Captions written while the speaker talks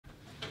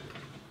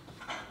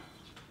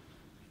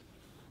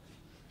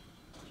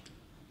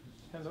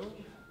Hello.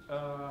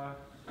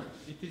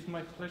 It is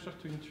my pleasure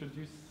to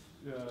introduce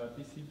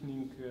this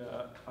evening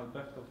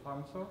Alberto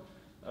Vanzo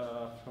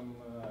from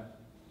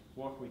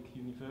Warwick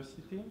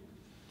University.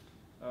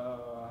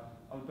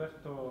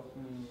 Alberto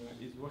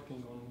is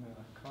working on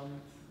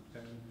Kant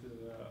and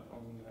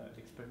on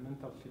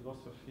experimental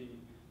philosophy,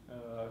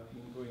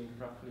 going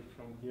roughly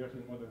from the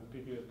early modern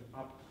period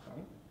up to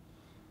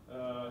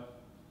Kant.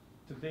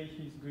 Today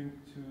he's going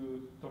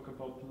to talk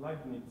about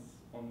Leibniz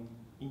on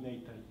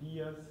innate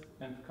ideas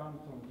and Kant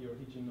on the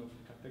origin of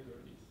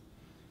categories.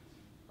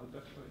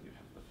 Alberto, you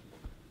have the floor.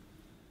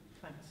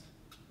 Thanks.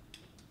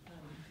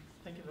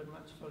 Thank you very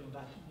much for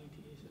inviting me.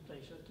 It is a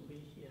pleasure to be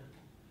here.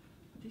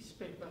 This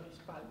paper is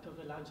part of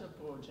a larger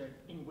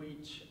project in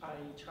which I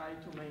try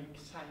to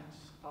make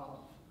sense of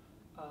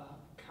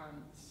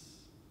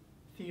Kant's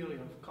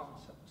theory of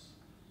concepts,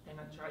 and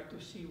I try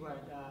to see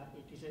whether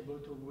it is able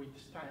to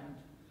withstand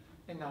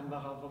a number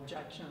of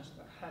objections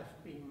that have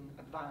been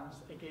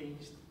advanced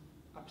against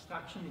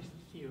abstractionist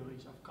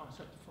theories of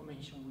concept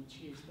formation, which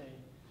is the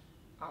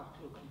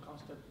outlook on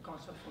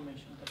concept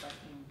formation that I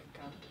think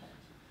Kant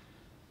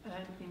has.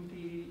 And in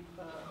the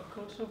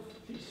course of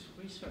this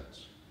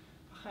research,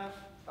 I have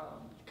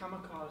come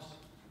across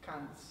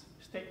Kant's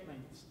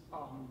statements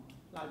on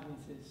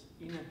Leibniz's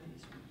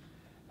innatism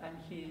and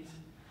his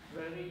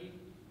very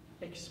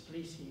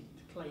explicit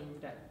claim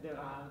that there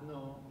are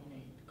no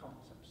innate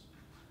concepts.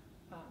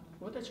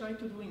 What I try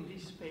to do in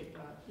this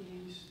paper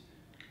is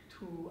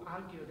to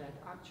argue that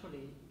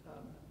actually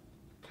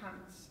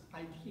Kant's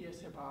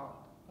ideas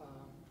about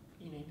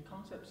innate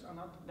concepts are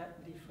not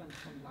that different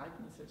from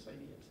Leibniz's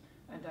ideas,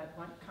 and that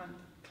when Kant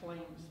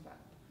claims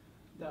that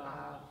there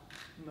are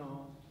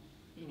no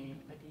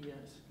innate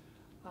ideas,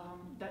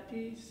 that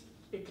is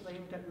a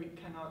claim that we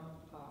cannot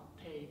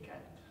take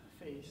at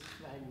face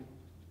value.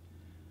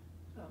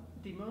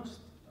 The most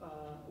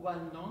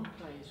well-known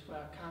place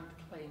where Kant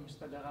claims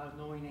that there are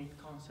no innate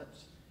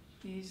concepts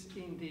is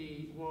in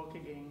the work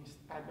against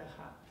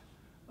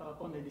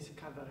Alberto on the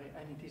discovery,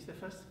 and it is the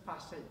first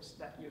passage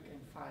that you can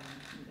find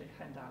in the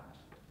handout.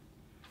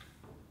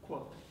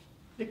 Quote,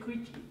 "The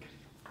critic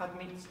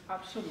admits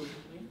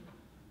absolutely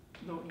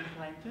no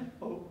implanted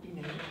or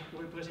innate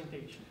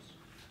representations,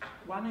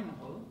 one and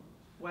all,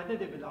 whether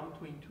they belong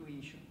to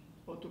intuition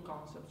or to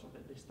concepts of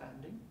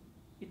understanding,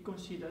 it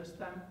considers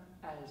them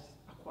as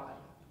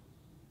acquired."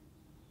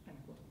 End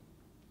quote.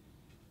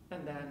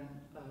 And then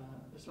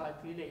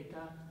slightly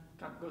later,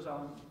 Kant goes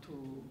on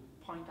to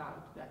point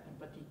out that in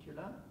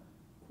particular,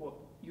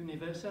 quote,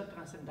 "Universal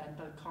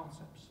transcendental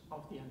concepts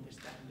of the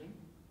understanding,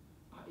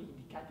 i.e.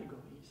 the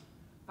categories,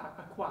 are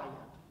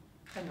acquired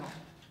and not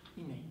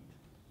innate."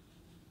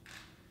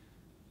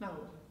 Now,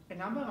 a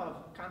number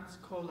of Kant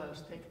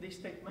scholars take these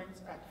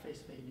statements at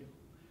face value.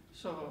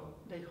 So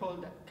they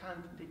hold that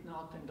Kant did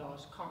not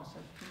endorse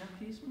concept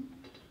innatism,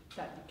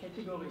 that the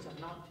categories are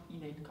not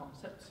innate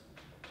concepts,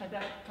 and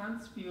that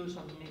Kant's views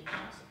on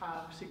innateness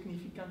are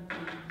significantly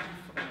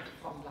different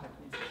from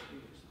Leibniz's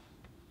views.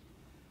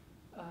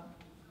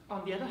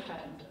 On the other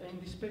hand,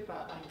 in this paper,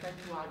 I intend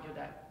to argue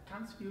that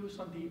Kant's views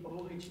on the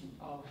origin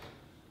of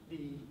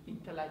the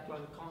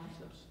intellectual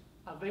concepts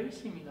are very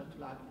similar to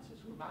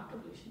Leibniz's,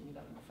 remarkably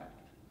similar in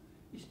fact,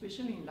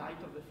 especially in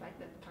light of the fact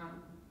that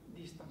Kant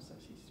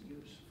distances his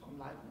views from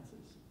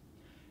Leibniz's.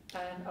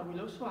 And I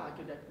will also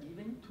argue that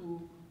given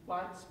two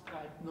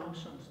widespread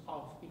notions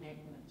of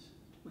innateness,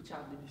 which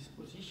are the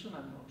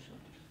dispositional notion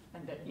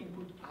and the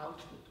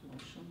input-output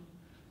notion,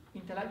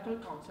 intellectual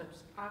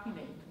concepts are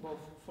innate both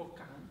for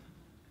Kant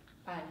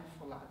and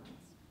for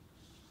Leibniz.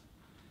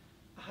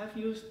 I have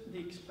used the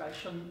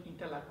expression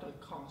intellectual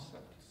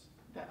concepts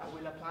that I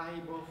will apply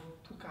both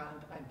to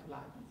Kant and to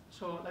Leibniz.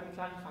 So let me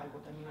clarify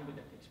what I mean with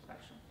that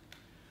expression.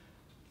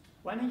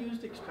 When I use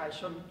the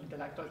expression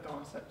intellectual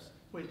concepts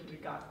with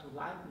regard to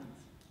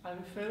Leibniz, I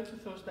refer to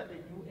those that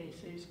the new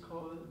essays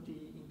call the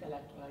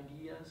intellectual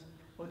ideas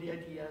or the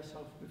ideas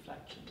of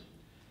reflection.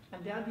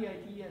 And they are the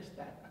ideas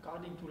that,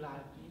 according to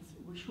Leibniz,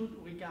 we should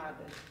regard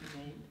as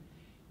innate,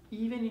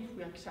 even if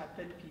we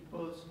accepted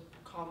people's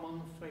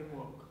common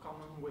framework,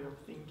 common way of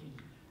thinking,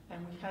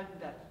 and we held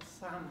that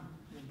some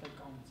mental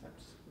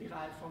concepts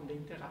derive from the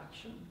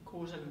interaction,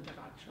 causal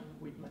interaction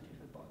with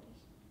material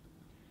bodies.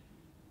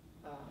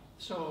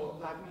 So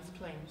Leibniz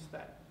claims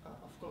that,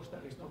 of course,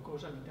 there is no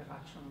causal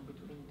interaction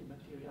between the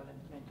material and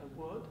the mental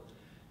world,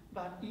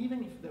 but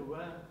even if there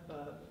were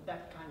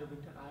that kind of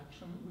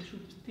interaction, we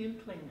should still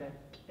claim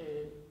that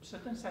a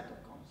certain set of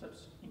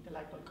concepts,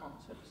 intellectual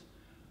concepts,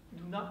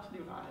 do not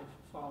derive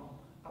from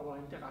our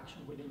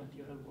interaction with the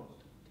material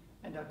world.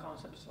 And there are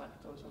concepts like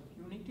those of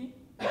unity,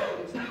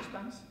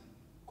 substance,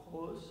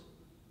 cause,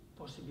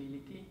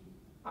 possibility,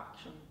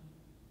 action,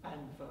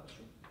 and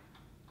virtue.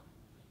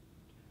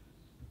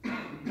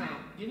 Now,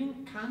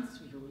 given Kant's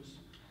views,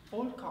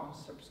 all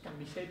concepts can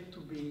be said to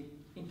be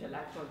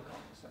intellectual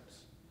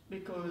concepts,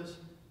 because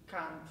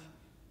Kant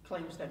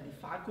claims that the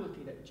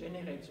faculty that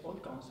generates all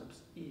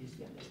concepts is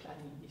the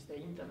understanding, is the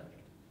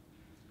intellect.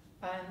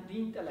 And the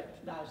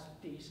intellect does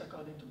this,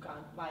 according to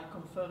Kant, by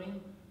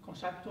conferring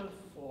conceptual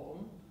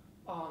form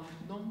on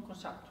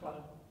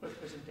non-conceptual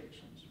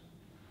representations.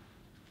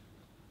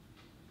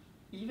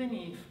 Even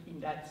if, in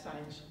that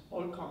sense,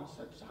 all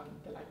concepts are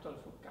intellectual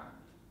for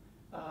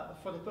Kant,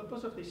 for the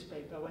purpose of this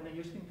paper, when I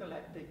used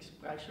the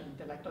expression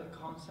intellectual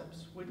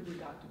concepts with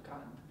regard to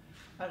Kant,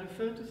 I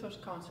refer to those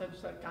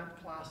concepts that Kant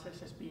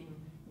classes as being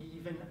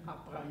given a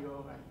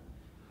priori.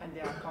 And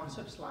they are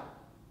concepts like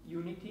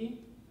unity,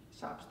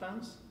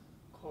 substance,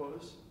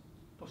 cause,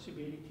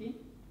 possibility,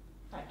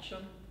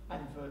 action,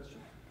 and virtue.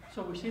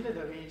 So we see that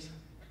there is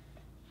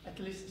at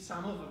least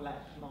some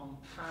overlap among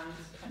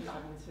Kant's and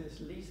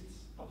Leibniz's lists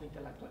of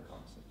intellectual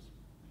concepts.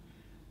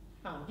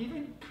 Now,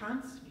 given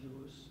Kant's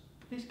views,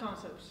 these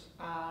concepts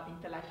are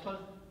intellectual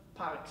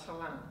par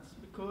excellence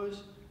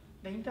because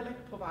the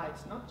intellect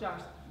provides not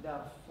just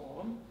their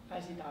form,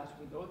 as it does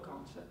with all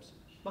concepts,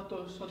 but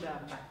also their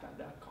matter,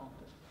 their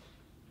content.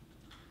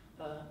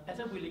 As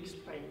I will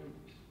explain,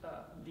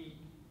 the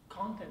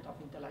content of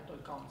intellectual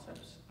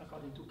concepts,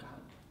 according to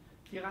Kant,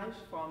 derives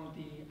from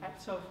the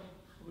acts of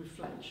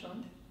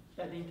reflection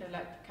that the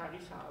intellect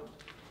carries out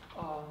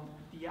on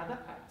the other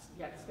acts,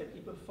 the acts that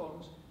it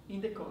performs in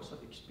the course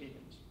of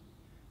experience.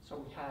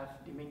 So we have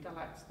the mental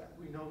acts that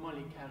we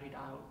normally carry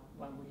out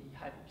when we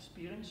have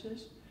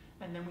experiences,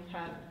 and then we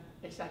have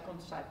a second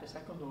set, a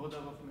second order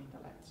of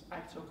mental acts,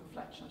 acts of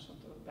reflections on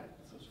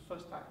those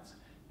first acts.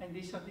 And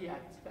these are the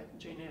acts that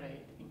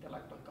generate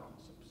intellectual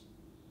concepts.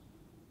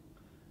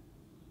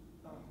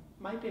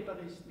 My paper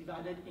is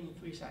divided in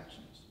 3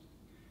 sections.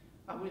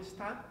 I will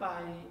start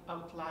by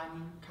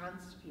outlining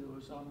Kant's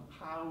views on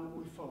how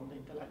we form the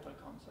intellectual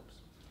concepts.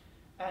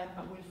 And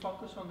I will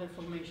focus on the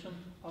formation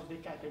of the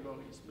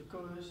categories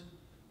because,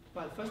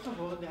 well, first of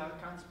all, they are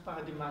Kant's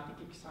paradigmatic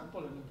example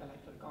of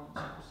intellectual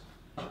concepts.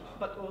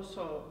 But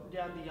also, they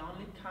are the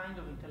only kind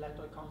of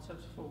intellectual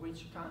concepts for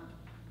which Kant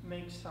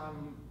makes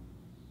some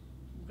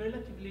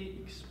relatively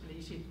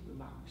explicit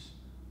remarks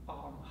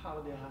on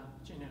how they are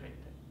generated.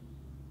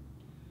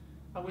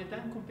 I will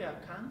then compare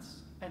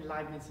Kant's and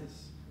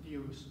Leibniz's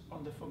views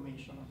on the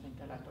formation of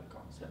intellectual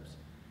concepts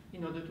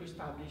in order to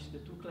establish the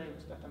 2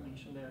 claims that I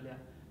mentioned earlier,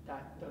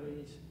 that there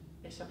is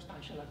a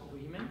substantial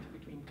agreement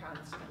between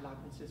Kant's and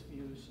Leibniz's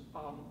views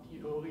on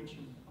the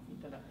origin of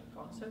intellectual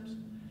concepts,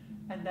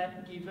 and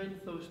that given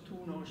those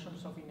 2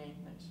 notions of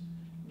innateness,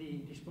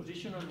 the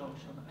dispositional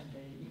notion and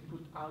the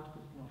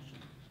input-output notion,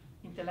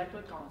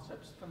 intellectual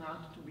concepts turn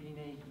out to be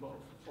innate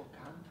both for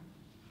Kant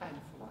and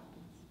for Leibniz.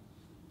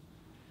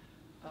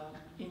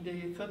 In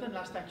the third and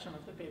last section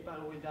of the paper,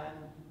 I will then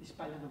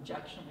dispel an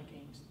objection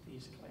against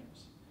these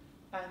claims.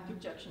 And the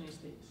objection is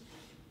this.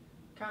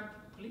 Kant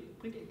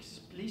pretty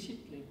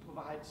explicitly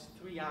provides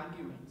 3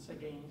 arguments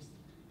against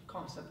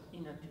concept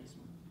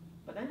innatism.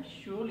 But then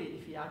surely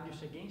if he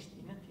argues against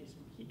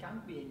innatism, he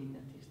can't be an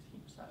innatist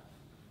himself.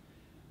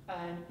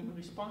 And in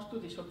response to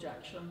this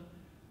objection,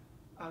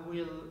 I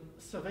will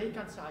survey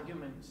Kant's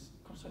arguments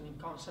concerning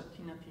concept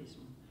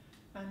innatism,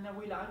 and I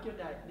will argue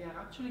that they are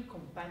actually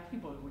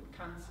compatible with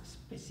Kant's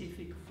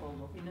specific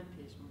form of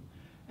innatism,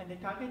 and they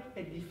target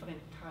a different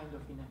kind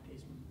of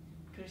innatism,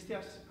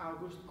 Christias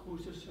August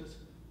Crusus's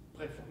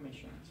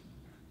preformationism.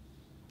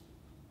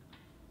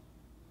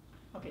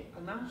 Okay,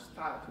 I'll now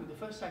start with the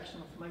first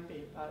section of my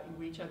paper in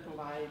which I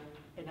provide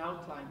an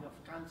outline of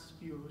Kant's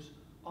views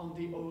on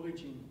the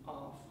origin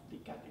of the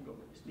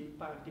categories, the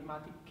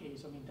paradigmatic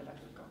case of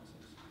intellectual concepts.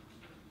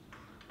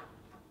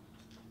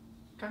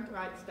 Kant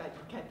writes that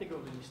the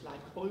categories, like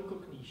all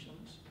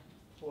cognitions,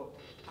 quote,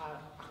 are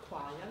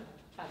acquired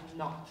and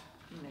not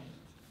innate,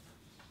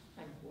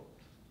 end quote.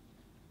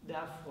 They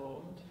are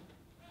formed,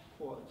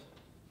 quote,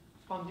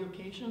 on the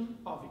occasion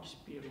of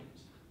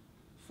experience.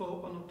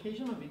 For on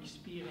occasion of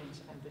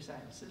experience and the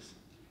senses,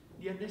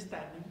 the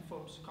understanding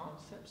forms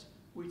concepts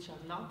which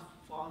are not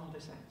from the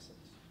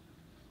senses.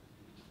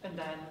 And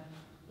then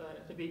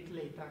a bit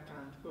later,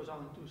 Kant goes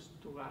on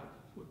to write,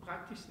 we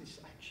practice this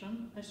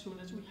action as soon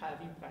as we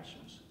have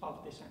impressions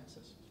of the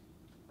senses.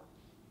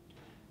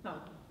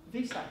 Now,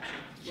 this action,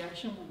 the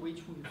action with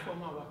which we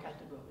form our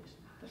categories,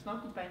 does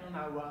not depend on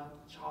our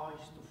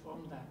choice to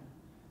form them.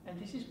 And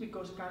this is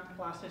because Kant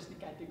classes the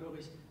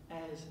categories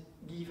as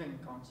given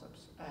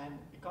concepts. And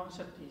a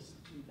concept is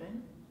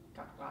given,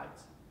 Kant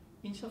writes,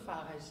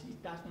 insofar as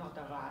it does not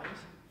arise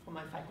from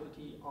my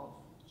faculty of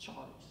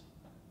choice,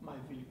 my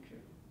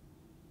willkür.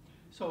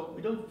 So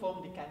we don't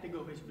form the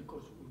categories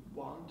because we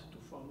want to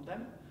form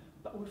them,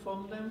 but we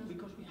form them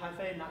because we have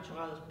a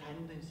natural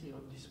tendency or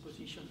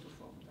disposition to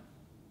form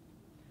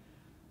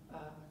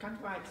them.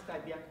 Kant writes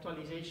that the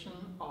actualization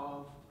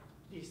of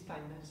this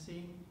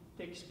tendency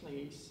takes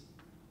place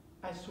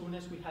as soon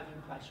as we have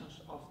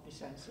impressions of the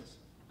senses.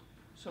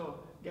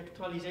 So the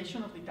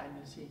actualization of the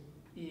tendency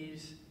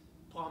is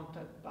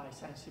prompted by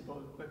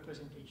sensible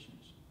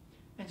representations.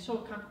 And so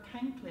Kant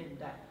can claim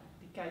that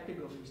the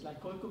categories,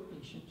 like all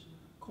cognitions,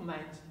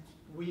 commence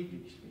with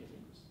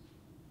experience.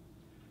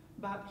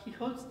 But he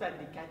holds that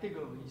the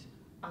categories,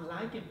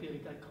 unlike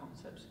empirical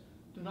concepts,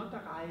 do not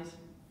arise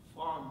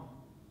from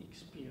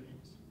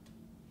experience.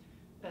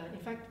 In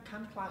fact,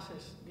 Kant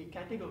classes the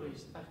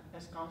categories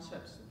as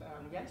concepts that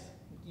are, yes,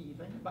 in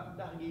given, but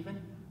they are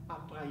given a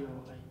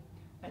priori.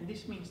 And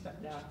this means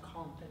that their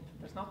content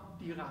does not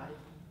derive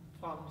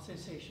from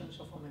sensations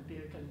or from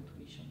empirical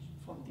intuitions,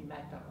 from the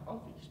matter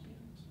of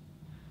experience.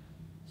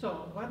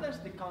 So where does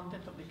the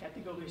content of the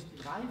categories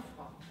derive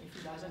from if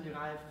it doesn't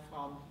derive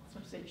from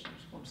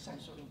sensations, from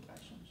sensory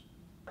impressions?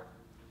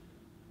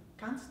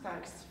 Kant's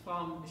texts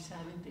from the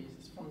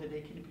 70s, from the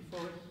decade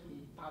before he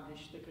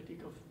published the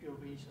Critique of Pure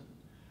Reason,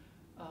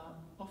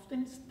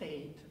 often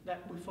state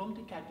that we form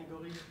the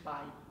categories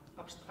by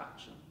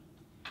abstraction.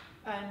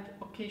 And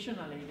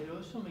occasionally they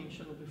also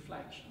mention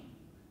reflection.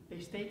 They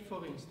state,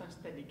 for instance,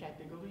 that the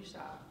categories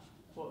are,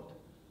 quote,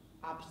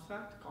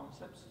 abstract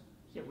concepts,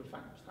 here we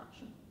find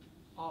abstraction,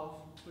 of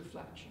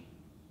reflection,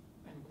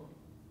 end quote.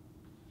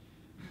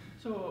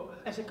 So,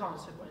 as a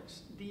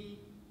consequence, the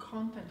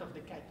content of the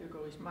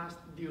categories must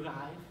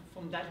derive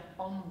from that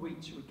on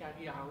which we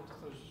carry out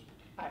those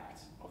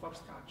acts of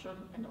abstraction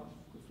and of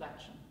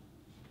reflection.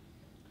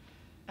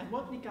 And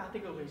what the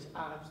categories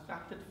are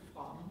abstracted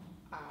from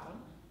are,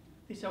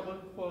 these are all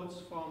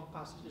quotes from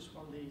passages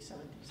from the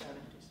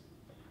 1770s.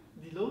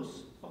 The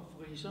laws of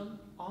reason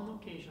on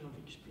occasion of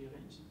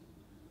experience,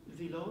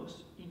 the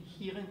laws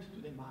inherent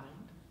to the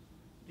mind,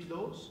 the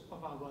laws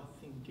of our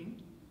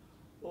thinking,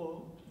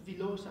 or the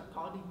laws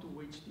according to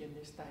which the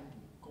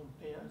understanding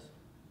compares,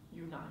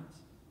 unites,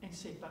 and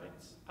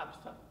separates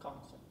abstract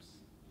concepts,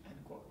 end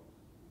quote.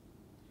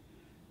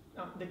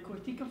 Now, the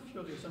Critique of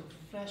Pure Reason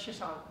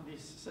fleshes out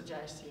this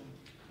suggestion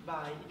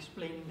by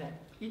explaining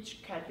that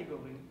each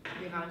category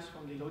derives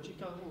from the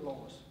logical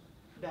laws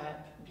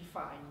that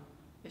define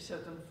a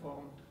certain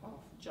form of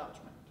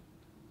judgment.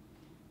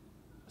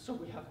 So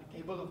we have the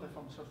table of the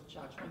forms of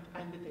judgment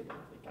and the table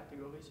of the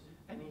categories,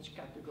 and each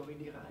category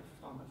derives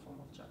from a form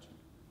of judgment.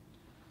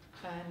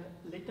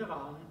 And later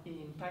on,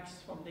 in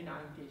texts from the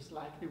 90s,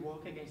 like the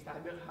work against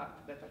Alberto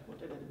that I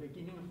quoted at the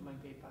beginning of my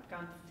paper,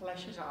 Kant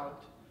fleshes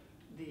out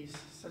this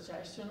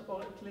suggestion,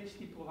 or at least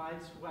he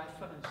provides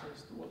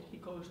references to what he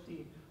calls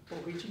the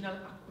original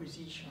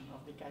acquisition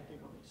of the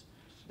categories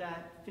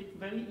that fit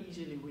very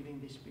easily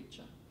within this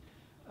picture.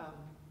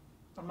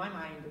 On my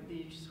mind,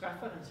 these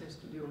references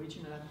to the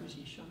original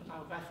acquisition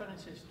are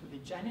references to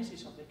the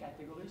genesis of the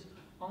categories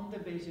on the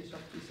basis of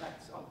these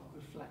acts of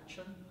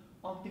reflection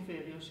on the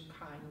various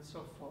kinds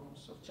of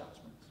forms of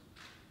judgment.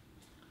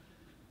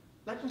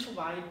 Let me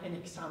provide an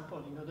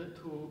example in order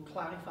to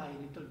clarify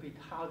a little bit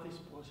how this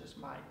process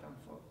might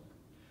unfold.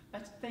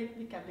 Let's take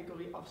the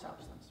category of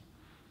substance.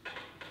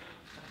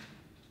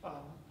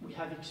 We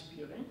have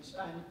experience,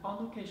 and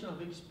on occasion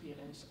of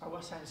experience,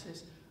 our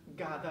senses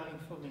gather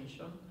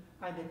information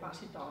and they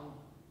pass it on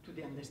to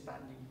the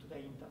understanding, to the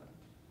intellect.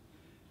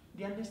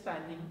 The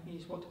understanding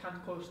is what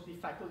Kant calls the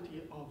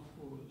faculty of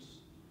rules.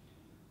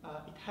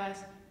 It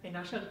has a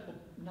natural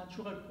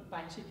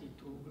propensity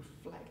to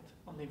reflect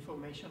on the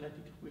information that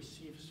it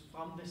receives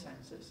from the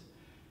senses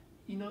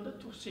in order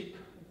to seek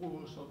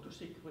rules or to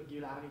seek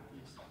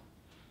regularities.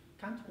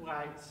 Kant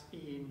writes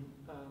in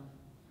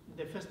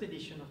the first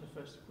edition of the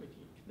first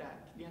critique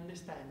that the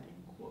understanding,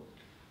 quote,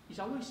 is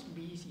always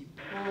busy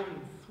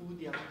pouring through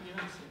the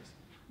appearances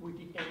with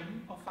the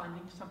aim of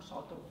finding some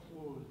sort of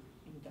rule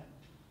in them,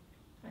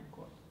 end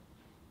quote.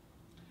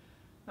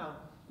 Now,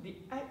 the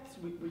acts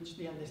with which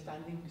the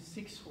understanding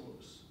seeks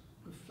rules,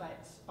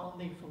 reflects on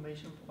the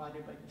information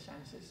provided by the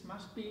senses,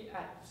 must be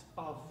acts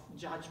of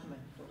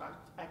judgment, or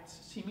acts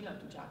similar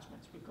to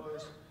judgments,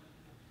 because,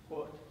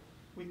 quote,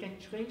 we can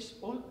trace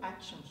all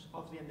actions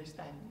of the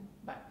understanding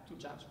back to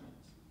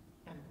judgments,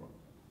 end quote.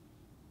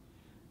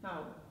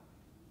 Now,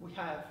 we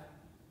have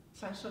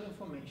sensory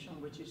information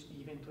which is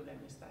given to the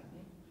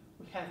understanding.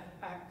 We have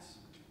acts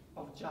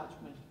of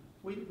judgment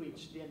with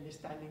which the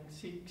understanding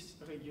seeks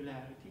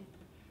regularity,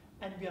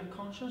 and we are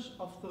conscious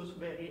of those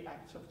very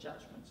acts of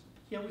judgments.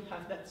 Here we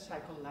have that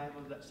second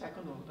level, that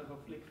second order of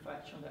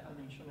reflection that I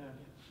mentioned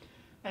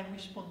earlier. And we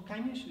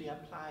spontaneously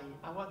apply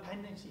our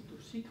tendency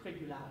to seek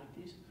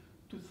regularities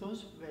to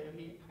those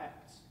very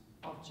acts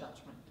of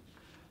judgment.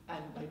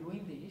 And by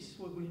doing this,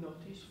 we will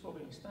notice, for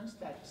instance,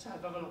 that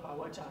several of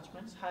our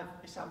judgments have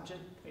a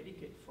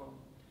subject-predicate form,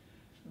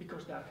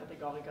 because they are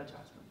categorical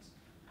judgments.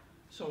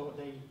 So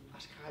they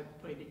ascribe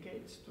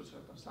predicates to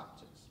certain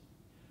subjects.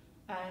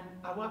 And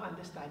our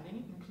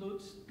understanding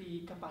includes the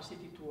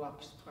capacity to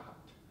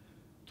abstract,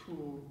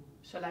 to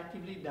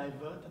selectively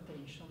divert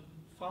attention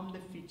from the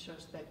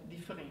features that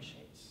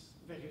differentiates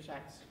various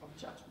acts of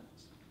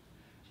judgments,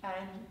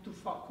 and to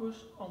focus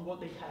on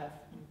what they have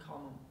in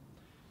common,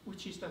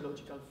 which is the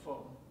logical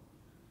form.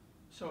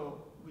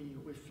 So we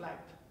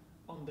reflect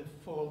on the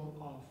form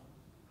of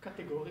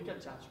categorical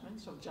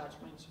judgments, of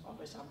judgments of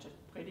a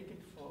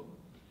subject-predicate form,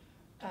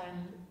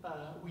 and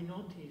we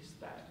notice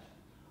that,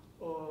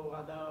 or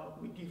rather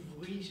we give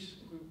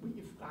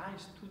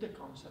rise to the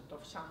concept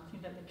of something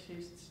that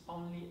exists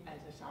only as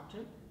a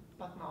subject,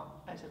 but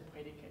not as a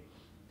predicate.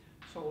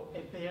 So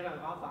a bearer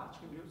of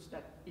attributes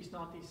that is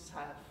not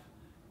itself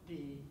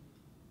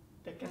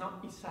that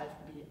cannot itself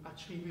be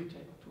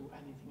attributed to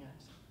anything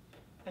else.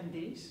 And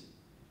this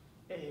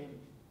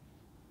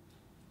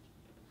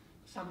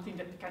something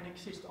that can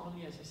exist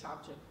only as a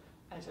subject,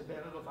 as a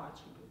bearer of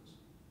attributes,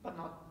 but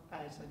not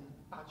as an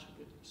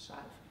attribute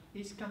itself,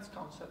 is Kant's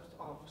concept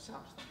of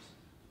substance.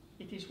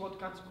 It is what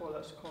Kant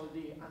scholars call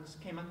the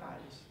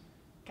unschematized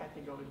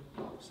category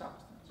of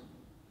substance.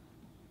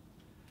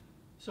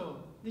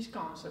 So this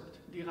concept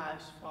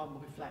derives from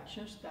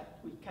reflections that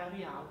we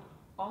carry out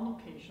on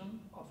occasion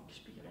of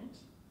experience.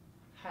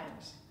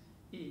 Hence,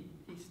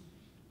 its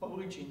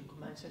origin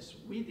commences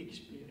with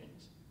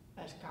experience,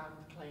 as Kant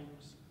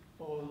claims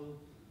all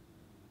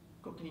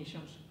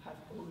cognitions have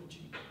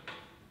origin.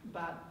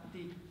 But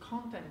the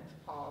content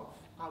of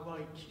our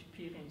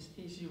experience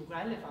is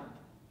irrelevant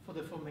for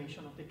the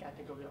formation of the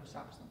category of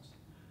substance.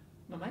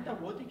 No matter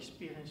what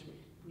experience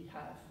we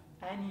have,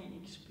 any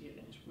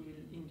experience will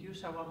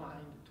induce our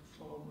mind to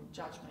form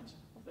judgments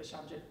of the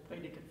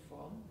subject-predicate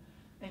form,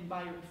 and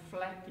by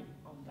reflecting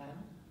on them,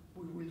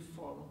 we will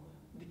form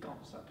the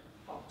concept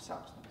of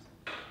substance.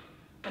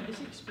 And this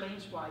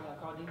explains why,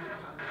 according to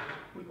Kant,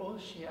 we all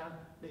share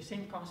the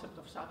same concept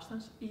of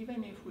substance,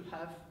 even if we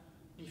have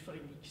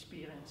different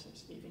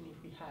experiences, even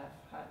if we have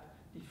had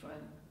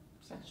different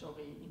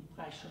sensory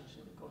impressions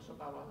in the course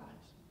of our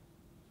lives.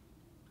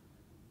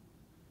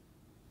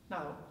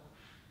 Now,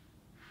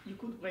 you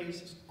could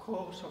raise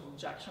scores of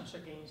objections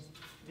against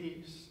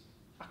this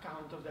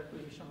account of the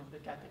acquisition of the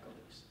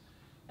categories.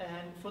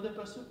 And for the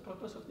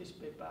purpose of this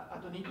paper, I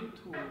don't need you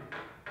to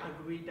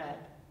agree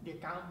that the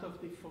account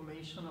of the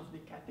formation of the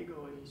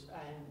categories,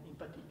 and in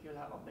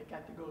particular of the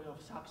category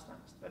of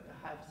substance that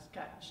I have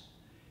sketched,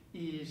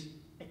 is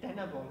a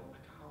tenable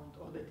account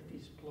or that it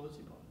is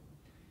plausible.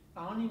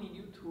 I only need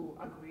you to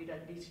agree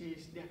that this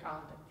is the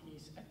account that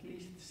is at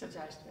least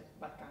suggested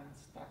by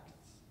Kant's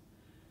texts.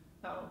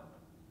 Now,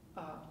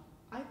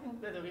 I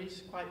think that there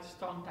is quite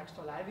strong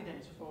textual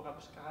evidence for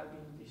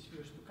ascribing these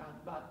views to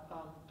Kant, but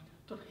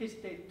don't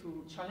hesitate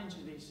to challenge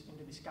this in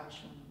the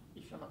discussion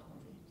if you're not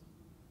convinced.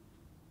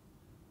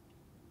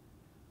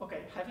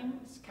 Okay, having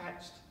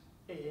sketched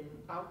an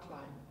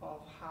outline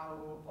of how,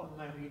 on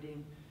my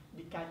reading,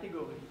 the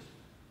categories,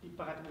 the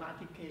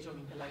paradigmatic case of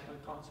intellectual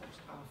concepts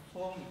are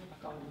formed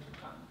according to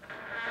Kant,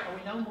 I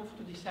will now move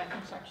to the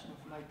second section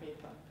of my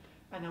paper,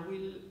 and I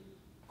will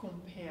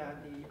compare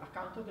the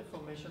account of the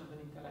formation of an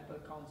intellectual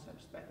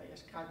concepts that I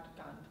ascribe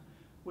to Kant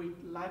with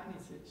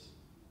Leibniz's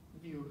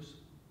views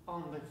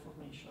on the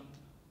formation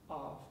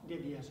of the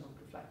ideas of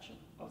reflection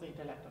of the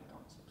intellectual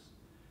concepts.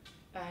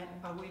 And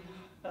I will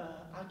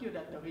argue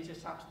that there is a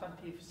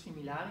substantive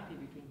similarity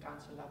between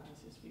Kant's and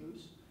Leibniz's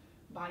views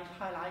by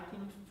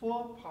highlighting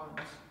 4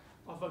 points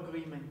of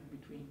agreement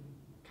between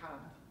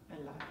Kant and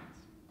Leibniz.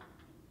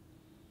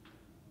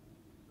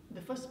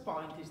 The first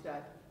point is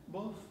that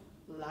both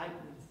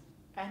Leibniz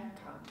and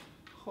Kant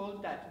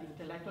hold that the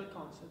intellectual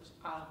concepts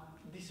are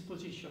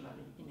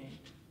dispositionally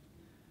innate.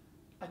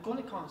 I call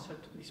a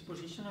concept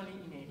dispositionally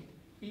innate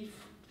if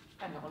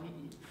and only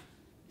if,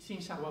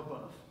 since our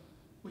birth,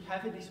 we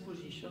have a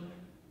disposition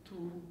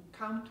to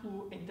come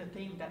to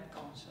entertain that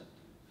concept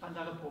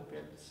under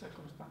appropriate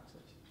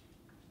circumstances.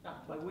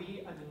 By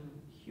we, I mean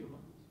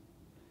humans.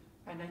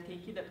 And I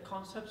take it that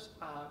concepts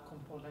are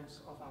components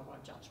of our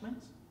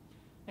judgments.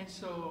 And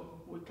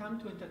so we come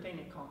to entertain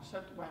a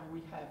concept when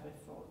we have a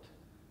thought,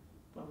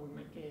 when we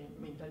make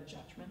a mental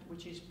judgment,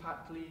 which is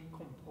partly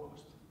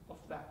composed of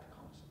that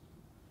concept.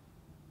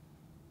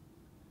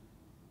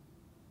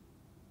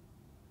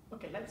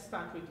 Okay, let's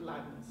start with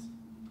Leibniz.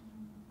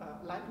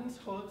 Leibniz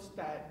holds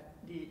that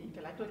the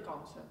intellectual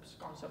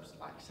concepts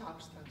like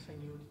substance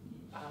and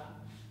unity, are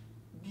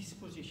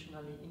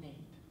dispositionally innate.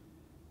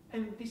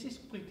 And this is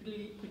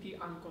pretty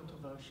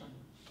uncontroversial.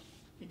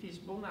 It is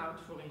borne out,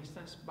 for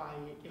instance, by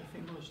a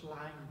famous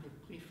line in the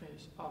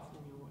preface of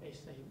the new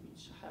essay,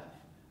 which I have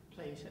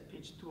placed at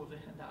page 2 of the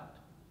handout.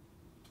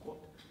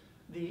 Quote,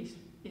 "This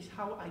is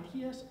how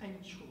ideas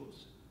and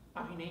truths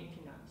are innate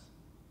in us,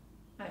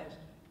 as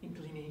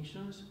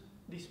inclinations,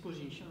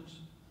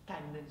 dispositions,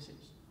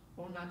 tendencies,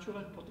 or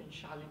natural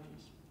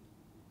potentialities,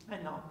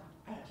 and not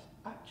as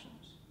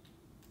actions."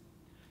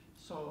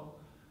 So,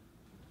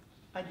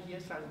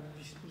 ideas are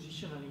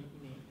dispositionally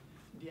innate.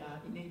 They are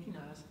innate in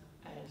us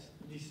as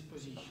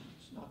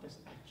dispositions, not as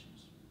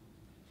actions.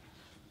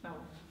 Now,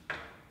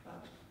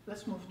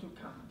 let's move to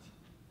Kant.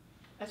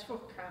 As for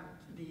Kant,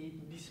 the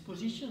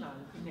dispositional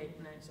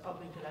innateness of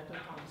the intellectual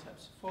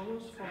concepts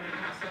follows from a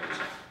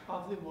passage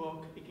of the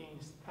work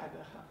against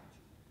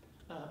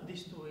Eberhard.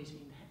 This too is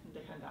in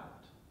the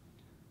handout.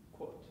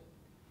 Quote,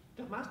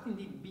 "There must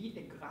indeed be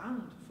a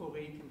ground for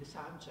it in the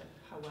subject,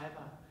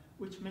 however,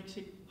 which makes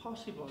it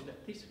possible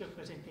that these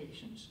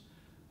representations,"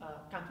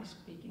 Kant is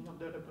speaking of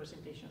the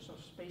representations of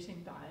space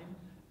and time,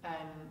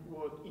 and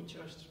what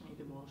interests me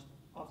the most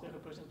of the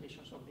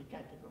representations of the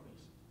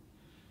categories,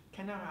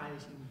 "can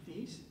arise in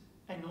this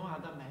and no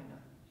other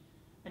manner,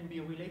 and be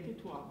related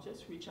to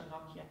objects which are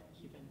not yet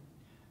given,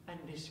 and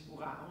this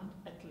ground,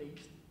 at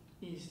least,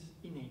 is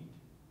innate."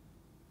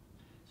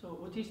 So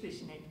what is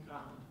this innate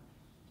ground?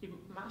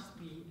 It must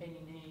be an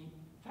innate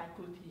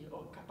faculty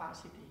or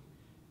capacity,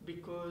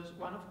 because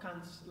one of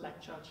Kant's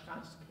lecture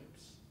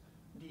transcripts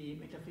the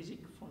metaphysic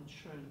von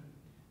Schön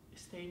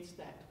states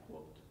that,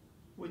 quote,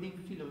 within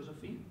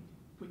philosophy,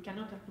 we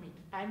cannot admit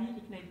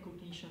any innate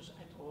conditions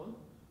at all,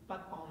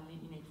 but only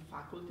innate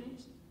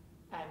faculties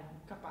and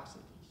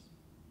capacities.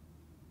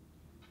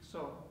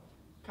 So,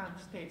 Kant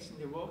states in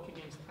the work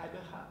against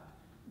Eberhard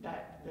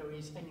that there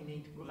is an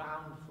innate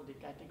ground for the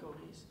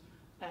categories,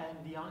 and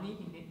the only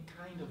innate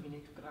kind of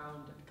innate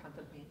ground that Kant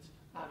admits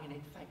are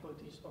innate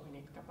faculties or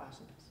innate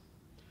capacities.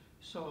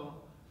 So,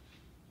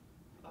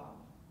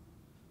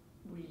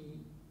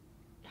 we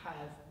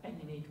have an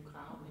innate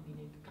ground, an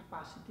innate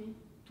capacity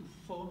to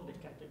form the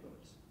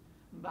categories.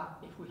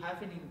 But if we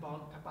have an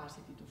inborn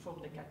capacity to form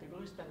the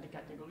categories, then the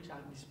categories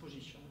are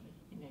dispositionally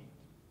innate.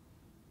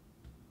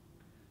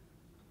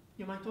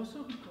 You might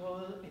also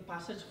recall a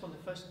passage from the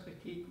first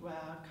critique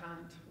where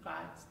Kant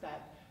writes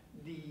that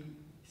the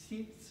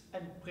seeds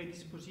and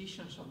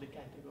predispositions of the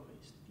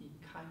categories, the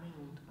Keimen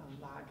und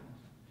Anlagen,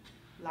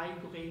 lie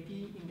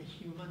already in the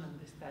human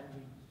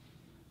understanding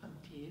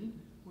until,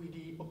 with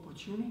the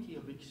opportunity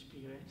of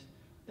experience,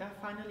 they are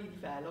finally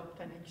developed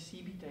and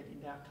exhibited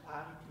in their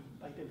clarity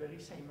by the very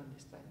same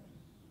understanding.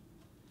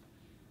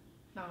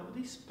 Now,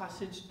 this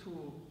passage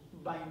too,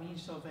 by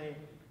means of a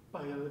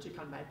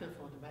biological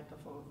metaphor, the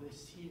metaphor of the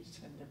seeds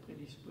and the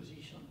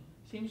predisposition,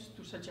 seems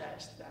to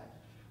suggest that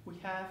we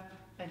have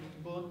an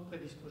inborn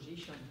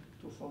predisposition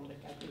to form the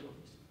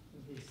categories,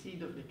 the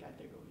seed of the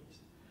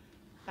categories,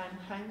 and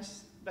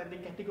hence that the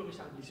categories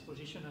are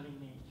dispositionally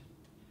innate.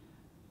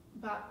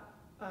 But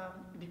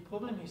the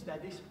problem is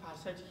that this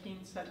passage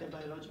hints at the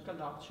biological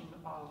doctrine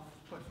of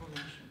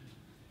reformation,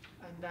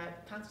 and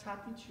that Kant's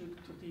attitude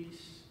to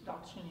this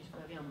doctrine is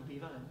very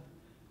ambivalent.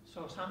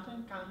 So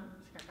sometimes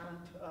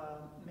Kant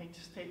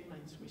makes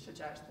statements which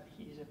suggest that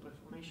he is a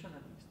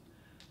reformationalist.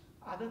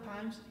 Other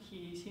times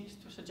he seems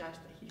to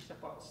suggest that he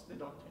supports the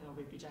doctrine of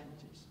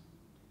epigenesis.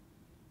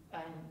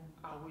 And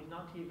I will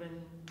not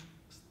even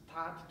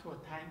start to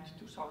attempt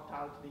to sort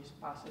out these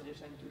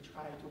passages and to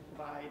try to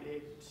provide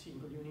a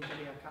single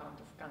unitary account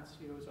of Kant's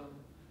views on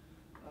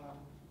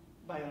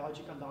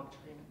biological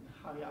doctrine and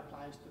how it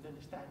applies to the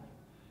understanding.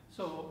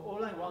 So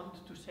all I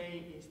want to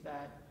say is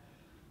that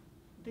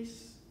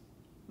these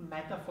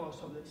metaphors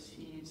of the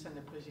seeds and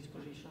the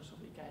predispositions of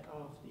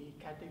the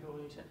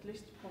categories at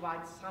least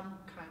provide some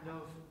kind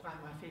of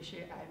prima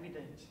facie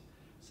evidence,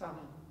 some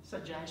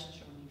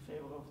suggestion in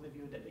favor of the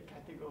view that the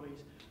categories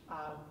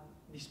are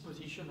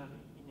dispositionally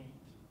innate.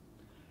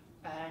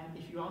 And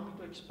if you want me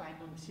to expand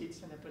on the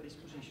seeds and the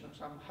predispositions,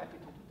 I'm happy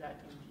to do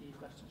that in the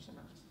questions and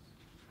answers.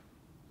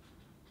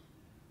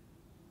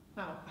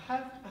 Now, I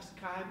have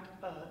ascribed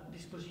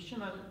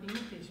dispositional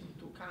innatism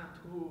to Kant,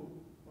 who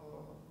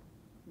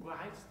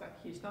writes that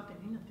he is not an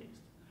innatist.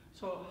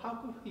 So how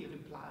could he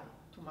reply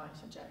to my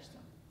suggestion?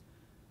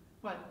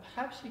 Well,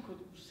 perhaps he could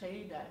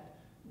say that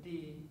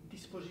the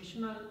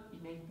dispositional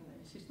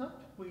innateness is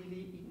not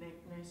really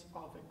innateness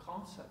of a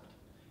concept.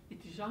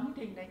 It is only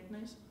the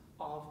innateness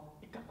of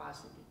a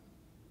capacity.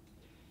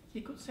 He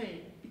could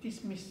say it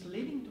is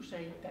misleading to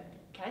say that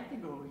the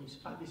categories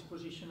are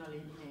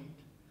dispositionally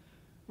innate.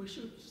 We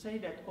should say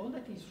that all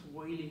that is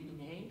really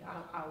innate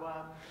are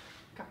our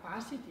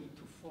capacity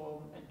to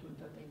form and to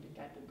entertain the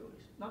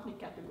categories, not the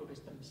categories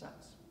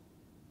themselves.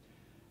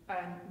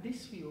 And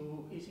this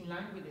view is in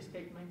line with the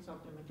statements of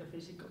the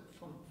metaphysical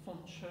von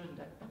Schön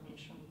that I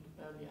mentioned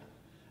earlier,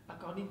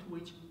 according to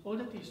which all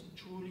that is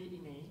truly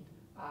innate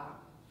are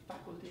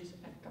faculties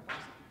and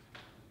capacities.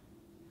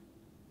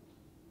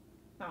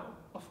 Now,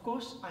 of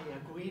course, I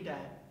agree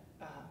that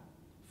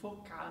for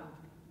Kant,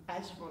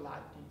 as for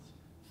Leibniz,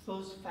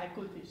 those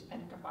faculties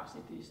and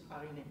capacities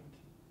are innate.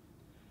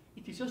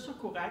 It is also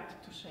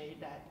correct to say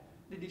that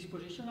the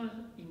dispositional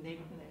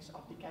innateness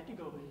of the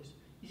categories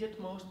is at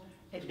most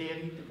a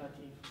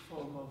derivative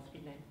form of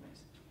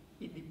innateness.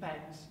 It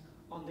depends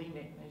on the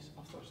innateness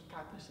of those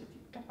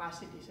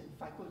capacities and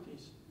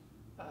faculties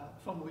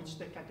from which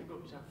the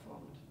categories are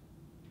formed.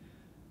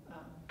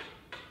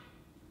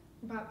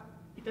 But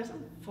it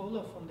doesn't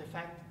follow from the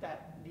fact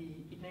that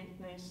the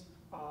innateness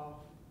of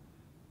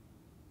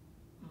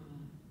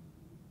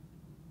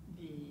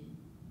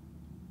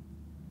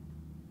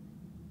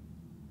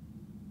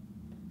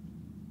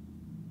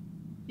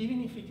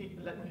even if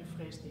let me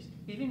rephrase this,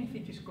 even if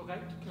it is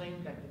correct to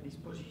claim that the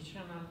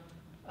dispositional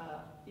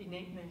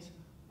innateness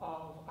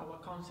of our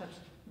concepts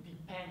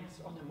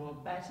depends on a more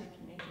basic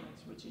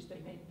innateness, which is the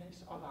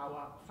innateness of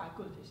our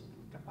faculties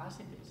and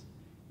capacities,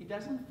 it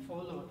doesn't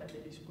follow that the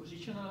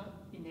dispositional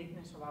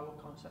innateness of our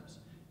concepts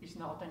is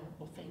not an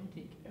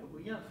authentic, a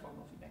real form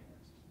of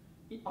innateness.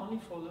 It only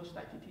follows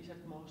that it is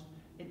at most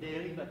a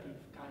derivative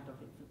kind of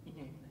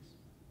innateness.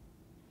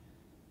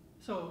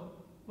 So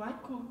why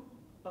could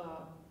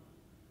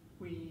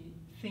we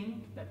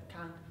think that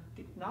Kant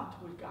did not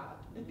regard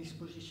the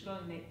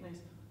dispositional innateness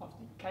of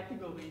the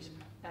categories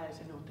as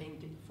an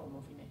authentic form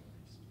of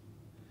innateness?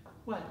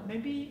 Well,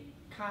 maybe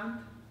Kant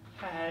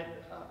had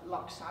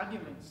Locke's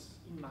arguments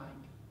in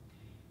mind.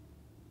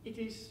 It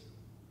is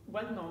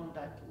well known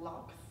that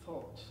Locke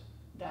thought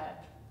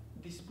that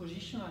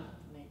dispositional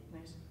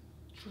innateness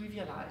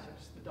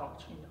trivializes the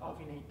doctrine of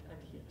innate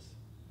ideas.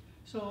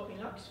 So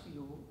in Locke's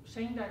view,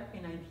 saying that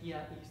an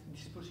idea is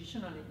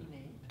dispositionally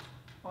innate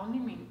only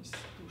means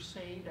to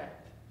say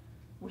that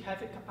we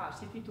have a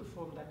capacity to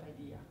form that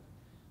idea.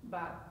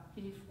 But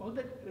if all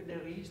that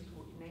there is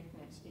to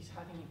innateness is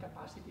having a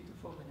capacity to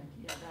form an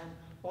idea, then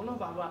all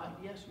of our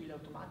ideas will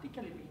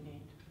automatically be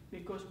innate,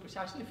 because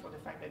precisely for the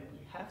fact that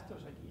we have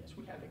those ideas,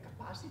 we have a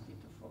capacity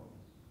to form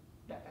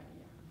that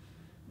idea.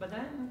 But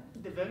then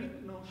the very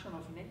notion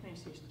of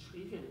innateness is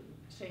trivial.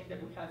 Saying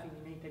that we have an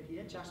innate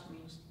idea just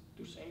means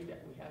to say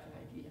that we have an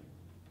idea.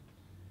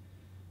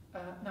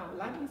 Now,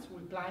 Leibniz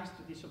replies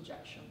to this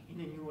objection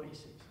in a new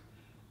essay.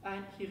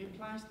 And he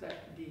replies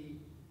that the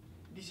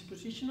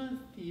dispositional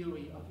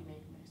theory of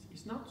innateness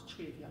is not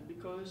trivial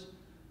because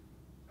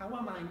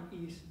our mind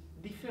is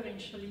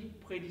differentially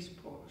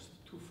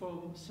predisposed to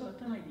form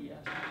certain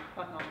ideas,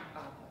 but not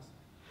others.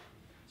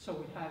 So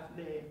we have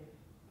the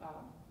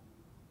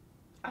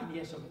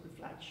ideas of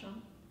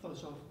reflection,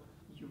 those of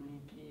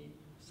unity,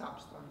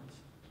 substance,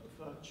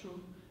 virtue,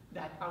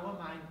 that our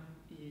mind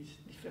is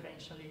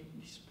differentially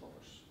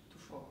disposed to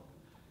form,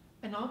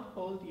 and not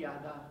all the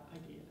other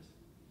ideas.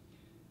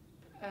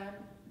 And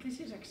this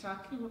is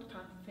exactly what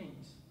Kant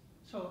thinks.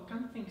 So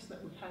Kant thinks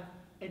that we have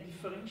a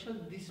differential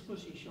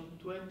disposition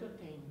to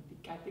entertain the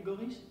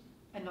categories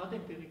and not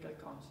empirical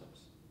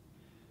concepts.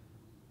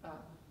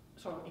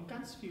 So in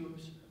Kant's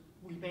views,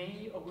 we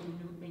may or we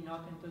may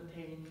not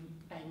entertain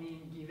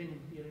any given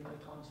empirical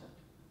concept.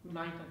 We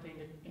might entertain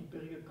the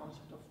empirical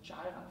concept of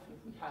giraffe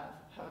if we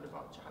have heard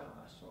about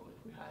giraffes or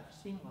if we have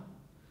seen one.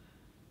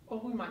 Or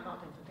we might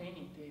not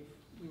entertain it if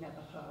we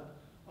never heard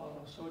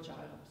or saw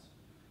giraffes.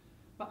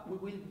 But we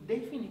will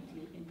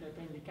definitely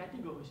entertain the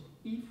categories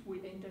if we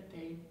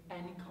entertain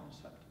any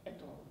concept at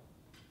all.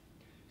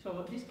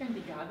 So this can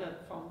be gathered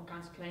from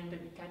Kant's claim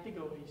that the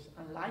categories,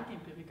 unlike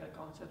empirical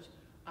concepts,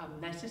 are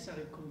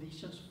necessary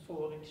conditions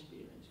for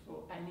experience,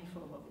 for any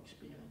form of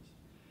experience.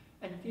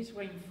 And it is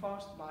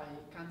reinforced by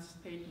Kant's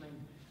statement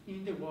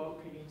in the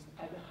work against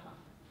Eberhard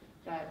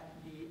that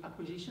the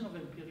acquisition of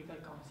empirical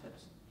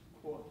concepts,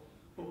 quote,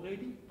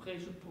 already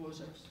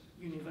presupposes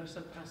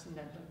universal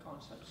transcendental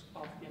concepts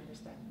of the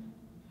understanding.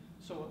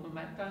 So no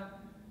matter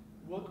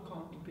what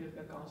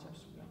empirical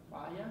concepts we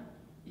acquire,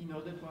 in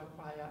order to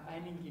acquire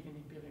any given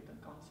empirical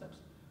concepts,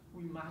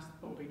 we must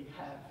already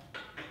have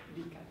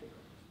the categories.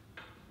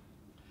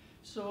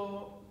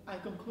 So I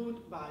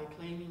conclude by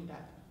claiming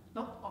that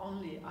not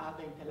only are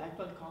the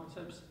intellectual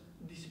concepts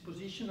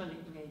dispositionally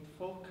innate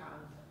for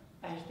Kant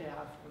as they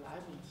are for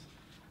Leibniz,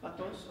 but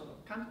also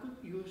Kant could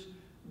use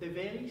the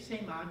very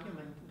same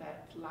argument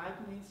that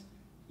Leibniz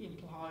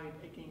employed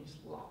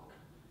against Locke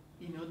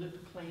in order to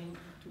claim,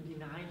 to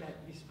deny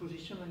that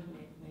dispositional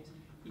innateness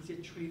is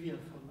a trivial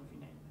form of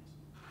innateness.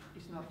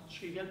 It's not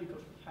trivial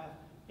because we have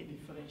a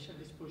differential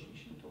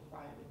disposition to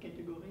acquire the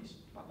categories,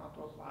 but not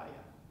to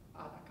acquire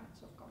other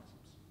kinds of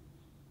concepts.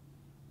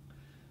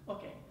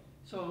 Okay,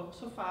 so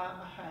far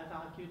I have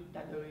argued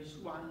that there is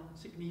one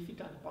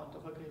significant point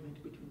of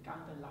agreement between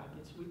Kant and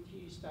Leibniz, which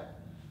is that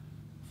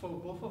for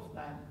both of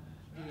them,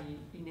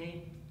 the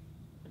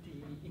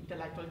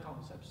intellectual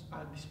concepts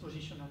are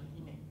dispositionally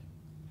innate.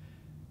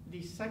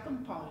 The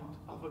second point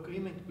of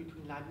agreement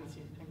between Leibniz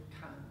and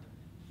Kant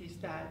is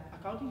that,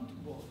 according to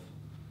both,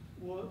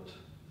 what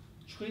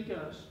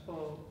triggers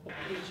or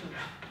occasions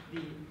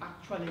the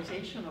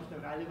actualization of the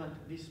relevant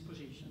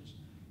dispositions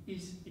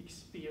is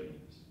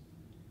experience.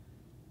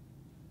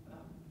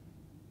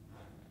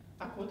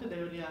 I quoted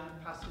earlier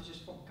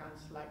passages from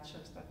Kant's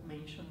lectures that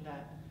mention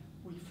that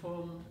we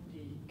form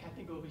the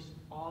categories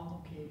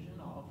on occasion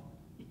of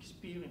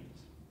experience.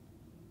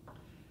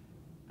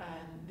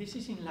 And this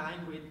is in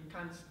line with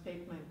Kant's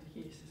statement,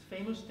 his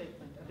famous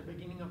statement at the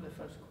beginning of the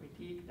first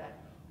critique, that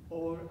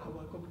all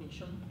our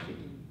cognition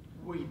begins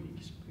with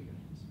experience.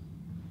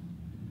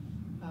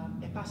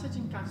 A passage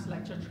in Kant's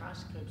lecture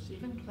transcripts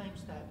even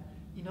claims that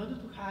in order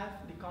to have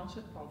the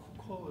concept of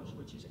cause,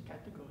 which is a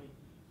category,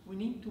 we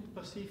need to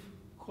perceive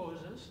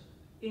causes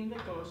in the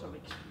course of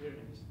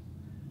experience.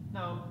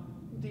 Now,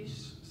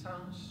 this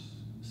sounds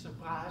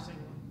surprising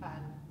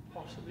and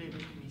possibly a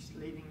bit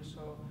misleading,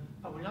 so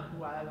I will not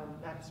dwell on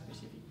that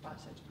specific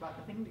passage, but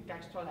I think the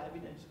textual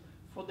evidence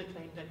for the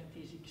claim that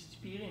it is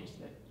experience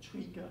that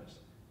triggers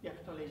the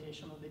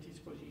actualization of the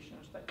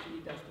dispositions that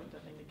lead us to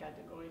entertain the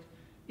categories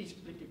is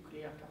pretty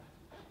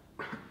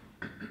clear-cut.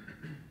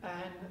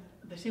 And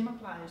the same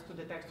applies to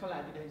the textual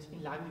evidence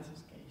in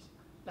Leibniz's case.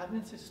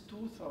 Leibniz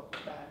too thought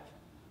that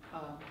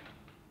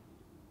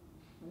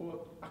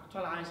what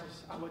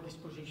actualizes our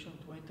disposition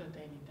to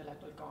entertain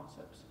intellectual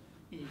concepts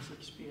is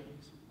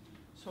experience.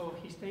 So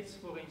he states,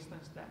 for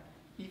instance, that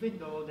even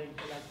though the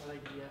intellectual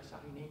ideas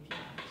are innate in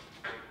us,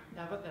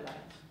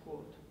 nevertheless,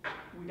 quote,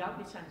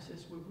 without the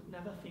senses, we would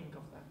never think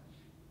of them,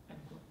 end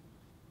quote.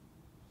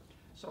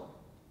 So,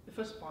 the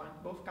first point,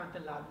 both Kant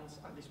and Leibniz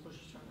are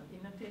dispositional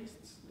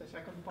innatists. The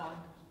second point,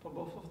 for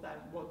both of them,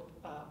 what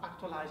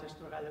actualizes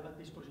the relevant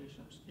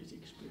dispositions is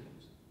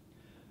experience.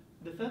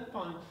 The third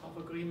point of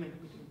agreement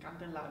between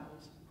Kant and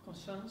Leibniz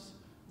concerns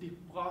the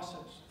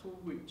process through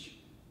which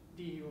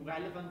the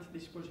relevant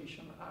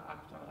dispositions are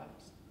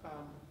actualized.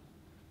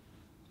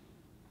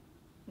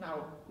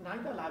 Now,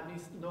 neither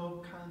Leibniz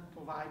nor Kant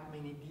provide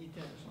many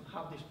details on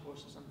how this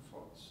process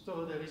unfolds,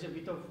 so there is a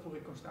bit of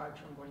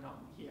reconstruction going on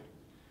here.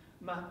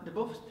 But they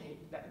both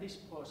state that this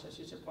process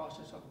is a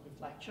process of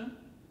reflection,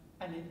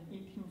 and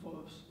it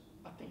involves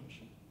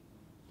attention.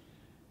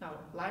 Now,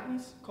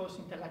 Leibniz calls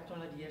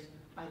intellectual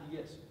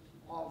ideas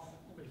of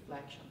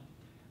reflection,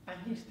 and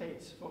he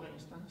states, for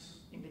instance,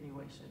 in the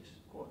New Essays,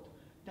 quote,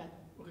 that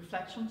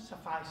reflection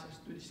suffices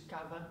to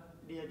discover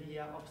the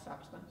idea of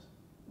substance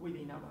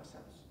within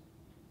ourselves.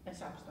 And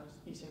substance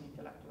is an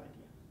intellectual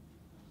idea.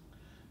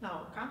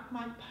 Now, Kant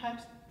might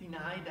perhaps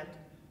deny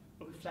that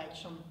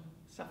reflection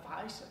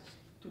suffices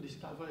to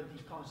discover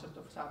the concept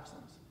of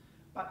substance,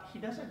 but he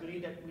does agree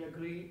that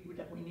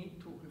we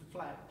need to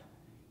reflect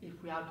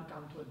if we are to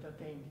come to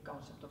entertain the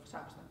concept of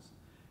substance.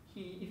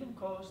 He even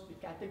calls the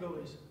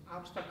categories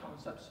abstract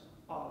concepts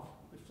of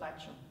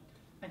reflection,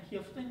 and he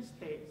often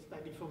states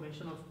that the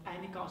formation of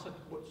any concept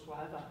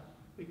whatsoever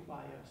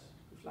requires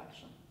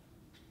reflection.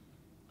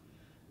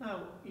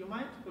 Now, you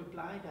might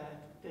reply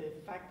that the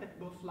fact that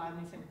both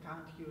Leibniz and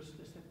Kant use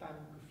the term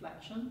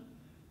reflection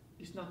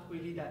is not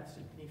really that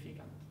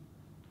significant.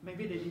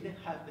 Maybe they didn't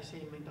have the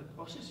same mental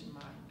process in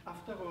mind.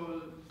 After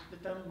all, the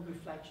term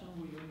reflection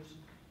we use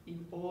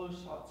in all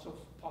sorts of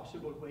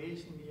possible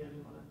ways in the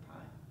early modern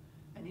time.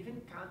 And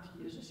even Kant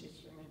uses it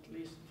in at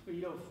least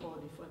 3 or 4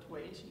 different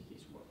ways in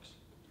his works.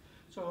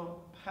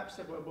 So perhaps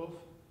they were both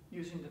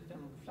using the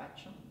term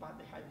reflection, but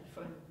they had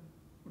different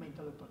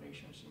mental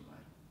operations in mind.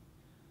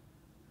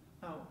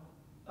 Now,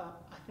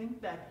 I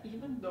think that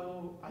even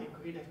though I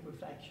agree that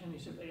reflection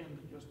is a very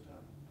ambiguous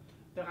term,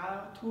 there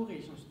are 2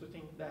 reasons to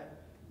think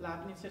that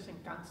Leibniz's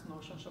and Kant's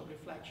notions of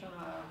reflection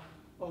are,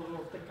 or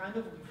of the kind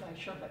of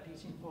reflection that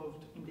is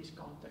involved in this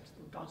context,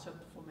 in concept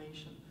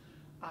formation,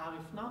 are,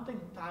 if not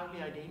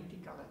entirely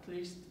identical, at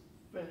least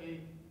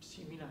very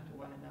similar to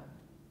one another.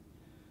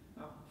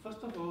 Now,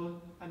 first of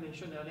all, I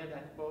mentioned earlier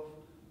that both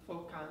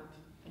for Kant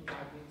and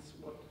Leibniz,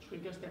 what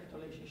triggers the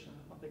actualization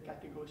of the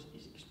categories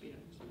is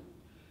experience.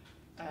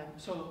 And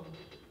so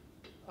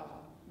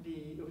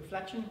the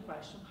reflection in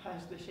question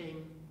has the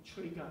same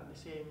trigger, the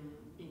same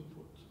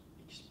input,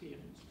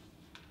 experience.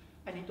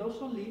 And it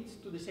also leads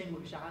to the same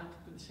result,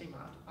 to the same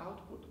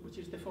output, which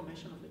is the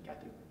formation of the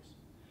categories.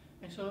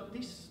 And so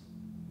this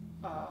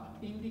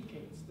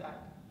indicates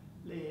that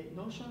the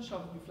notions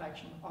of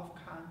reflection of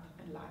Kant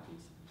and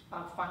Leibniz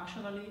are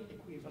functionally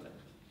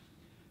equivalent.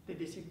 They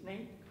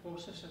designate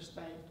processes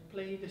that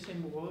play the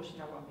same roles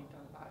in our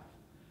mental life.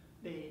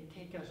 They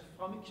take us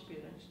from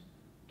experience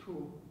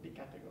to the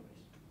categories.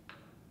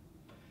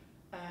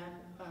 And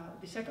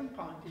the second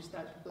point is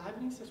that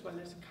Leibniz as well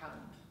as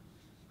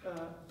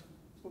Kant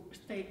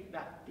state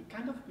that the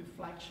kind of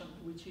reflection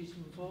which is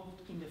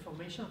involved in the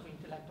formation of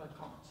intellectual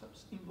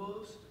concepts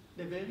involves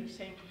the very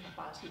same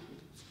capacity,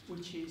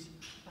 which is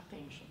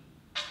attention.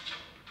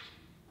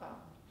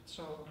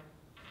 So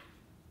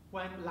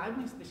when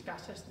Leibniz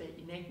discusses the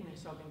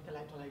innateness of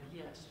intellectual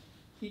ideas,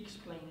 he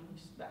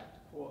explains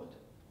that, quote,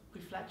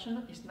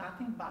 reflection is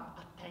nothing but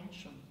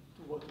attention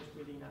to what is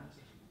within us,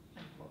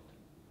 end quote.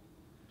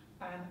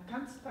 And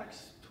Kant's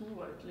texts too,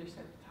 or at least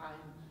at the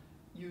time,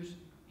 use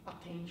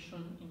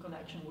attention in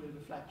connection with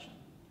reflection.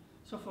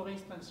 So for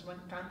instance, when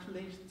Kant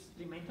lists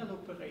the mental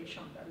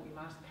operation that we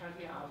must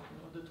carry out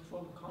in order to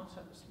form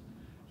concepts,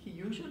 he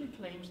usually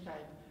claims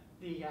that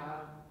they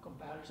are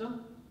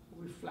comparison,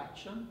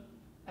 reflection,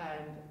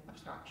 and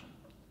abstraction.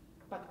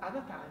 But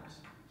other times,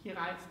 he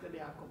writes that they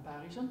are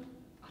comparison,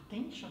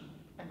 attention,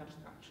 and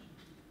abstraction.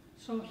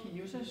 So he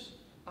uses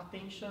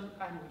attention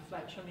and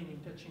reflection in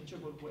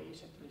interchangeable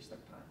ways, at least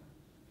at time.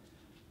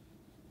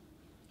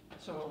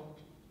 So,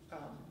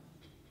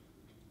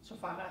 so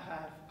far I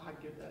have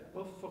argued that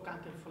both for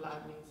Kant and for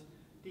Leibniz,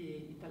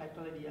 the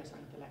intellectual ideas are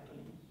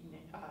intellectually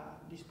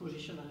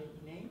dispositionally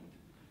innate,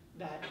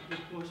 that the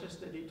process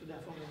that lead to their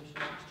formation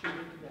is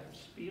triggered to their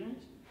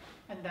experience,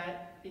 and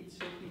that it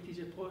is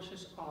a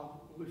process of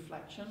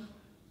reflection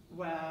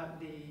where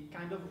the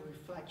kind of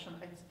reflection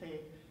at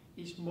stake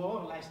is more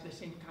or less the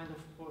same kind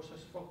of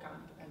process for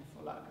Kant and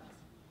for Leibniz.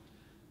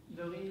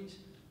 There is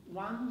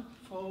one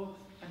fourth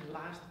and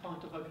last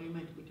point of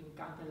agreement between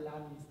Kant and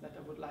Leibniz that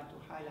I would like to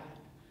highlight,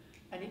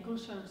 and it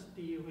concerns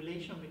the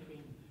relation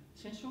between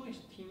sensory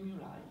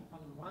stimuli on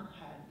one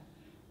hand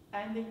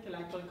and the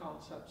intellectual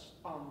concepts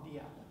on the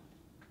other.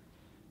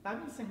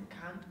 Leibniz and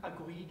Kant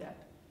agree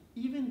that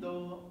even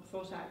though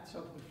those acts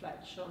of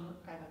reflection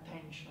and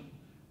attention,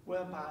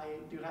 whereby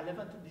the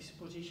relevant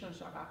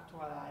dispositions are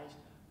actualized,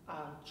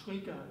 are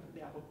triggered,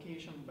 they are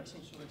occasioned by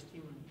sensory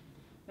stimuli,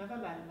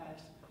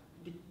 nevertheless,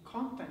 the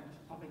content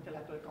of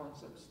intellectual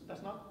concepts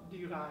does not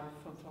derive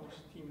from those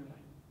stimuli.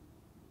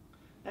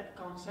 That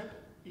concept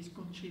is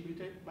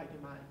contributed by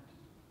the mind.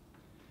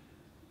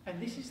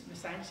 And this is the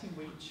sense in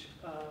which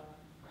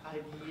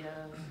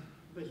ideas,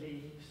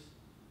 beliefs,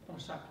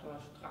 conceptual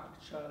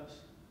structures,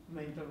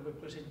 mental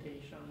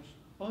representations,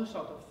 all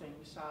sorts of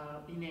things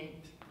are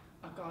innate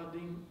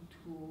according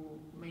to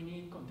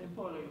many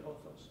contemporary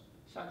authors,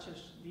 such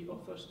as the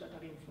authors that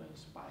are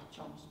influenced by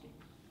Chomsky.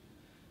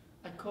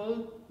 I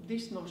call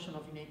this notion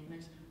of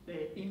innateness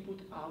the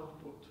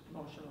input-output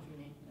notion of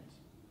innateness.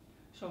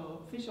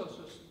 So these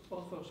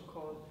authors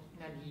call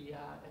an idea,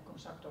 a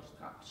conceptual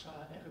structure,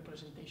 a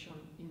representation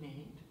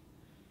innate,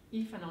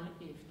 if and only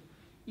if,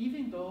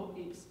 even though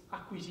its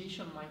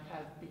acquisition might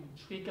have been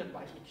triggered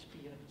by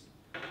experience.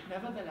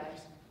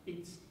 Nevertheless,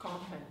 its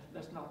content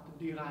does not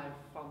derive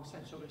from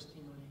sensory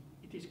stimuli.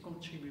 It is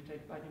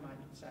contributed by the mind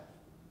itself.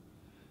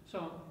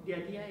 So the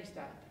idea is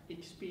that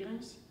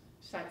experience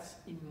sets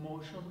in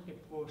motion a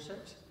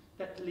process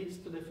that leads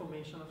to the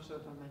formation of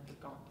certain mental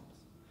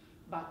contents.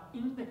 But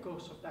in the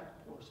course of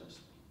that process,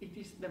 it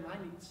is the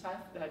mind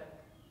itself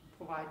that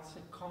provides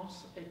a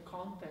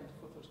content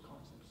for those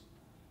concepts,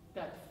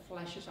 that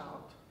fleshes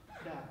out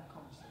that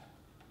concept,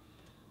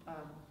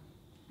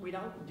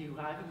 without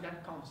deriving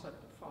that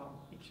concept from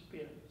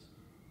experience.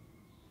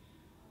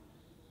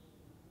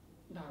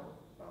 Now,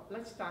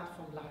 let's start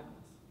from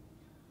Leibniz.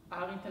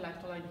 Are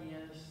intellectual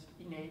ideas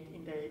innate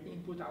in the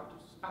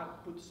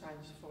input-output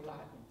sense for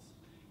Leibniz?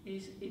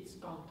 Is its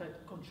content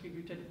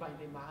contributed by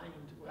the mind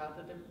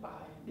rather than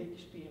by the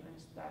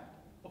experience that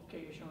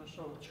occasions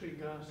or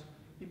triggers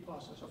the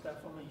process of their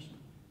formation?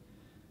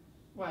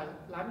 Well,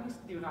 Leibniz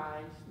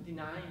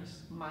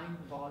denies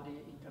mind-body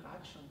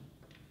interaction.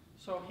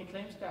 So he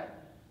claims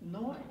that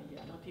no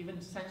idea, not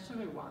even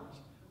sensory ones,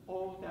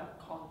 owe their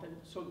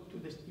content to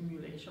the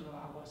stimulation of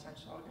our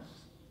sense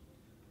organs.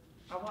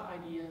 Our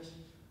ideas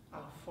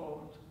are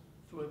formed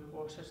through a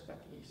process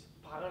that is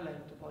parallel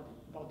to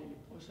bodily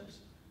process,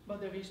 but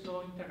there is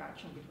no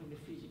interaction between the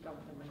physical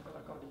and the mental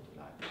according to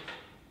Leibniz.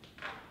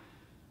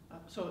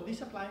 So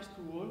this applies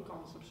to all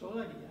concepts, all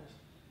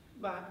ideas,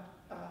 but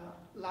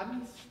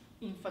Leibniz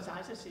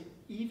emphasizes it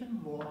even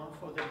more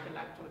for the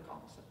intellectual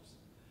concepts.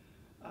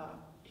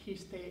 He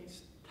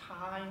states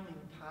time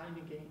and time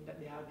again that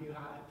they are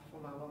derived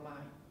from our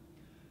mind.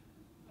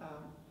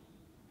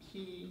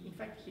 In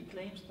fact, he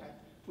claims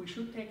that we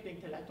should take the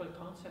intellectual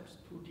concepts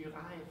to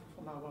derive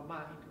from our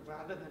mind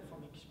rather than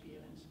from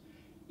experience,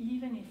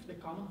 even if the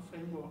common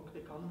framework, the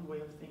common way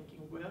of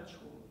thinking were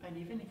true, and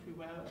even if we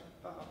were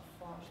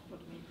forced to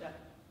admit that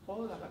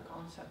all other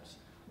concepts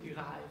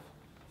derive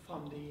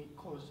from the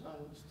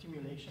causal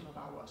stimulation of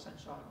our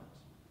sense organs.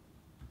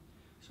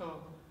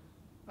 So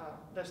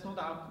there's no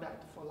doubt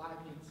that for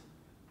Leibniz,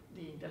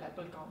 the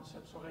intellectual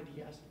concepts or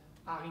ideas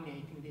are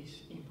innate in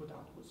this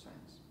input-output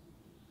sense.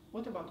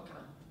 What about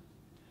Kant?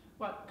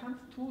 Well, Kant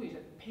too is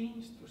at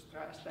pains to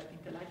stress that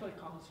intellectual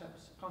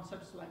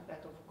concepts like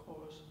that of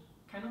cause,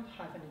 cannot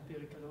have an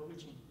empirical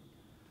origin.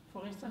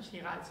 For instance, he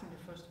writes in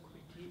the first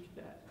critique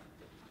that,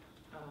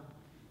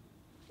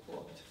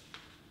 quote,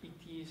 it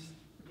is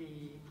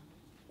the,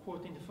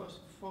 quote in the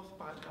fourth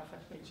paragraph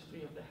at page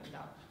 3 of the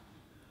handout,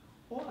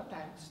 all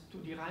attempts to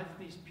derive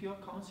these pure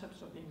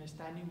concepts of the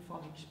understanding from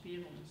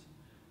experience,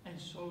 and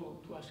so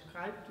to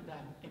ascribe to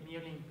them a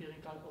merely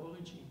empirical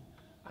origin,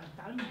 are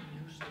entirely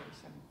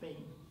useless and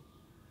vain.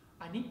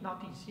 I need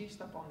not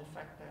insist upon the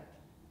fact that,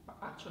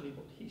 actually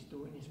what he's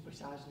doing is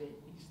precisely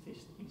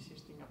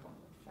insisting upon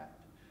the fact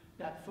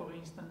that, for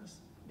instance,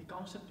 the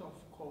concept of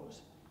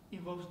cause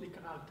involves the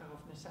character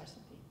of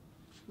necessity,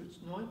 which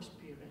no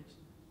experience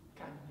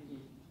can be.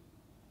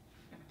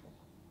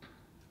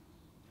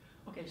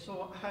 Okay,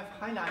 so I have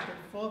highlighted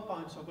 4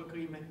 points of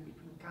agreement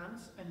between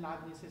Kant's and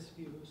Leibniz's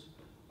views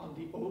on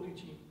the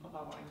origin of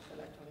our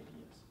intellectual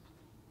ideas.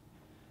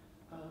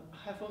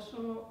 I have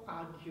also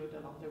argued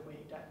along the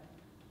way that,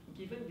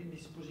 given the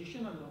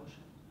dispositional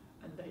notion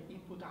and the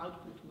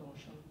input-output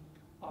notion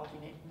of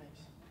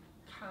innateness,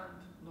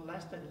 Kant, no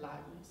less than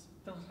Leibniz,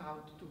 turns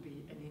out to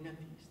be an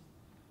innatist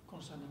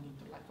concerning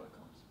intellectual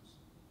concepts.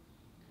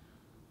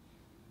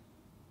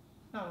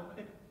 Now,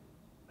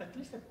 at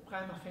least a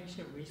prima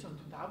facie reason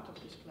to doubt of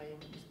this claim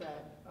is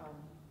that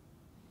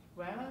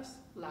whereas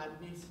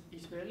Leibniz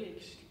is very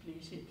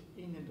explicit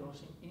in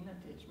endorsing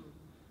innatism,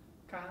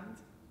 Kant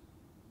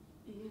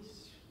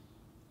is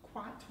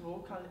quite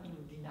vocal in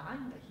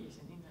denying that he is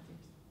an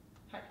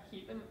innatist. He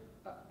even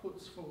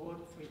puts forward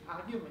 3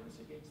 arguments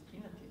against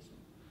innatism.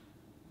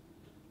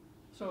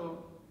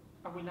 So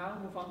I will now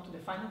move on to the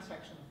final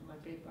section of my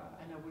paper,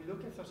 and I will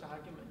look at those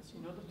arguments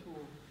in order to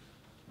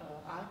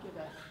argue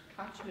that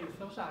actually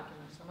those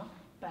arguments are not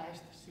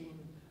best seen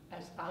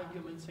as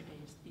arguments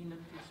against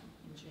innatism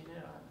in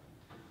general.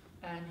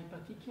 And in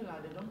particular,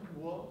 they don't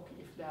work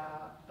if they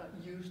are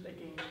used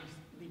against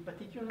the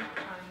particular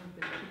kind,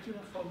 the particular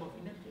form of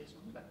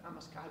innatism that I'm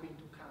ascribing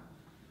to Kant.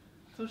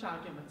 Those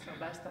arguments are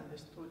best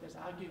understood as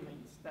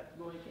arguments that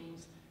go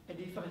against a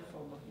different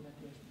form of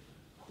innatism,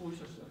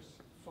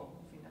 Husserl's form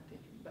of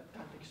innatism that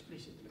Kant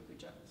explicitly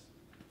rejects.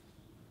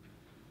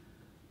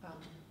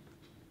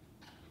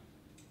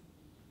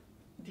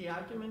 The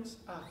arguments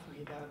are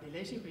 3. They are the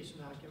lazy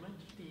reason argument,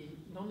 the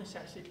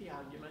non-necessity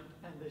argument,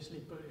 and the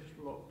slippery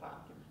slope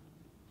argument.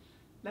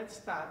 Let's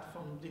start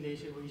from the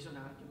lazy reason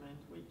argument,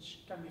 which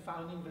can be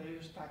found in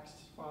various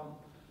texts from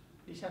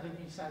the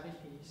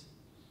 1770s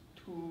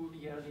to to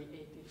the early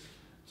 80s.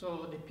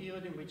 So the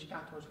period in which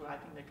Kant was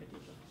writing the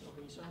Critique of Pure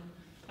Reason,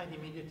 and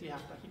immediately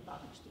after he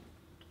published it.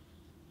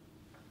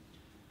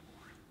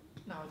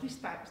 Now, these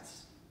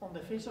texts, on the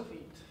face of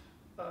it,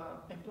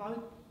 employ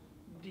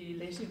the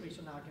lazy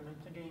reason argument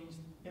against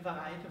a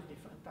variety of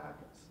different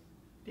targets.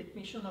 The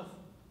admission of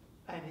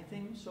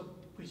anything, so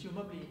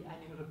presumably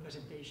any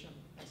representation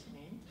as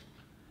innate,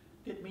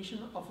 the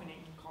admission of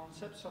innate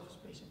concepts of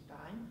space and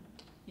time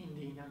in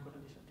the inaugural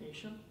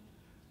dissertation,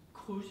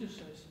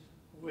 Crusius's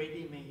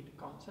ready-made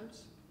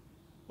concepts,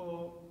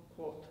 or,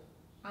 quote,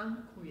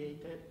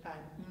 uncreated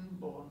and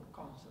inborn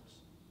concepts,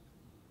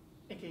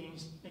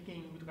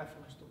 again with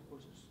reference to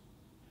Crusius.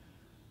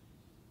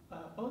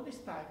 All these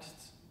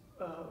texts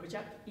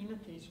reject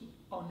innatism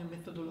on a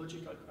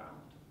methodological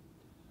ground,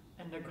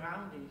 and the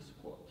ground is,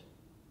 quote,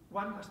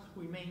 one must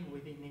remain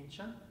within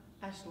nature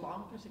as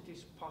long as it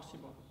is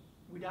possible,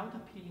 without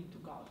appealing to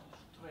God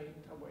straight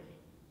away,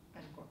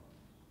 end quote.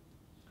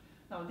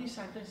 Now, this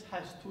sentence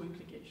has two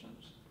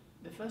implications.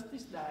 The first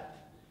is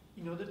that,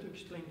 in order to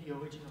explain the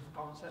origin of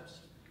concepts,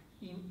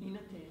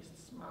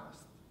 innatists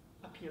must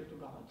appeal to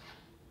God.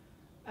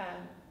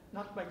 And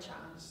not by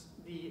chance,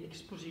 the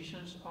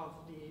expositions of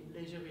the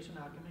lazy reason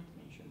argument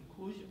mention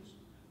Crusius,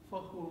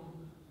 for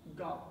whom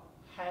God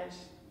has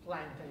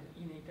planted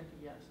innate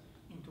ideas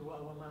into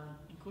our mind.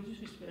 And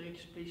Crusius is very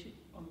explicit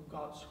on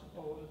God's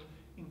role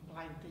in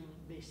planting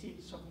the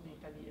seeds of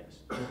innate ideas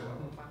into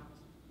our minds.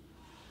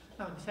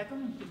 Now, the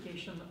second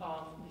implication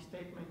of the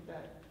statement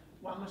that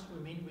one must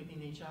remain within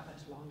nature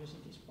as long as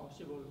it is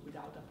possible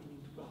without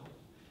appealing to God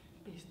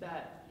is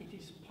that it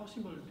is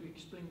possible to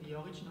explain the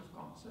origin of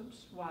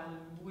concepts while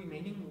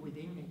remaining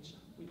within nature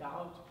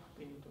without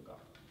appealing to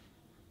God.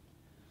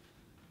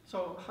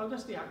 So how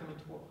does the argument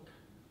work?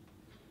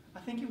 I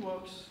think it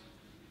works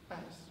as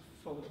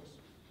follows.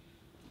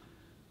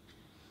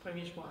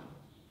 Premise 1.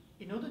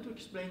 In order to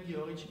explain the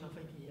origin of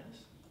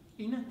ideas,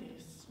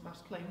 innatists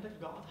must claim that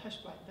God has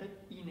planted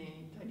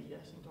innate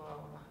ideas into our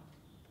mind.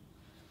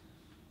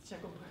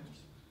 Second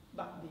premise.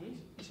 But this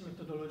is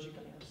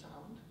methodologically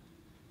unsound.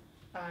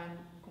 And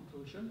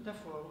conclusion,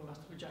 therefore, we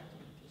must reject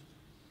innatism.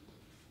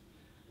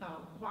 Now,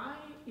 why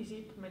is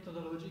it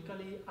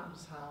methodologically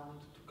unsound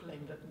to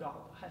claim that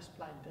God has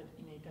planted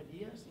innate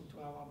ideas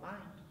into our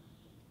mind?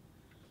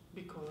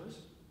 Because,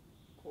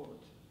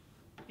 quote,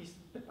 is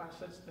the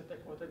passage that I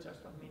quoted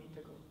just 1 minute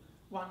ago.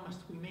 One must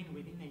remain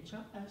within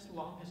nature as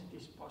long as it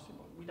is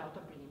possible, without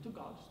appealing to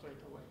God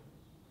straight away,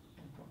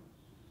 end quote.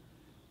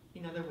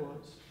 In other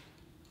words,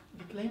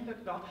 the claim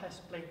that God has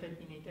planted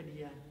innate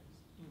ideas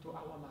into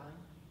our mind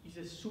is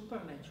a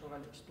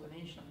supernatural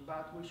explanation,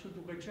 but we should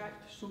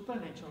reject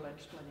supernatural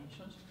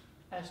explanations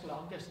as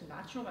long as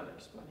natural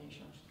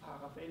explanations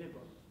are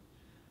available.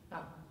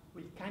 Now,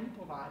 we can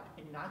provide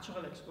a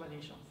natural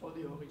explanation for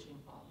the origin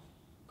of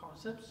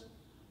concepts.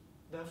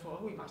 Therefore,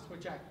 we must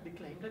reject the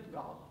claim that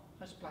God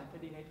has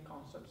planted innate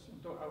concepts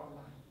into our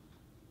mind.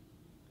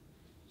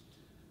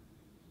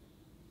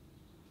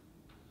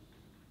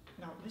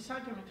 Now, this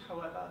argument,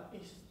 however,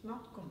 is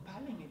not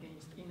compelling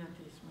against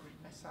innatism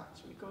as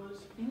such, because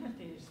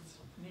innatists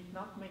need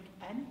not make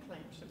any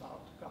claims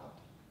about God.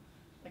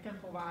 They can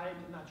provide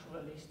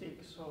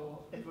naturalistic,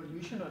 so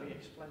evolutionary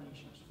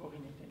explanations for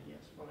innate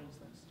ideas, for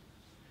instance.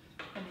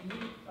 And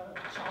indeed,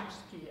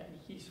 Chomsky and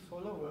his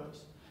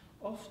followers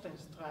often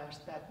stress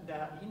that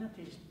their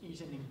innatism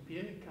is an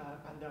empirical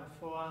and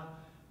therefore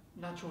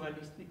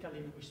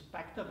naturalistically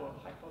respectable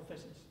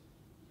hypothesis.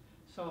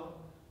 So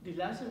the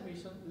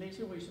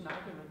lazy reason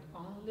argument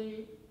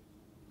only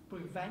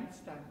prevents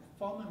them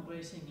from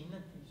embracing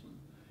innatism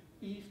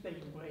if they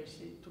embrace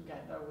it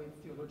together with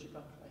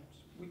theological claims,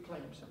 with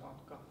claims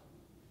about God.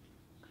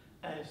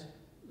 As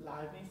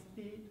Leibniz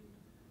did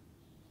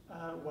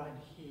when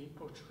he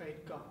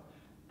portrayed God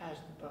as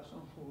the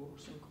person who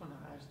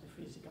synchronized the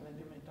physical and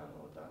the mental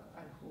order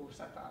and who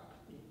set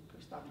up the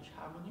pre-established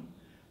harmony,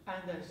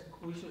 and as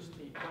Crusius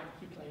did when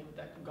he claimed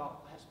that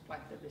God has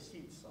planted the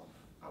seeds of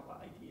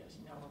our ideas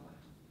in our mind.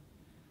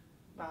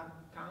 But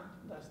Kant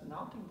does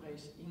not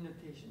embrace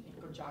innatism in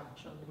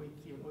conjunction with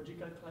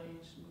theological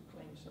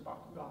claims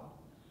about God,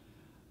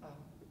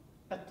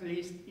 at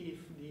least if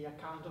the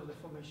account of the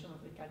formation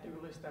of the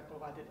categories that I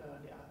provided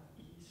earlier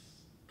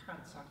is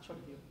Kant's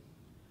actual view.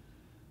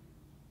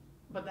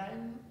 But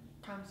then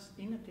Kant's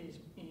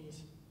innatism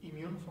is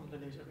immune from the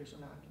lazy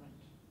reason argument.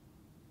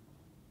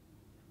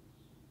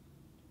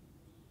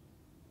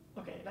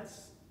 Okay,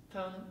 let's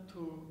turn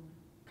to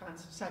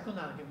Kant's second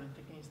argument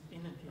against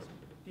innatism,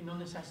 the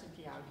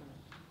non-necessity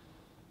argument.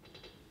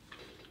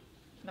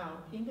 Now,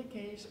 in the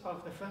case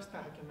of the first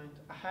argument,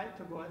 I had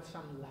to go at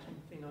some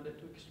length in order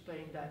to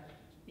explain that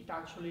it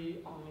actually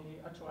only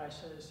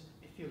addresses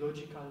a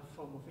theological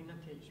form of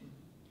innatism.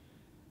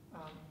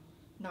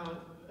 Now,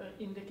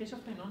 in the case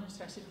of the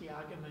non-necessity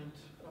argument,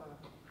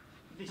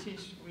 this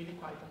is really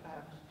quite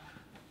apparent.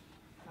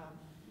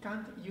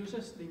 Kant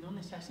uses the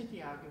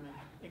non-necessity argument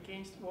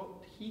against what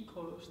he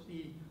calls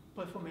the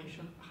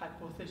preformation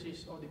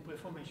hypothesis or the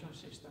preformation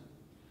system.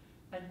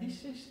 And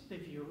this is the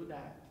view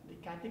that the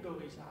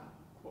categories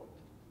are, quote,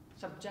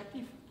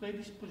 subjective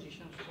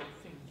predispositions for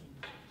thinking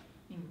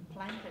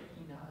implanted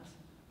in us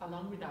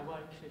along with our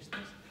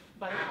existence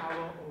by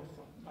our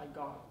author, by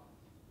God,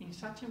 in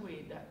such a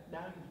way that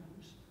their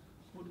use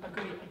would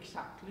agree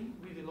exactly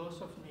with the laws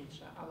of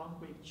nature along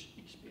which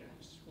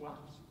experience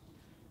runs,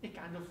 a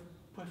kind of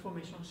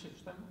preformation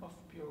system of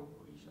pure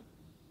reason.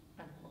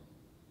 End quote.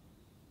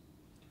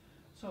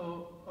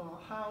 So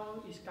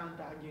how is Kant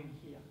arguing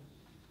here?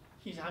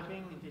 He's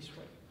arguing in this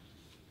way.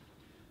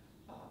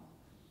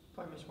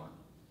 Premise 1.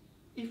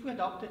 If we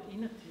adopted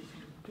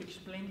innatism to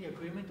explain the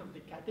agreement of the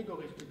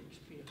categories with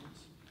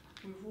experience,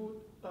 we would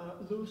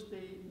lose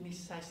the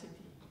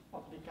necessity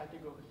of the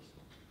categories,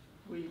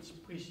 which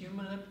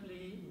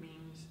presumably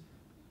means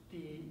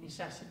the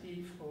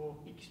necessity for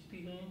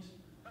experience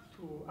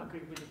to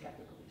agree with the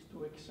categories,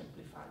 to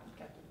exemplify the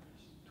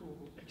categories, to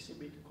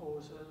exhibit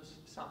causes,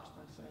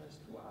 substances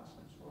to us,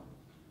 and so on.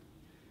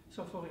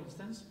 So for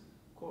instance,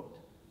 quote,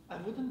 I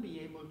wouldn't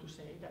be able to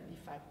say that the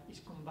fact is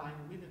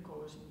combined with the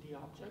cause in the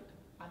object,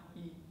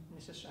 i.e.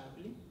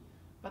 necessarily,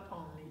 but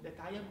only that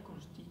I am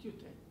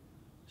constituted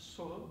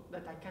so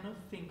that I cannot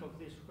think of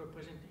this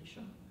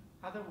representation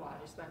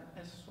otherwise than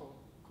as so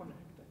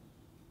connected,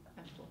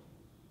 and so on.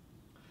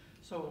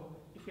 So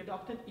if we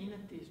adopted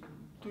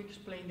innatism to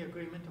explain the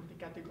agreement of the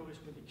categories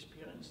with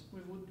experience,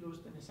 we would lose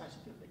the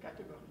necessity of the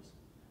categories.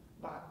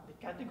 But the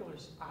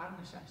categories are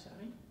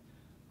necessary.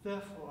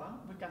 Therefore,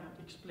 we cannot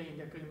explain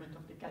the agreement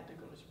of the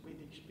categories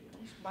with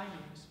experience by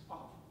means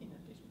of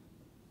innatism.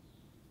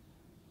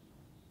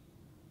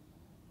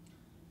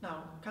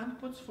 Now, Kant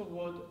puts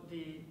forward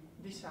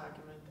this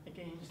argument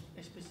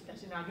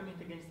as an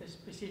argument against a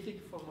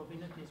specific form of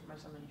innatism,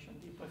 as I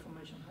mentioned, the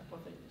preformation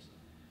hypothesis.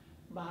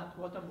 But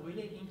what I'm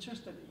really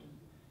interested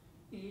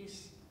in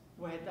is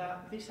whether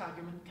this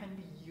argument can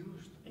be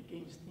used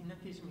against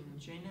innatism in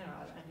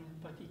general, and in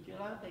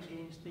particular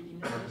against the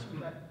innatism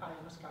that I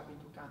am ascribing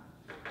to Kant.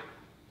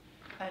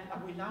 And I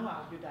will now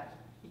argue that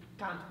it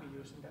can't be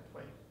used in that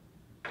way.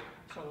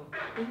 So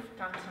if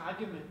Kant's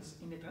arguments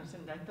in the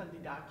transcendental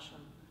deduction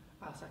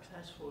are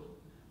successful,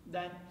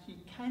 then he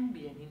can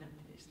be an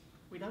innatist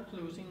without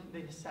losing the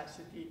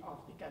necessity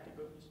of the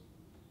categories.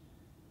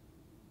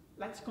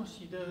 Let's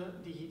consider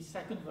the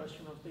second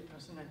version of the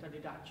transcendental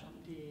deduction,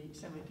 the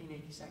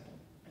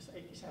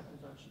 1787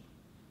 version.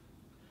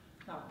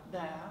 Now,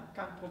 there,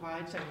 Kant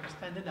provides an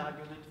extended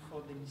argument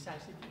for the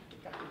necessity of the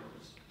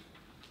categories.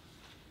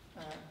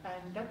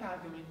 And that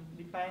argument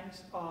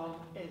depends on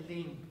a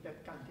link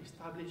that Kant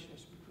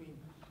establishes between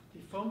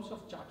the forms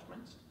of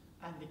judgments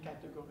and the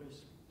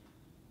categories.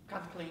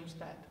 Kant claims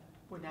that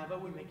whenever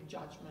we make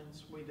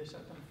judgments with a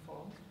certain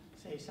form,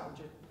 say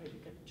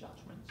subject-predicate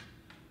judgments,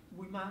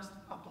 we must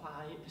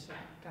apply a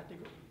certain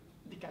category,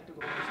 the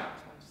category of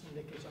substance in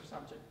the case of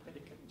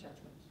subject-predicate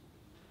judgments.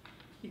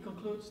 He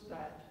concludes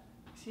that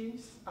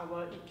since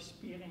our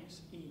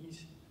experience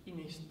is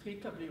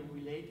inextricably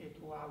related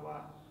to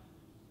our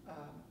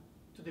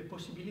to the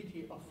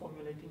possibility of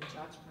formulating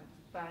judgment,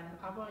 then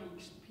our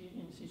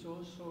experience is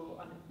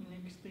also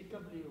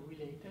inextricably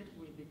related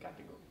with the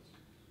categories.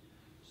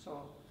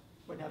 So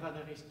whenever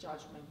there is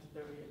judgment,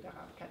 there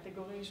are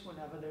categories.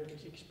 Whenever there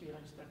is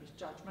experience, there is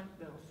judgment.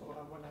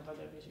 Therefore, whenever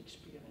there is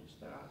experience,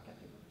 there are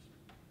categories.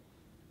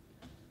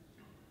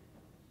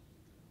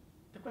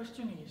 The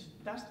question is,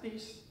 does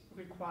this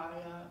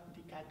require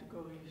the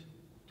categories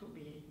to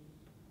be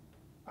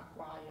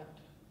acquired?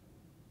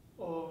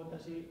 Or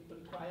does it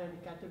require the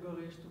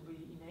categories to be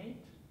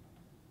innate?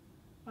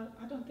 Well,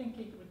 I don't think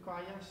it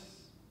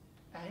requires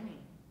any.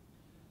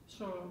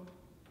 So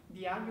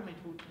the argument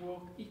would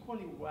work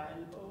equally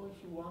well, or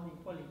if you want,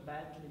 equally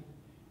badly,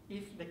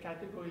 if the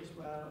categories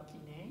were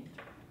innate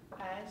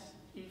as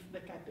if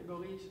the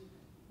categories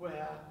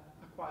were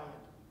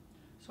acquired.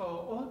 So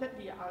all that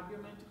the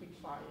argument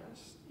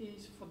requires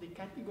is for the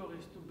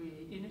categories to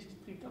be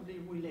inextricably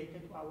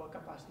related to our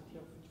capacity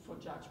for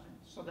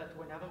judgment, so that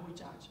whenever we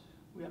judge,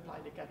 we apply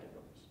the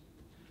categories,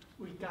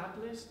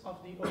 regardless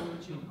of the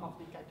origin of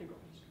the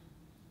categories.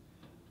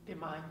 They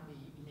might be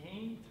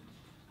innate,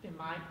 they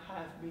might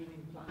have been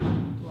implanted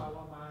into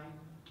our mind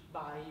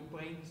by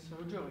brain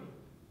surgery.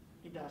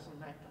 It doesn't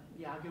matter.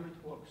 The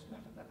argument works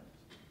nevertheless.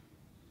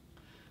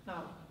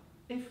 Now,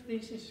 if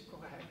this is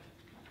correct,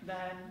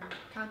 then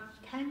Kant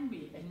can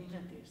be an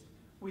innatist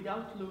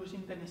without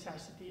losing the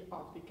necessity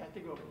of the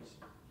categories.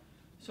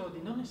 So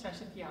the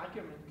non-necessity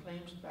argument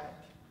claims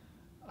that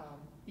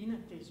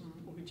innatism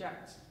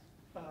rejects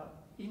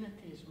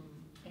innatism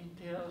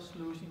entails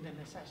losing the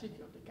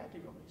necessity of the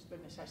categories, the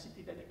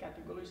necessity that the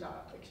categories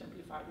are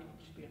exemplified in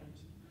experience.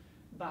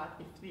 But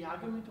if the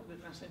argument of the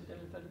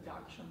transcendental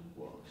deduction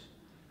works,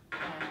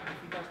 and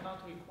if it does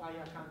not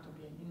require Kant to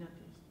be an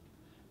innatist,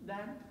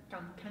 then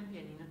Kant can be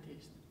an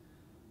innatist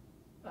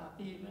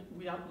even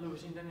without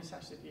losing the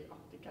necessity of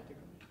the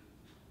category.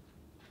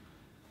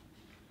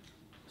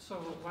 So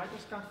why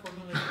does Kant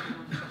formulate the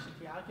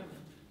non-necessity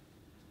argument?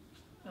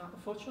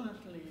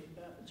 Fortunately,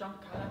 John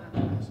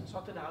Callanan has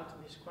sorted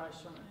out this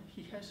question.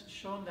 He has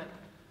shown that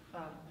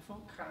for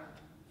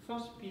Kant,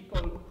 first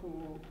people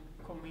who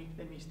commit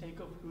the mistake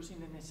of losing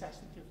the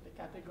necessity of the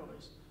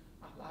categories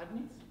are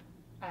Leibniz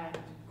and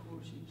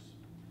Crucius,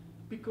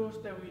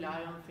 because they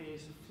rely on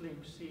these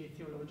flimsy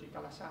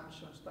theological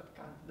assumptions that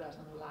Kant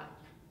doesn't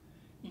like,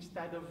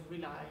 instead of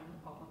relying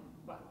on,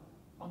 well,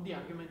 on the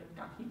argument that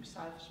Kant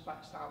himself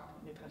spells out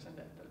in the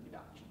transcendental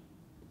deduction.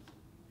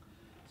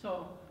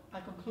 So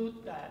I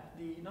conclude that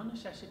the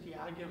non-necessity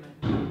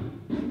argument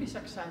can be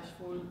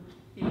successful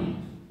if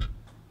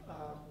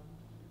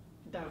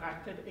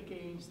directed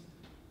against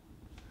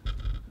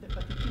the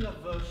particular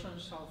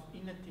versions of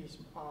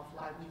innatism of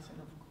Leibniz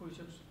and of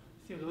Crucius,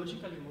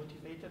 theologically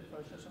motivated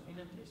versions of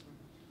innatism,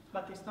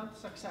 but it's not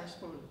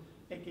successful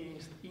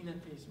against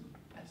innatism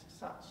as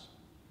such.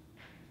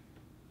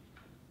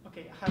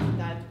 Okay, I have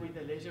dealt with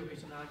the lazy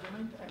reason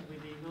argument and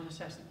with the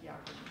non-necessity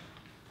argument.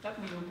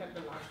 Let me look at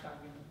the last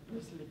argument,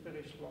 the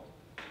slippery slope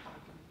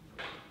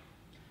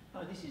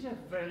argument. This is a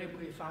very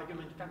brief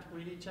argument. Kant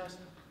really just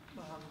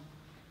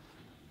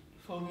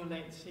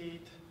formulates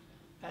it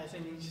as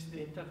an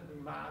incidental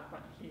remark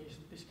when he is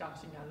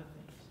discussing other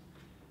things.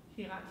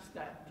 He writes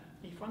that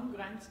if one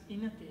grants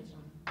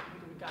innatism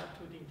with regard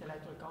to the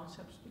intellectual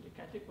concepts, to the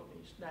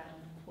categories, then,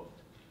 quote,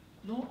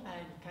 no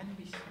end can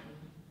be seen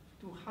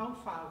to how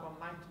far one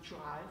might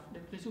drive the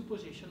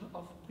presupposition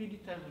of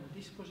predetermined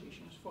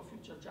dispositions for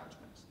future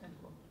judgments, end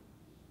quote.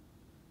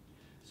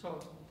 So,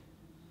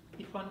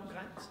 if one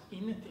grants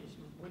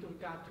innatism with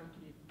regard to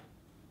the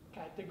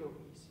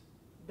categories,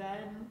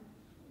 then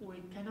we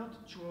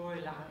cannot draw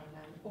a line,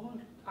 and all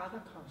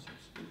other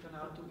concepts will turn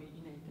out to be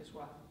innate as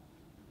well.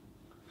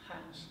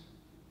 Hence,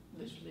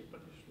 the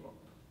slippery slope.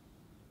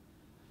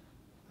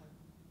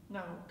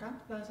 Now,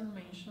 Kant doesn't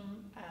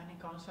mention any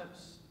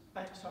concepts,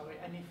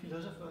 any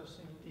philosophers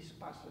in this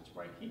passage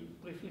where he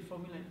briefly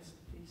formulates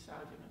this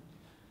argument.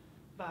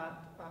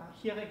 But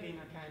here again,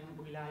 I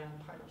can rely on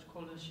prior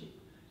scholarship.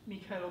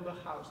 Michael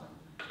Oberhausen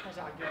has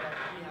argued that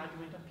the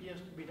argument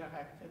appears to be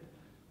directed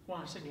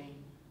once again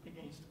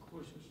against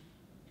Crucius.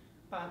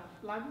 But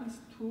Leibniz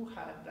too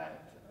had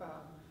that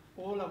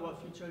all our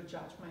future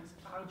judgments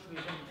are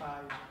driven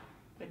by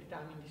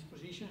predetermined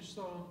dispositions,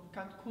 so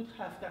Kant could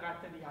have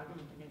directed the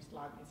argument against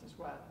Leibniz as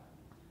well.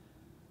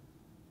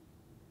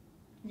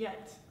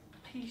 Yet,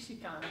 P.C.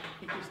 Kant,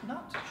 it is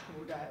not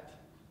true that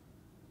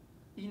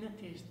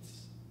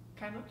innatists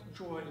cannot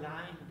draw a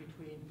line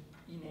between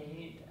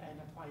innate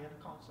and acquired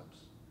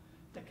concepts.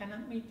 They can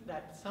admit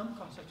that some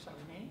concepts are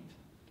innate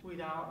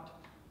without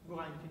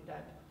granting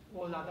that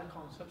all other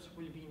concepts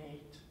will be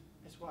innate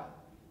as well.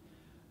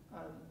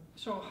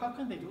 So how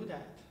can they do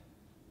that?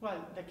 Well,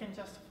 they can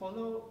just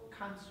follow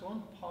Kant's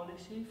own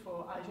policy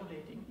for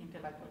isolating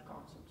intellectual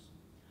concepts.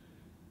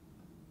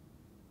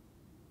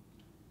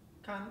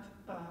 Kant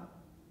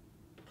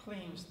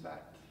claims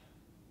that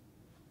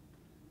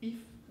if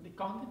the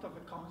content of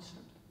a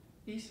concept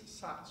is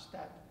such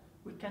that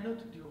we cannot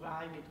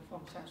derive it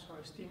from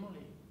sensory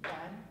stimuli,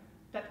 then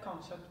that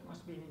concept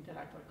must be an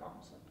intellectual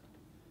concept.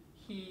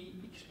 He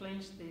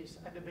explains this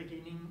at the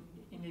beginning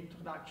in the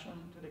introduction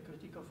to the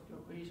Critique of Pure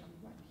Reason,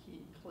 when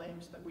he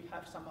claims that we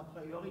have some a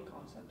priori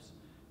concepts,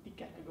 the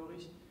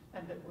categories,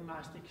 and that we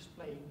must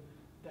explain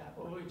their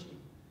origin.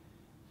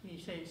 He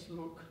says,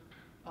 look,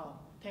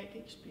 take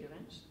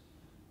experience.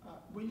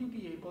 Will you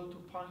be able to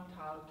point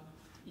out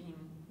in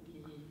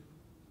the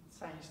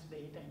sense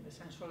data, in the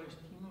sensory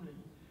stimuli,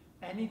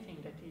 anything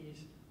that is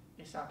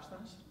a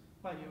substance?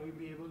 Well, you will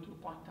be able to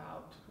point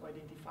out, to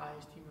identify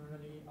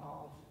stimuli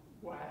of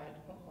red,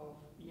 or of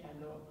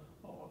yellow,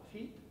 or of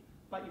heat,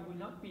 but you will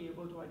not be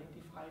able to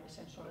identify a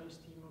sensory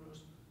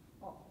stimulus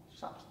of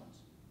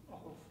substance, or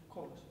of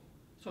cause.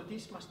 So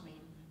this must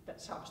mean that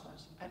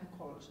substance and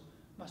cause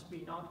must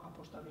be not a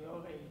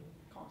posteriori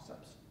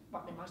concepts,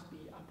 but they must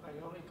be a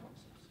priori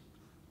concepts.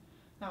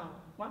 Now,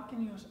 one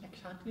can use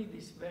exactly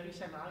this very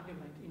same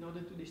argument in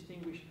order to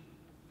distinguish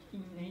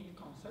innate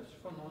concepts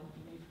from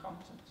non-innate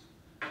concepts.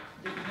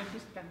 The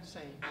innatist can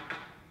say,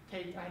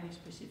 take any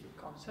specific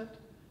concept,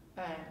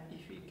 and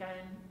if we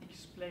can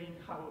explain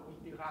how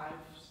it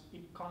derives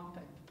its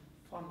content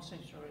from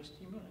sensory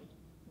stimuli,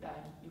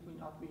 then it will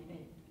not be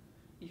innate.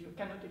 If you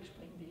cannot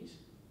explain this,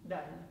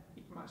 then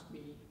it must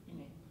be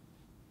innate.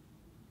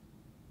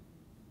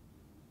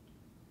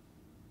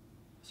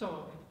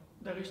 So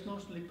there is no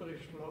slippery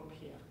slope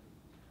here.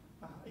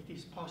 It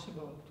is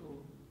possible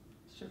to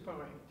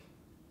separate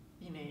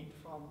innate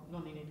from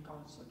non-innate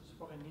concepts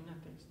for an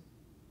innatist.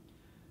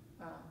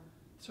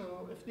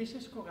 So if this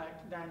is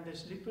correct, then the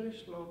slippery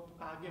slope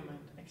argument,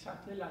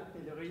 exactly like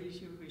the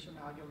lazy reason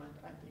argument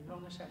and the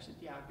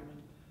non-necessity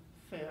argument,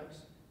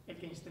 fails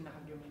against an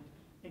argument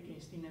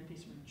against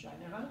innatism in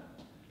general,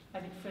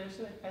 and it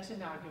fails as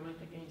an argument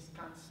against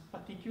Kant's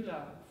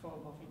particular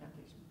form of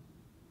innatism.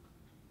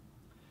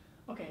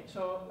 Okay,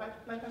 so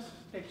let us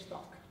take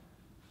stock.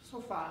 So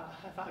far, I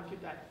have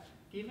argued that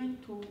given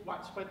two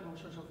widespread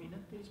notions of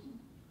innatism,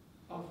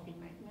 of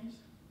innateness,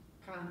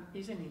 Kant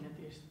is an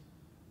innatist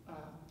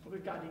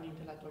regarding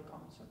intellectual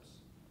concepts,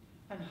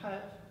 and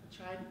have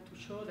tried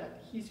to show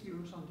that his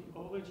views on the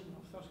origin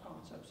of those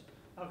concepts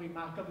are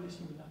remarkably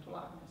similar to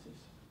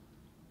Leibniz's.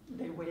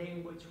 the way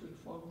in which we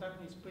form them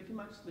is pretty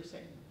much the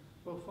same,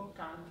 both for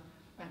Kant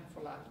and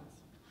for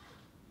Leibniz.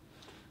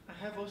 I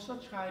have also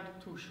tried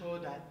to show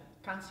that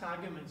Kant's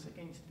arguments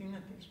against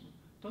innatism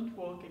don't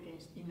work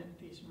against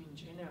innatism in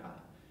general,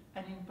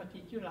 and in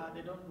particular,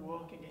 they don't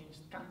work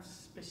against Kant's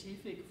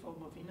specific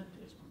form of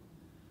innatism.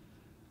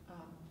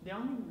 They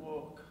only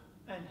work,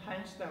 and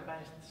hence they're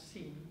best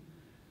seen,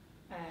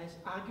 as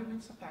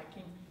arguments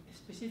attacking a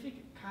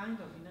specific kind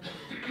of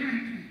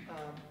innatism,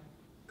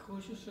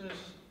 Crusius's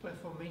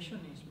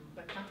reformationism,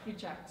 that Kant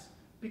rejects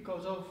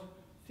because of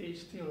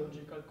these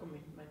theological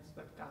commitments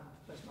that Kant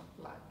does not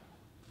like.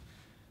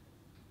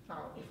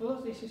 Now, if all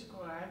of this is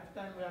correct,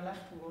 then we are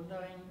left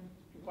wondering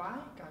why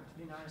Kant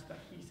denies that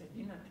he's an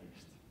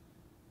innatist.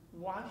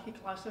 Why he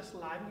classes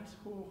Leibniz,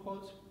 who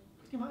holds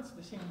pretty much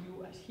the same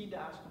view as he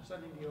does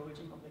concerning the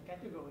origin of the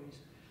categories,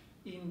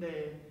 in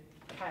the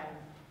camp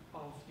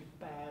of the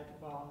bad,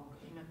 wrong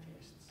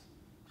innatists,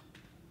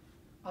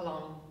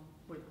 along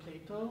with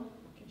Plato,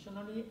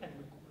 occasionally, and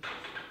with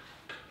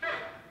Crusius.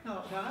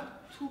 Now, there are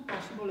two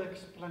possible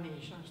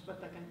explanations that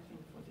I can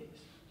think for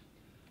this.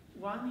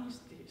 One is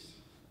this.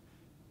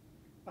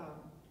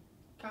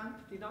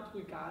 Kant did not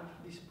regard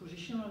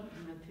dispositional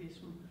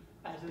innatism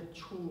as a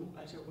true,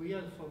 as a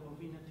real form of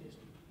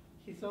innatism.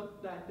 He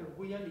thought that the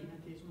real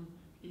innatism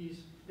is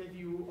the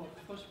view of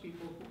those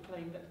people who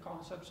claim that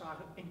concepts are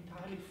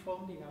entirely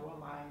formed in our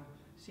mind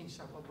since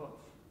our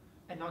birth,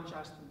 and not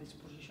just the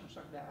dispositions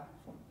are there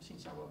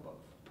since our birth.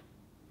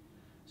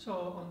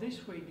 So on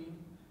this reading,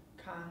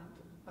 Kant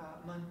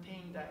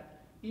maintained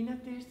that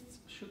innatists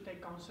should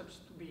take concepts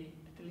to be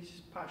at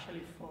least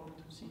partially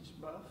formed since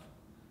birth,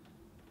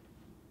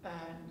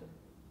 and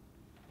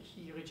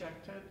he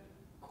rejected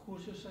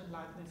Crusius and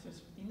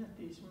Leibniz's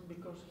innatism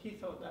because he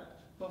thought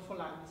that both for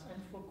Leibniz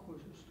and for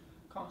Crusius,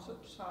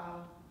 concepts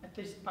are at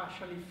least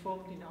partially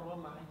formed in our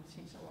mind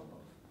since our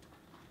birth.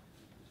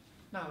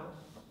 Now,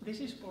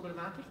 this is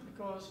problematic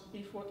because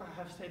if what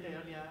I have said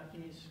earlier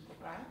is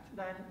correct,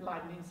 then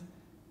Leibniz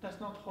does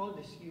not hold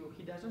this view.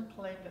 He doesn't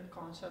claim that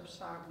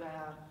concepts are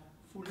there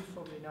fully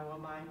formed in our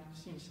mind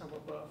since our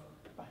birth,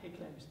 but he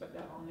claims that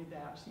they're only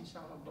there since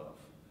our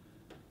birth.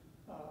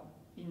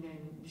 In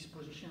a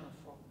dispositional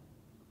form.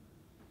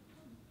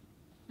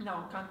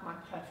 Now, Kant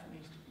might have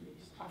missed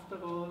this.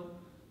 After all,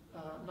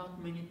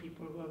 not many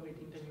people were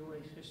reading the New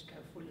Ages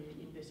carefully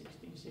in the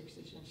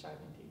 1660s and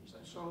 70s,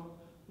 and so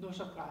no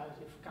surprise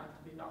if Kant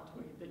did not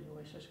read the New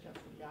Ages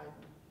carefully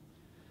either.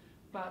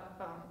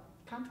 But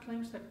Kant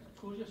claims that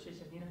Crusius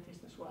is an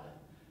innatist as well,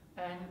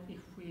 and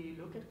if we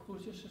look at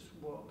Crusius's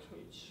works,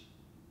 which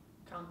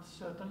Kant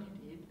certainly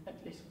did,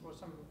 at least for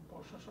some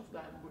portions of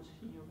them, which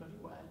he knew very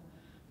well,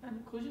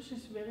 and Crusius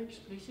is very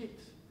explicit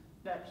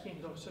that he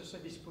endorses a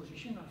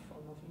dispositional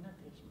form of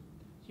innatism.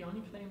 He only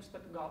claims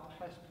that God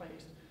has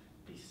placed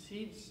the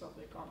seeds of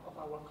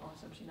our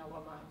concepts in our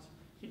minds.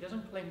 He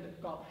doesn't claim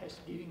that God has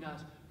given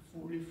us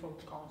fully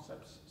formed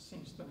concepts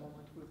since the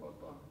moment we were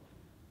born.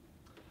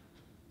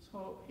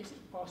 So is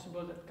it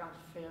possible that Kant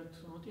failed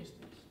to notice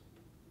this?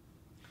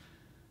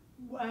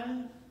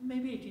 Well,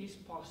 maybe it is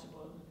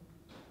possible.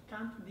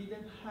 Kant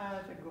didn't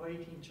have a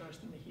great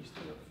interest in the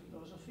history of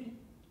philosophy.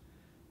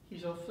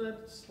 He's often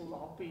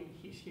sloppy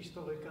in his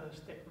historical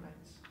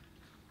statements.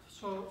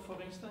 So, for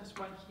instance,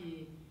 when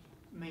he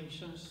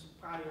mentions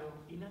prior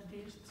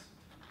innatists,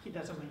 he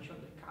doesn't mention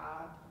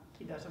Descartes,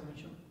 he doesn't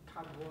mention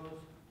Cadworth,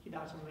 he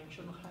doesn't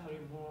mention Harry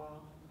Moore.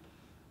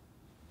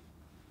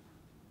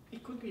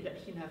 It could be that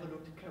he never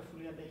looked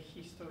carefully at the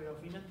history of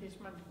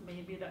innatism, and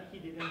maybe that he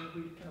didn't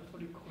read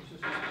carefully Crusius'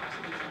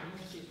 passages on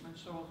innatism, and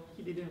so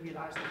he didn't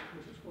realize that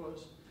Crusius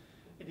was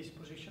a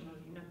dispositional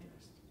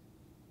innatist.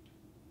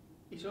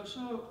 It's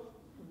also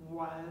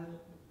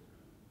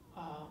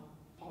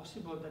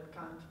possible that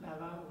Kant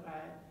never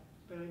read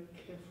very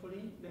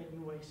carefully the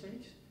New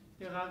Essays.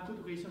 There are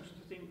good reasons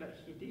to think that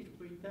he did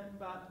read them,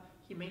 but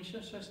he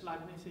mentions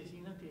Leibniz's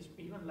innatism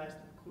even less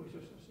than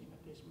Crusius's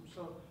innatism,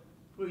 so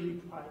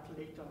really quite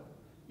later.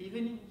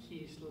 Even in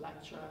his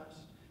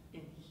lectures,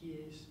 in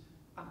his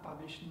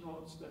unpublished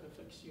notes, the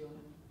Reflexion.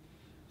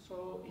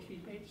 So if he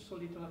paid so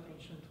little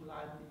attention to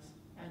Leibniz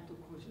and to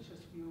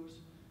Crusius's views,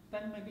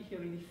 then maybe he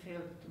really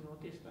failed to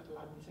notice that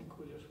Leibniz and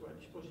Crusius were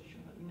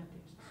dispositional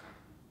innatists.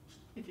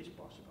 It is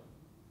possible.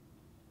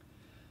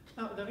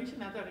 Now, there is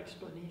another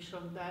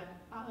explanation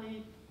that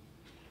I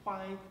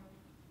quite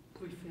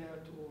prefer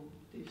to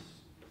this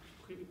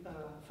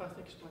first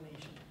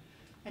explanation.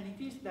 And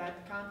it is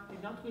that Kant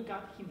did not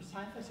regard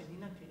himself as an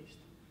innatist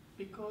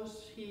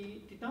because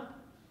he did not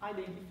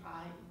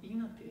identify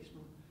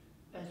innatism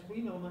as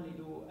we normally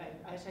do, and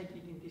as I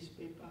did in this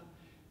paper,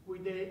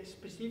 with a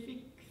specific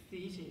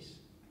thesis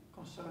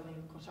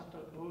concerning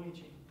conceptual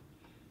origin.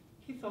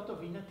 He thought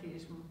of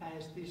innatism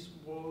as this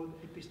broad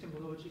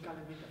epistemological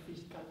and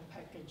metaphysical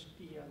package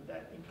deal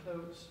that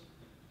includes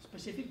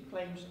specific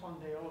claims on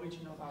the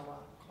origin of our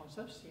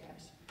concepts,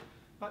 yes,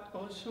 but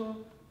also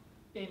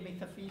a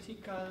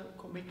metaphysical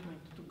commitment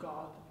to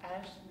God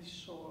as the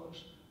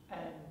source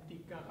and the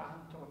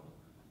guarantor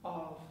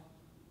of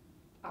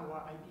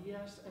our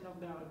ideas and of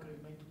their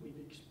agreement with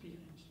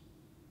experience.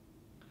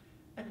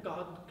 And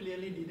God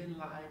clearly didn't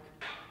like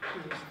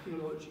his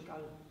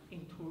theological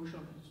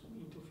intrusions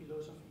into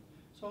philosophy.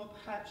 So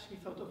perhaps he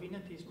thought of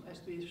innatism as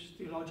this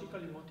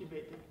theologically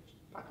motivated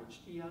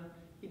package deal.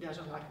 He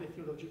doesn't like the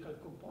theological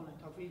component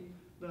of it,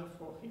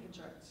 therefore he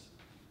rejects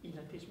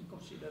innatism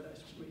considered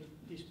as with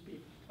this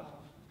big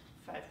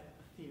faith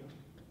theory.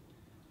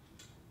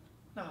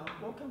 Now,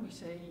 what can we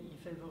say in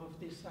favor of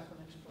this second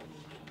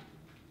explanation?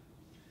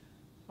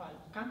 Well,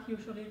 Kant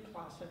usually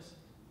classes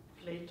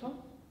Plato,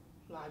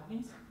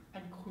 Leibniz,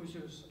 and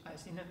Crusius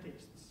as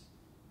innatists.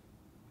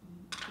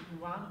 In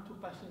one or two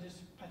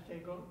passages,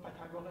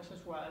 Pythagoras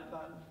as well,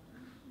 but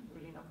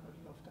really not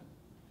very often.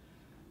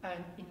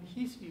 And in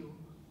his view,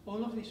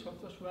 all of these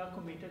authors were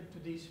committed to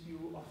this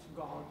view of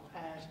God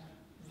as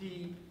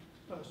the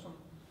person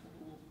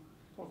who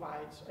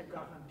provides a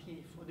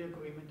guarantee for the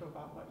agreement of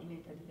our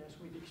innate ideas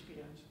with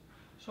experience.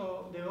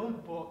 So they all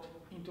bought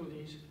into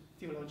this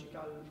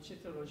theological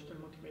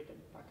motivated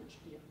package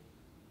deal.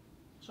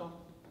 So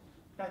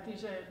that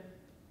is a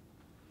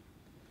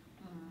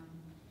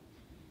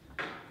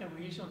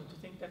reason to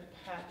think that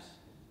perhaps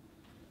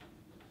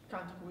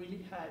Kant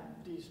really had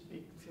this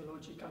big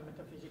theological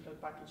metaphysical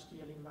package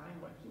deal in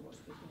mind when he was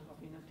speaking of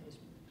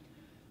innatism.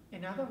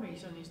 Another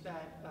reason is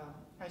that,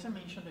 as I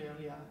mentioned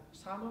earlier,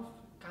 some of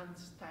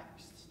Kant's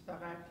texts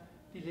direct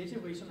the lazy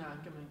reason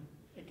argument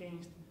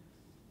against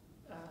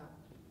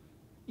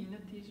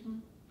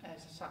innatism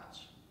as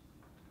such.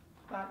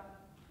 But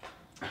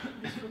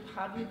this would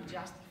hardly be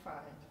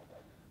justified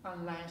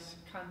unless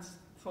Kant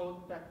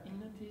thought that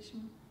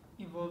innatism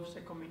involves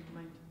a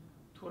commitment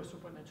to a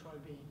supernatural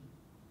being.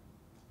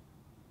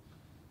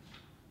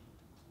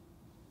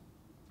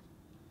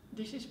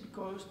 This is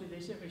because the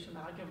lazy reason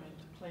argument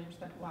claims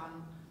that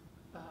one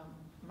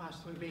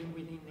must remain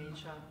within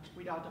nature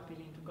without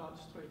appealing to God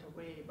straight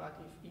away, but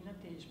if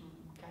innatism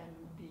can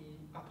be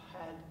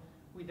upheld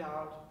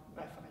without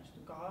reference to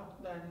God,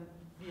 then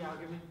the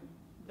argument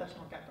does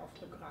not get off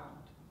the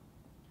ground.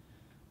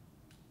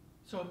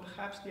 So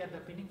perhaps the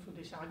underpinning for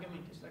this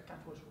argument is that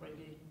Kant was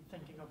really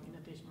thinking of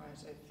innatism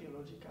as a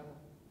theological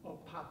or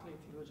partly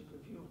theological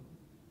view.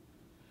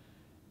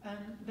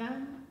 And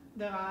then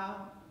there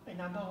are a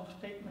number of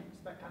statements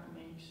that Kant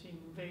makes in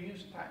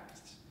various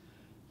texts.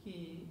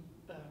 He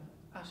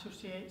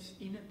associates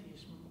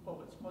innatism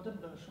or its modern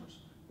versions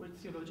with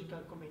theological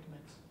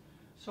commitments.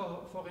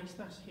 So, for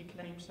instance, he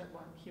claims that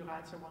he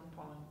writes at one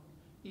point,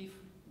 if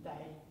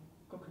they,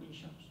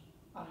 cognitions,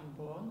 are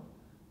inborn,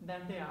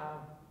 then they are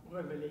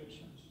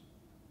revelations.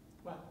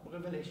 Well,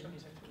 revelation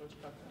is a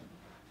theological term.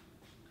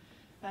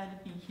 And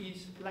in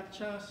his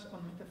lectures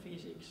on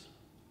metaphysics,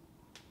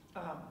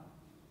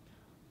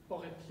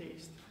 or at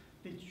least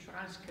the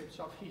transcripts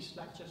of his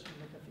lectures on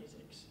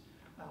metaphysics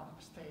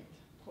state,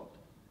 quote,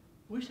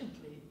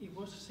 recently it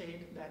was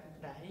said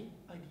that they,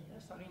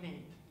 ideas, are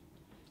innate.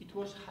 It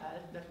was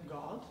held that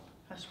God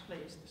has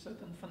placed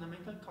certain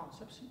fundamental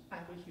concepts in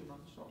every human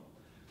soul.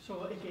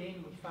 So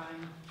again, we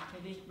find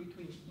a link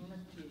between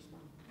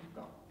innatism and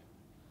God.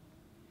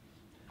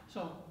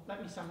 So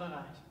let me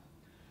summarize.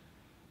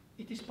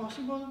 It is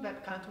possible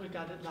that Kant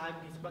regarded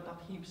Leibniz but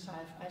not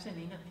himself as an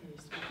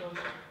innatist because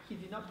he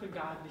did not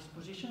regard this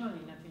positional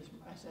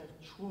innatism as a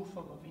true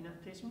form of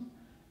innatism,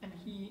 and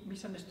he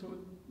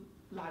misunderstood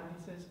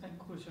Leibniz's and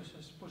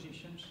Crusius's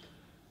positions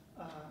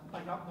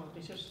by not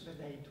noticing that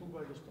they too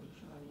were these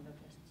positional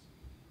innatists.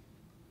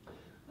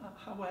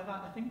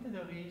 However, I think that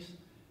there is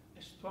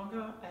a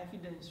stronger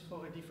evidence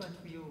for a different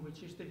view,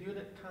 which is the view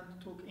that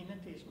Kant took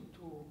innatism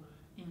to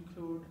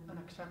include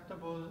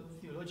unacceptable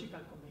theological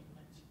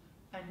commitments,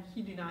 and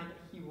he denied that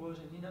he was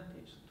an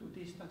innatist to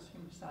distance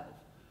himself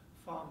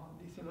from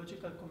the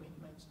theological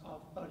commitments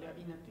of earlier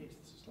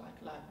innatists like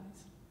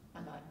Leibniz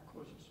and like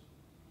Crusius.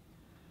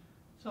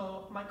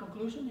 So my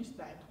conclusion is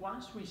that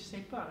once we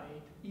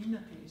separate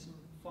innatism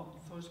from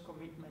those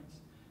commitments,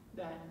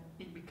 then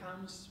it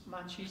becomes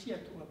much easier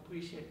to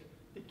appreciate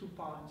the 2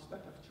 points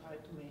that I've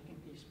tried to make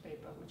in this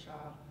paper, which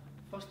are,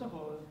 first of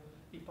all,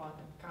 the point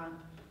that Kant,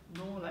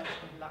 no less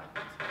than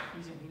Leibniz,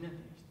 is an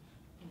innatist.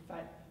 In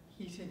fact,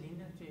 he's an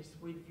innatist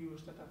with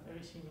views that are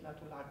very similar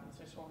to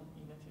Leibniz's own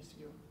innatist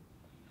view.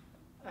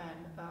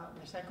 And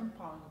the second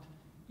point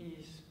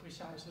is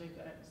precisely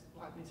that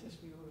Leibniz's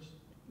views,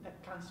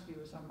 that Kant's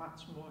views are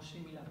much more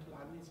similar to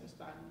Leibniz's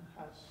than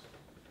has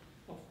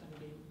often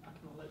been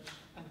acknowledged,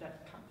 and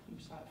that Kant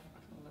himself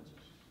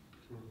acknowledges.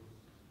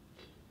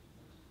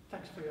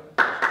 Thanks for your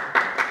attention.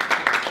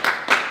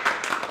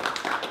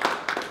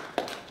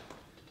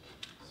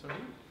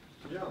 Sorry?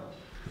 Yeah,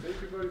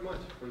 thank you very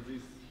much for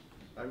this,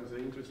 I would say,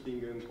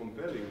 interesting and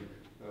compelling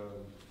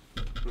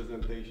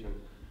presentation.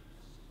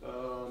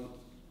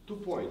 2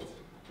 points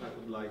I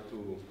would like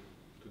to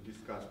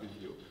discuss with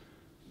you.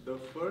 The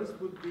first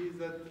would be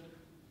that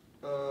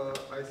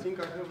I think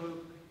I have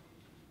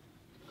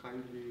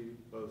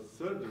a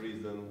third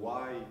reason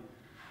why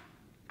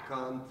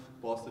Kant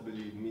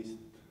possibly missed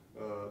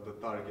the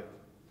target.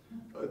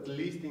 At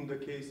least in the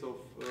case of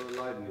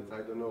Leibniz.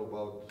 I don't know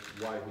about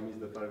why he missed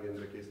the target in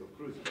the case of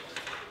Cruz.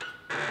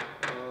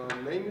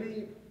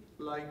 Namely,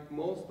 like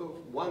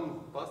one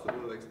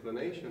possible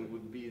explanation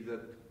would be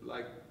that,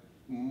 like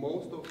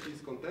most of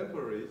his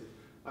contemporaries,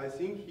 I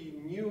think he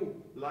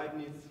knew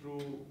Leibniz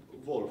through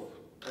Wolff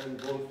and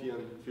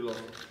Wolffian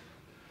philosophy.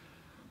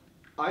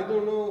 I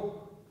don't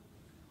know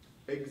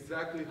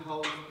exactly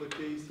how the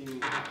case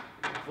in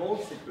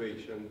Wolff's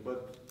situation,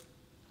 but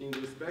in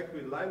respect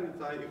with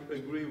Leibniz, I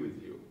agree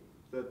with you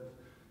that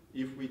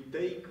if we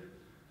take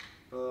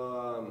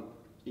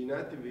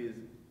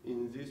innativism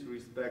in this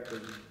respect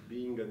as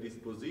being a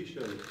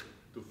disposition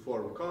to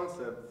form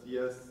concepts,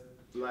 yes,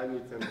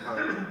 Leibniz and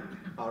Kant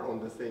are on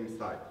the same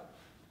side.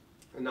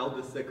 And now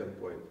the second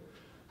point.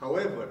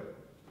 However,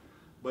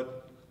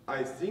 but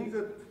I think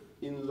that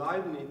in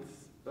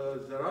Leibniz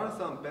there are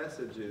some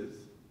passages,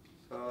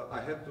 I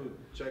have to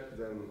check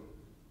them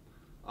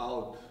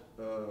out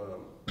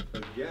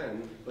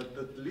again, but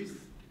at least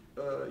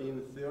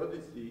in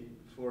Theodicy,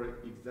 for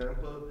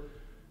example,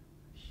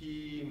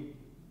 he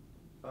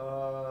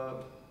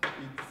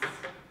it's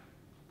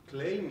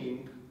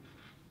claiming,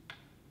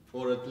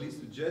 or at least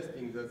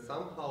suggesting, that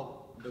somehow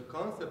the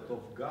concept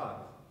of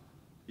God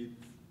is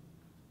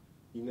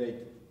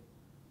innate.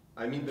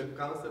 I mean the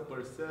concept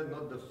per se,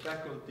 not the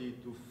faculty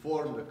to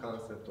form the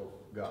concept of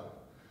God,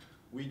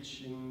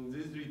 which in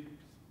this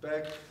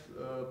respect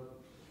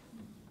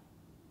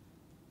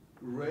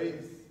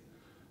raise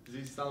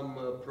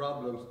some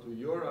problems to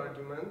your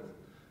argument,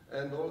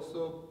 and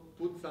also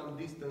put some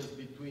distance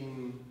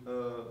between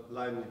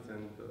Leibniz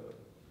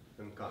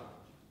and Kant.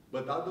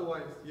 But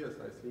otherwise, yes,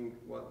 I think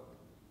what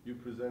you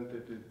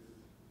presented is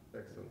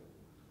excellent.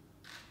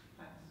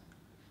 Thanks.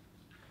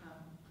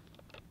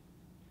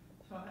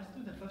 So as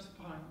to the first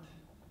point,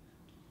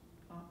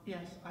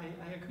 yes,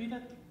 I agree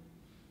that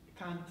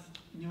Kant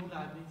knew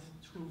Leibniz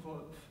through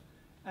Wolff,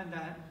 and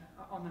that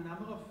on a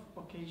number of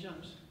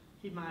occasions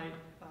he might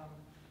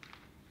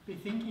be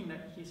thinking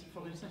that he's,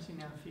 for instance, in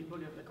the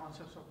amphibole of the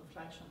concepts of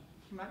reflection,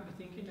 he might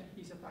be thinking that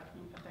he's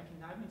attacking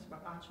Leibniz,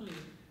 but actually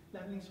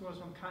Leibniz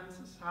was on Kant's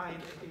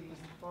side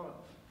against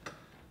Wolff,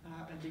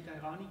 a bit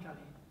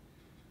ironically.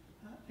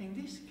 In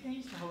this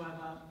case,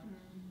 however,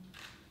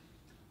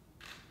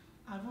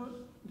 I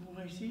would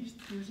resist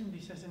using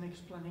this as an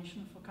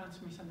explanation for Kant's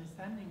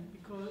misunderstanding,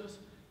 because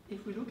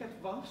if we look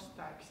at Wolff's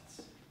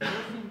texts,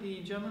 both in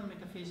the German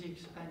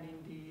metaphysics and in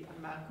the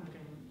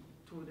Anmerkungen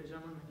to the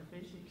German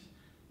metaphysics,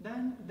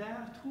 then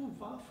there too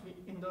Wolff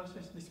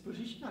endorses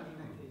dispositional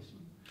innatism.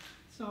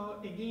 So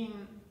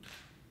again,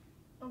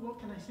 what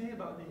can I say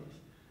about this?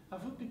 I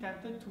would be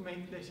tempted to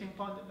make the same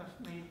point that I've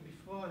made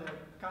before,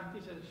 that Kant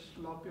is a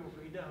sloppy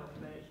reader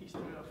of the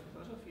history of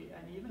philosophy,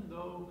 and even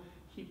though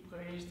he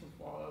praised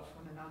Wolff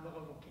on a number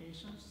of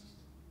occasions,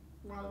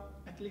 well,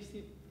 at least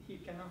he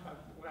cannot have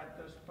read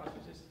those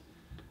passages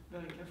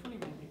very carefully,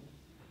 maybe.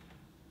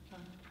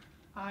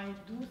 I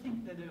do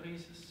think that there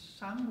is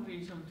some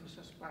reason to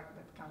suspect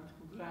that Kant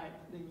could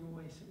write the new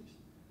essays.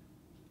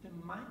 There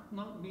might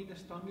not be the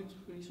strongest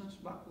reasons,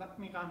 but let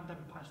me run them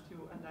past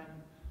you and then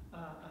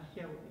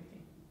hear what you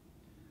think.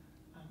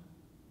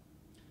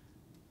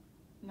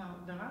 Now,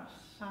 there are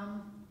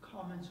some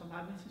comments on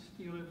Leibniz's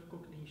theory of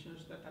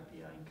cognitions that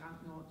appear in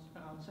Kant notes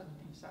around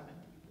 1770.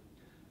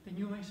 The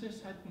new essays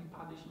had been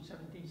published in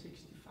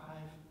 1765.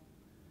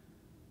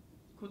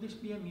 Could this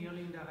be a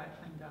merely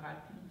indirect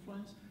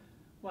influence?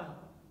 Well,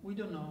 we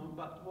don't know,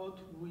 but what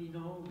we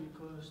know,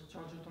 because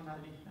Giorgio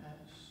Tonelli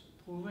has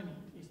proven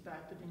it, is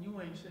that the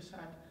new essays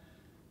had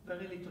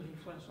very little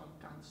influence on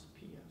Kant's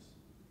peers.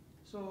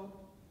 So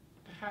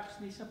perhaps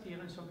this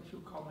appearance of a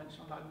few comments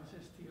on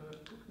Leibniz's theory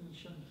of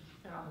cognition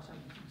around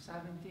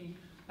 1770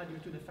 are due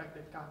to the fact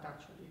that Kant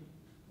actually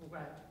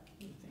read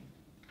the thing,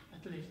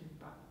 at least in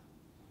part.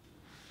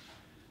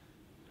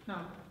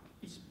 Now,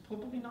 it's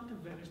probably not a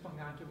very strong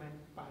argument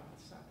by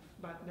itself,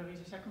 but there is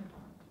a second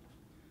point.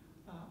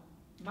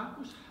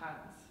 Marcus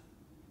Hertz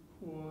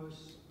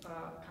was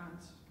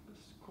Kant's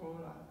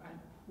scholar and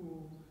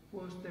who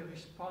was the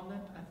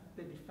respondent at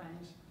the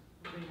defense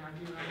of the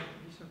inaugural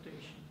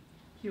dissertation.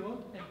 He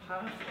wrote a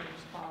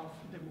paraphrase of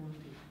the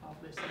Mundi of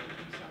the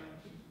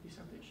 1770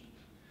 dissertation.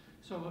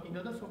 So in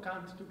order for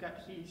Kant to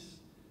get his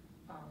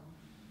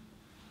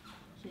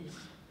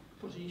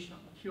position,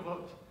 he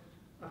wrote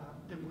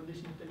the Mundis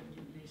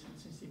intelligibilis and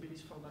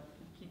sensibilis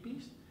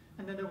formaticibus,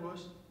 and then there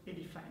was a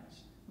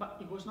defense. But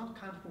it was not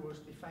Kant who was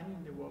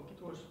defending the work,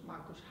 it was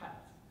Marcus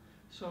Hertz.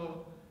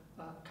 So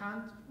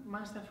Kant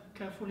must have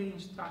carefully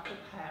instructed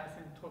Hertz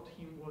and taught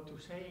him what to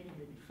say in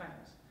the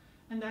defense.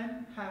 And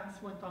then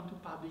Hertz went on to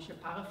publish a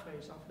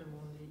paraphrase of the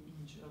Mundi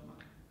in German,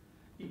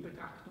 Die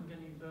Betrachtungen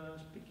über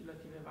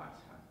spekulative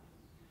Weisheit.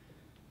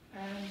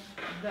 And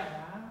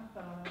there,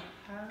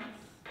 Hertz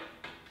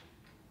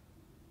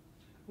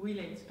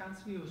relates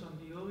Kant's views on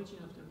the origin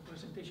of the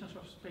representations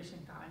of space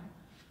and time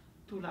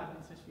to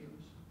Leibniz's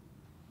views.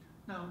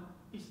 Now,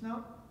 it's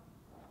not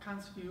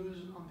Kant's views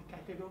on the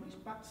categories,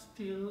 but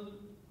still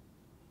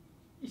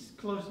is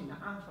close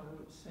enough, I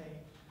would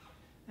say.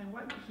 And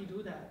why did he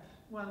do that?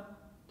 Well,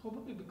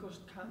 probably because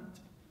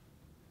Kant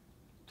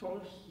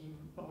told him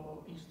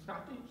or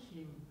instructed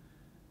him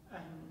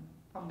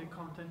on the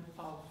content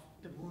of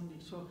the Mundi.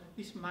 So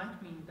this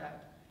might mean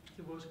that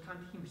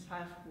Kant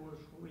himself was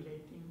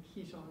relating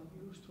his own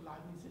views to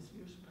Leibniz's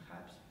views,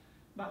 perhaps.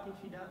 But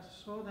if he does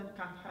so, then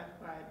Kant had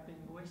read the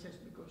Nueces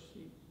because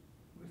he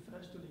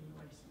refers to the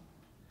Nueces.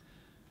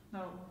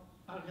 Now,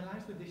 I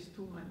realize that these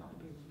two might not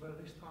be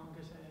very strong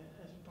as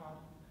a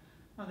part.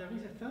 Now, there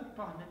is a third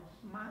part that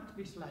might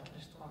be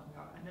slightly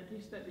stronger, and that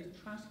is that the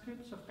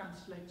transcripts of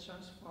Kant's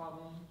lectures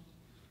from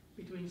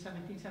between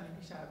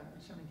 1777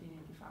 and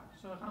 1785,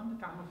 so around the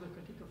time of the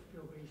Critique of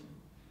Pure Reason,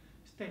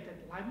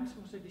 stated Leibniz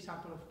was a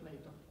disciple of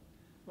Plato,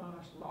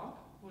 whereas Locke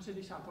was a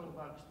disciple of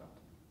Aristotle.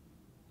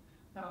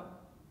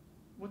 Now,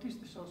 what is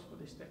the source for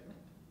this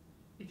statement?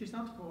 It is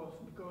not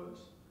Wolff,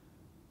 because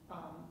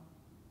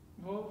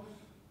Wolff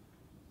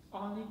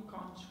only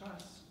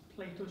contrasts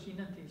Plato's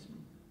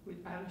innatism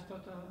with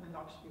Aristotle and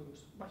Locke's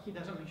views, but he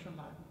doesn't mention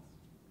Leibniz.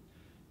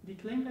 The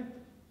claim that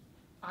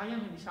I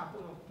am a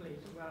disciple of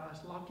Plato,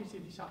 whereas Locke is a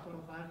disciple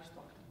of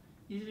Aristotle,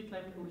 is a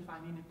claim we will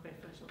find in the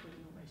preface of the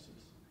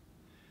Nueces.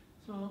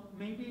 So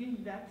maybe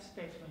that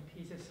statement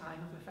is a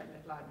sign of the fact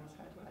that Leibniz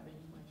had read the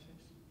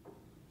Nueces.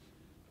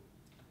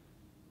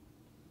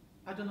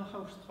 I don't know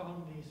how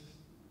strong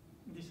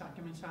these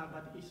arguments are,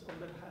 but it's all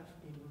that I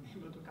have been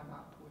able to come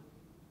up with.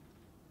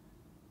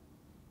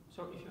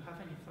 So if you have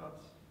any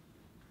thoughts,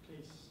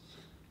 please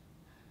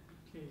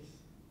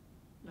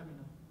let me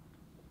know.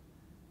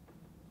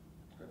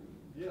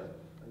 Yeah, I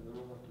don't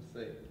know what to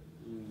say.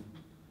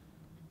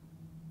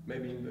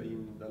 Maybe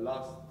in the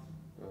last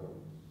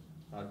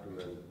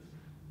argument,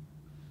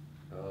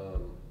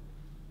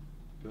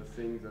 the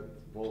thing that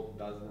Wolff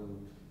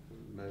doesn't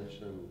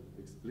mention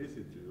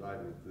explicitly,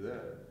 Leibniz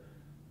there,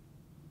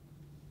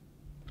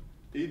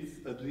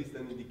 it's at least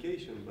an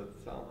indication, but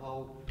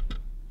somehow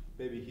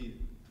maybe he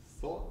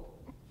thought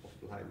of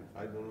Leibniz.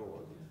 I don't know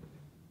what he said,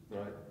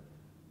 right?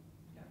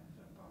 Yeah,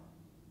 fair point.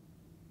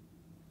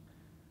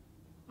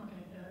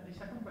 Okay, the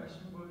second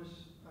question was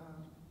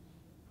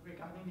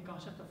regarding the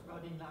concept of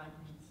God in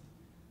Leibniz,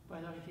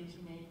 whether it is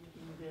innate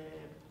in the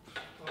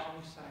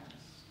wrong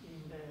sense, in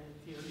the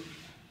theory.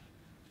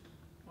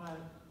 Well,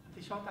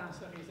 the short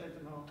answer is I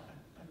don't know.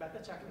 I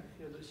better check with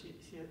theodicy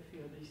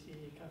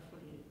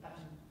carefully.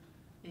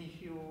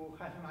 If you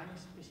have in mind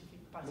specific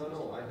passages.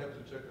 No, I have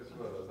to check as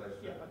well, as I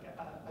said. Yeah, okay,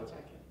 I'll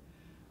check it.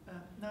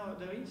 Now,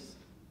 there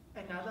is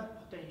another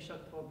potential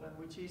problem,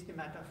 which is the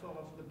metaphor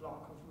of the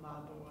block of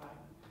marble, right?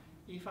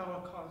 If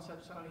our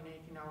concepts are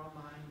innate in our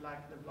mind,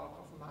 like the block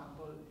of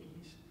marble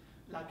is,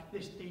 like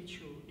the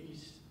statue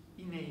is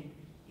innate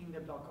in the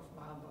block of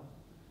marble.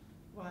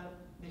 Well,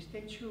 the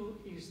statue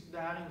is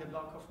there in the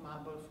block of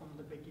marble from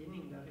the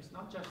beginning. There is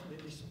not just the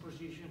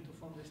disposition to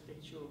form the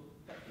statue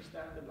that is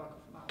there in the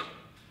block of marble.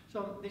 So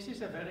this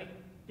is a very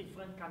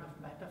different kind of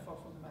metaphor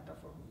from the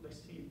metaphor of the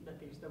seed,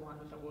 that is the one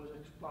that I was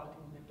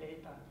exploiting in the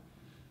data.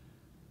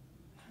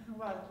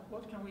 Well,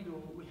 what can we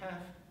do? We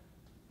have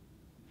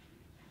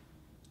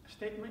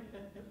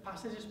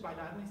passages by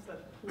Leibniz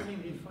that pull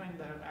in different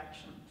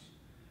directions.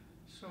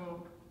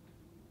 So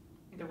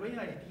the way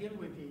I deal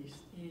with this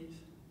is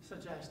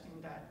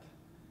suggesting that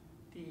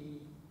the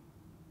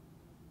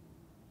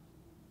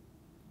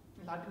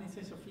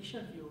Leibniz's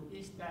official view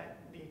is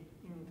that the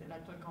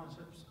intellectual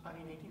concepts are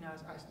innate in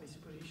us as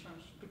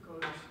dispositions,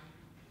 because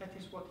that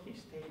is what he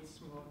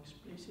states more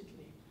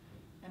explicitly.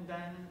 And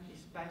then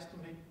it's best to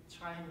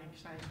try and make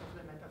sense of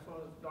the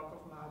metaphor of block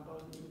of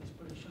marble in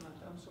dispositional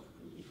terms,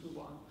 if we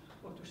want,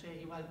 or to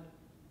say, well,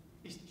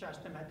 it's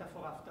just a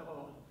metaphor after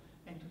all,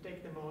 and to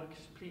take the more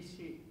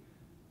explicit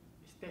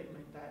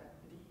statement that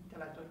the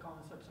intellectual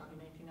concepts are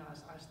innate in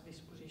us as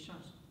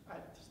dispositions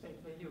at face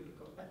value,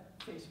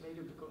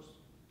 because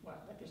well,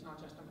 that is not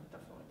just a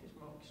metaphor, it is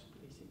more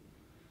explicit.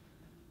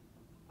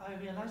 I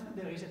realize that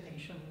there is a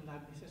tension in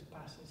Leibniz's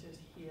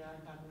passages here,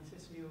 in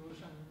Leibniz's views,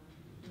 and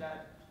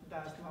that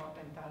does not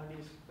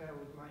entirely square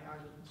with my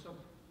argument, so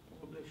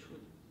probably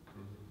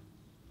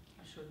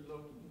I should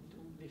look into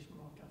this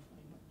more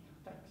carefully. But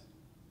yeah, thanks.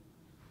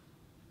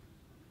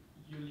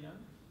 Julian?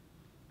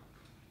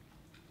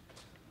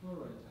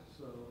 All right,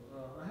 so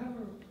I have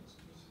a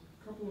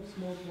couple of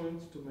small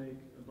points to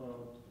make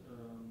about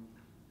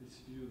this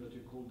view that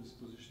you call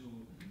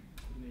dispositional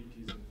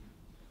innatism.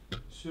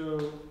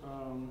 So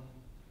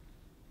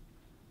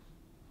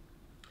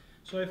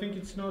I think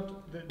it's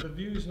not, the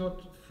view is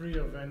not free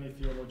of any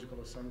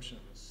theological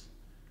assumptions,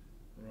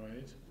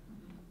 right?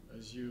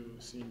 As you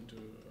seem to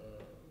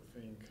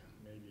think,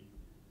 maybe.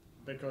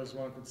 Because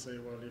one could say,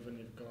 well, even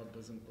if God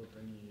doesn't put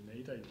any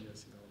innate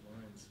ideas in our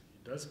minds, he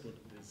does put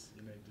these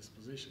innate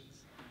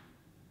dispositions.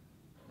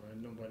 Right?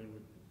 Nobody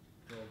would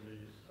probably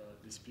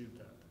dispute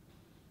that.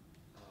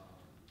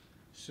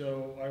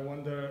 So I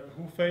wonder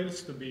who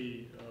fails to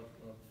be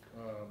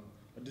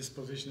a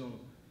dispositional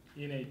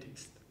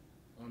innatist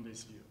on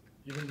this view.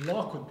 Even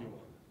Locke could be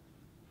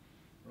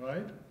one,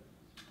 right?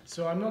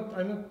 So I'm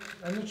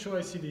not sure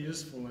I see the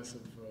usefulness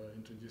of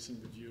introducing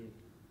the view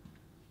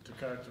to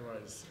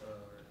characterize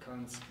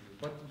Kant's view.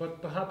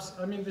 But perhaps,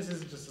 I mean, this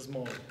is just a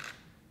small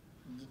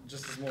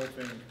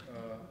thing.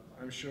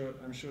 I'm sure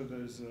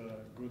there's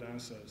good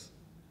answers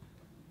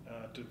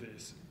to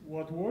this.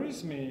 What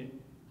worries me,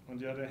 on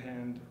the other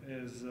hand,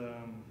 is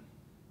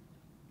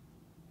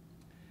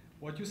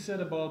what you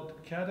said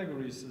about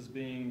categories as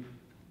being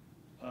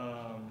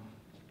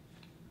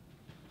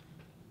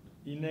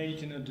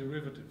innate in a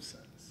derivative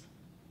sense,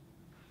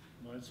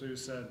 right? So you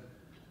said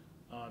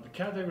the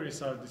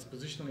categories are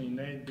dispositionally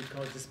innate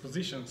because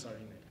dispositions are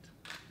innate.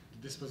 The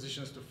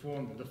dispositions to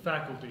form the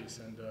faculties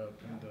and the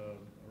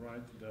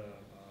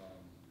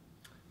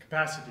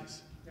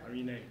capacities are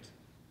innate.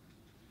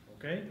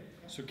 Okay,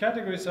 so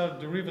categories are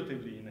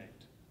derivatively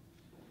innate.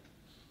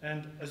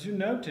 And as you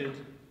noted,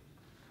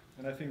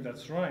 and I think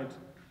that's right,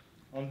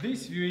 on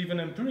this view, even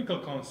empirical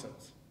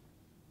concepts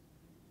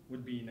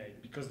would be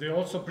innate because they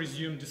also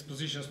presume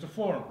dispositions to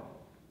form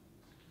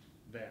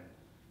them.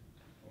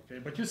 Okay,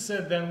 but you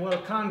said then,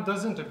 well, Kant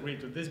doesn't agree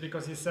to this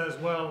because he says,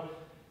 well,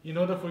 in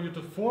order for you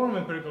to form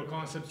empirical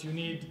concepts, you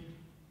need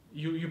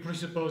you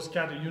presuppose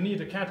you need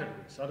the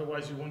categories,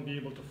 otherwise you won't be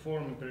able to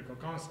form empirical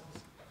concepts.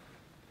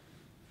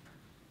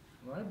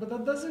 Right? But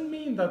that doesn't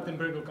mean that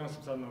empirical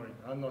concepts are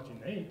not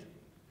innate.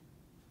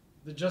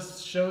 It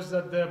just shows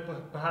that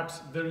perhaps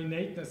their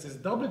innateness is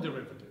doubly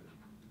derivative.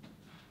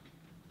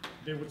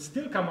 They would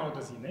still come out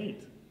as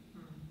innate.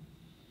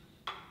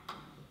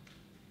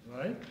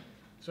 Right?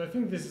 So I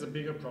think this is a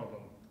bigger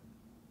problem,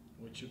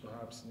 which you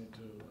perhaps need to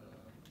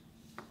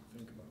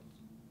think about.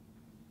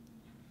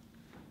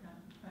 Yeah,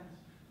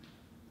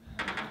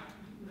 thanks.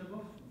 They're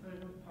both very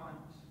good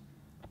points.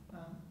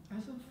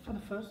 For the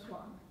first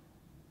one,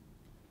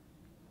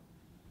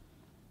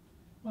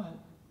 well,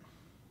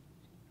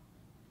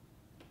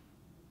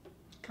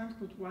 Kant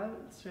could well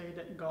say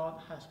that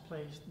God has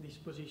placed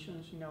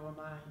dispositions in our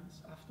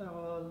minds. After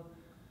all,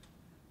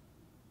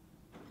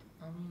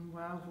 I mean,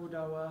 where would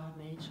our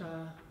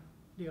nature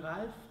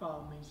derive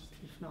from,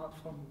 if not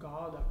from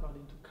God,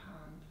 according to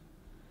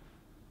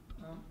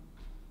Kant?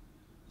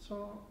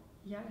 So,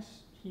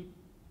 yes,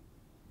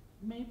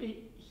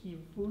 maybe he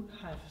would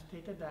have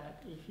stated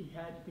that if he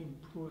had been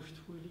pushed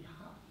really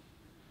hard.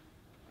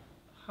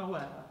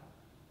 However,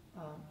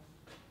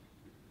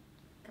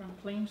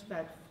 Kant claims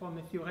that from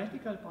a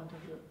theoretical point of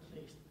view at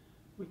least,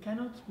 we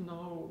cannot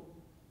know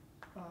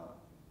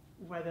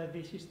whether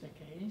this is the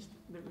case,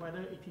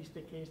 whether it is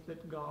the case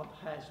that God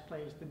has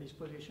placed the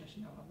dispositions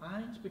in our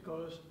minds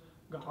because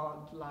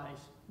God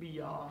lies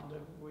beyond the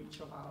reach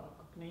of our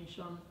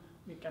cognition.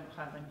 We cannot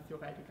have any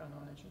theoretical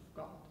knowledge of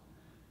God.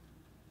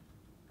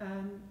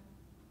 And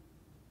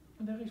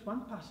there is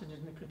one passage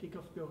in the Critique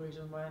of Pure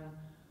Reason when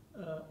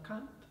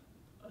Kant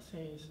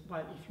says,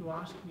 well, if you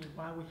ask me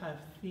why we have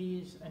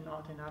these and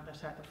not another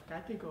set of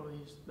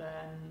categories,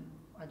 then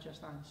I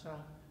just answer,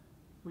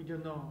 we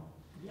don't know.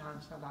 The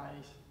answer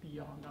lies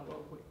beyond our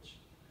reach.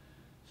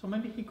 So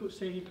maybe he could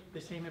say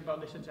the same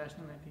about the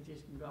suggestion that it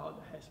is God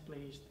has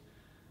placed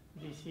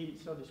the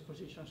seeds or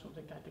dispositions of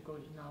the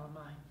categories in our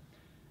mind.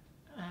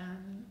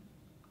 And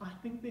I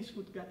think this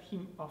would get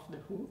him off the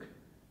hook,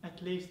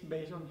 at least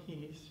based on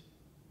his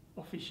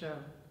official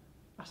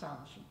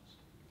assumptions.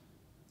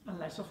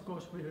 Unless, of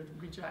course, we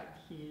reject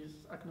his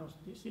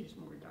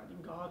agnosticism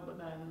regarding God, but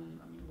then,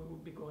 I mean, we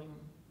would be going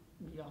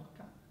beyond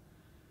Kant.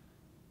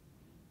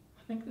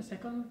 I think the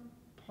second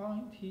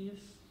point is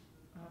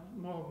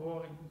more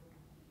worrying.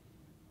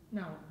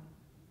 Now,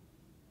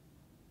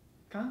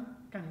 Kant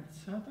can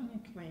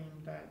certainly claim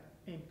that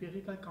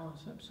empirical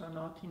concepts are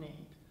not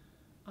innate,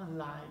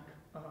 unlike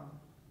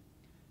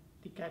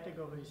the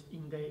categories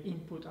in the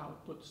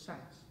input-output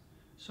sense.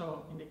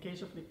 So in the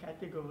case of the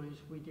categories,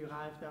 we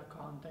derive their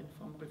content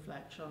from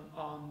reflection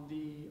on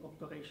the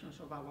operations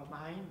of our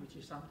mind, which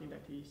is something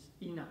that is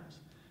in us.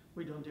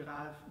 We don't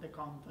derive the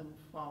content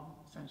from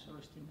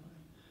sensory stimuli.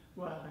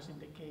 Whereas in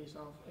the case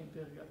of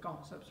empirical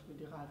concepts, we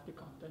derive the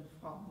content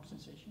from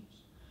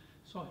sensations.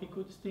 So he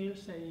could still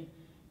say,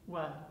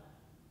 well,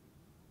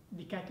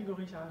 the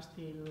categories are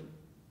still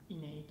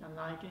innate,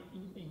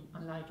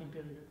 unlike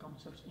empirical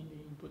concepts in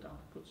the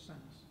input-output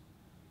sense.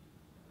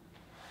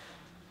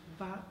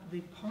 But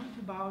the point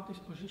about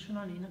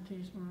dispositional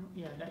innatism,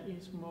 yeah, that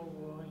is more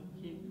worrying.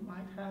 He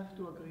might have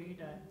to agree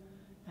that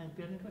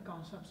empirical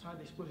concepts are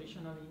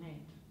dispositionally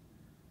innate.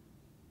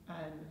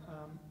 And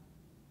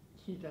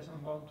he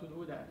doesn't want to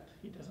do that.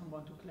 He doesn't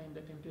want to claim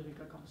that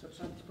empirical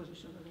concepts are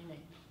dispositionally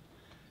innate.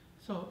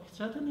 So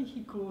certainly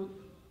he could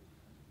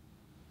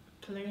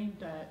claim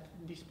that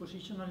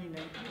dispositional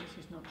innateness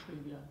is not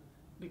trivial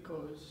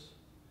because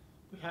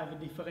we have a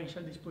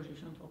differential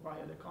disposition to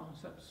acquire the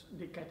concepts,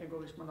 the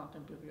categories, but not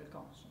empirical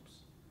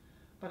concepts.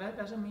 But that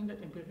doesn't mean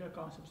that empirical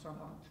concepts are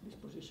not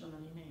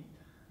dispositionally innate,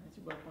 as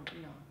you were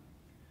pointing out.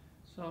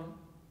 So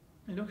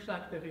it looks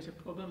like there is a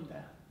problem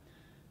there.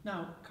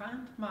 Now,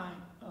 Kant might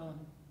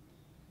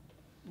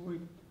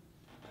would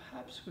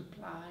perhaps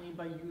reply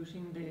by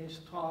using the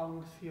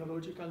strong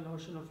theological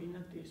notion of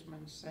innatism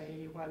and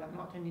say, well, I'm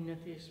not an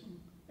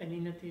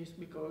innatist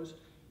because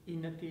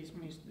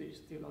innatism is this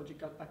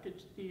theological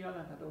package deal,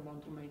 and I don't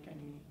want to make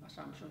any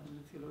assumption on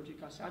the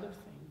theological side of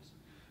things.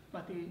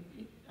 But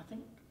I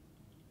think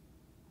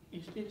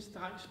it still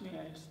strikes me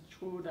as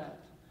true that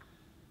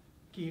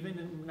given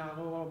the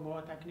narrower,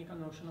 more technical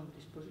notion of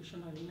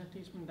dispositional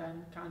innatism,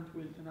 then Kant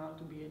will turn out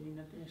to be an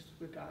innatist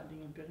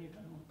regarding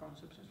empirical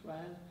concepts as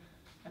well,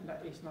 and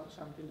that is not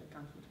something that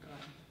Kant would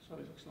grant. So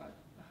it looks like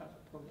I have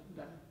a problem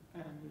there,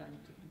 and I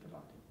need to think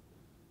about it.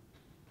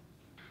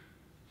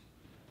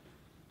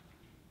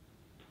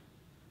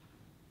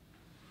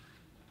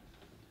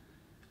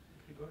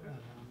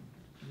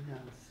 Yeah,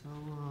 so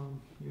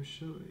you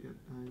show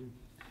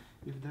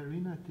if the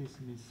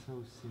innatism is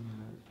so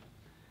similar,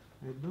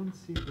 I don't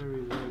see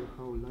very well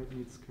how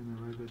Leibniz can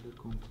arrive at the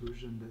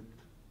conclusion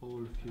that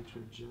all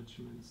future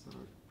judgments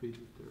are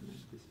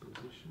predetermined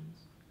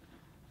dispositions,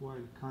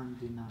 while Kant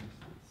denies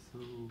it. So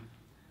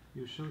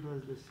you showed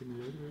us the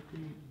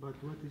similarity, but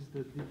what is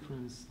the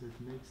difference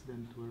that makes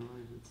them to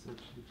arrive at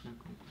such different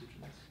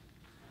conclusions?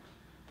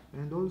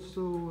 And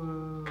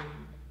also,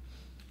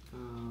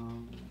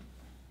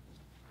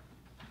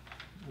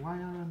 why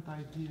aren't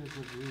ideas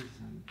of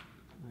reason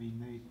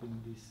innate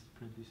in this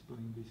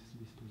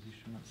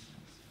dispositional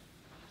sense?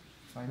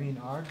 I mean,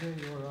 are they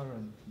or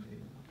aren't they?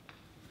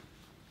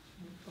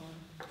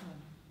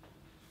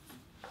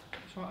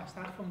 So I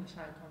start from the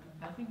second.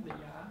 I think they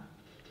are,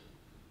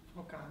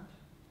 for Kant.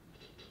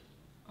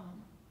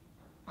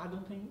 I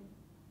don't think,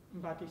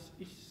 but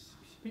it's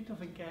a bit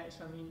of a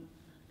guess. I mean,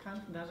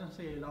 Kant doesn't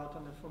say a lot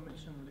on the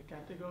formation of the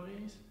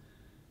categories,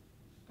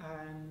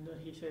 and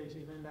he says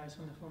even less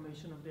on the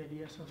formation of the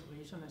ideas of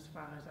reason, as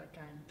far as I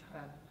can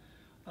tell.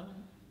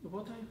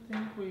 What I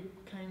think we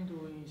can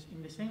do is,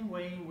 in the same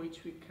way in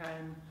which we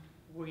can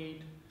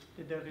read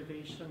the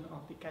derivation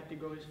of the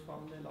categories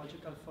from the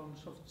logical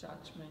forms of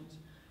judgments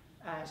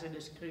as a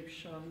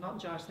description, not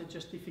just a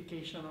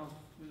justification of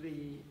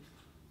the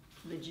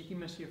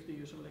legitimacy of the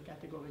use of the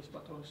categories,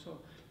 but also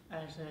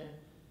as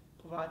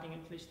providing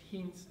at least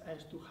hints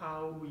as to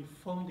how we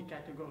form the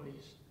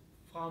categories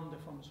from the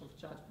forms of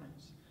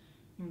judgments.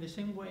 In the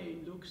same way,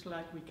 it looks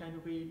like we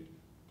can read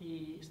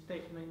the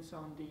statements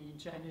on the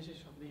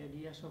genesis of the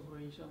ideas of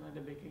reason at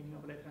the beginning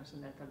of the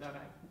transcendental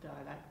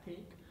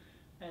dialectic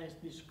as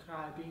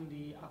describing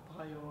the a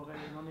priori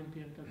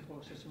non-empirical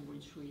process in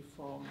which we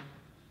form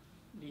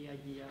the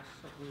ideas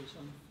of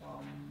reason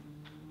from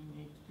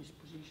innate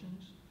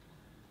dispositions.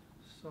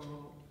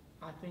 So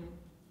I think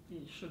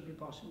it should be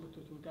possible to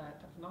do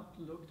that. I've not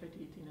looked at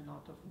it in a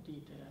lot of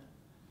detail,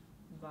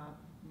 but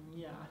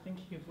yeah, I think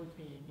he would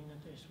be an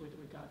innatist with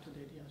regard to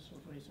the ideas of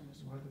reason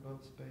as well. What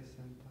about space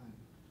and time?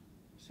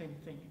 Same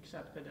thing,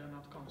 except that they're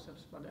not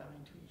concepts, but they're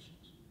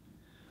intuitions.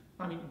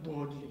 I mean,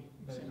 broadly,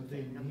 But same do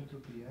they thing. need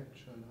to be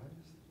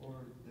actualized, or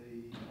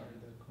they are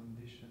the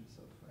conditions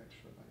of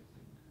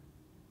actualizing?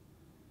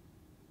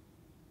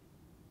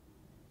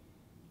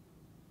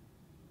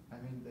 I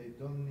mean, they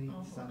don't need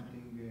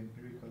something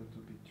empirical to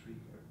be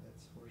triggered,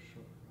 that's for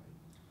sure, right?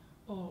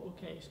 Oh,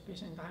 okay,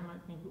 space and time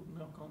might be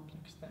more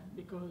complex then,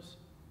 because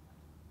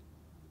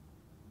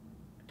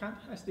Kant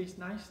has these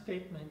nice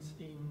statements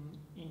in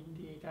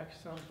the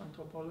text of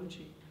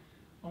anthropology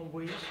on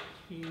which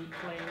he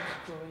claims,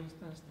 for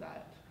instance,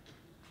 that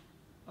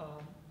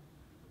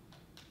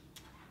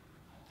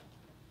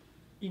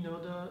in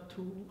order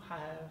to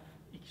have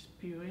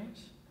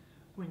experience,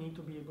 we need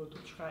to be able to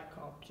track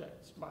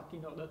objects, but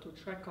in order to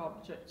track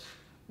objects,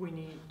 we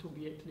need to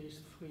be at least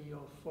 3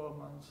 or 4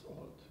 months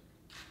old.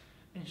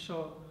 And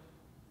so,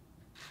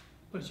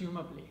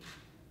 presumably,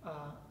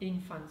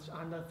 infants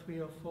under 3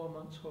 or 4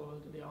 months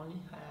old, they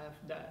only have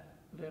that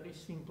very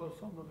simple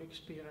form of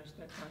experience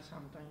that can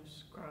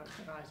sometimes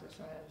characterize us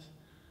as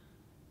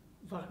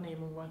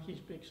Wahrnehmung when he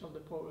speaks of the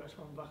progress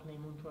from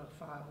Wahrnehmung to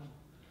Erfahrung.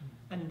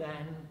 And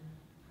then,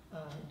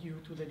 due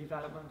to the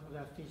development of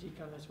their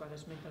physical as well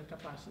as mental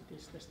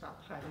capacities, they start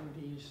having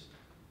this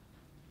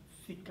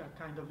thicker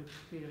kind of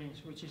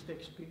experience, which is the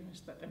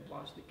experience that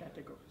employs the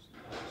categories.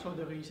 So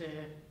there is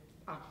a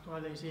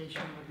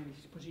actualization of the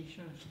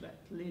dispositions that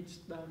leads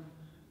them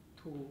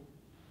to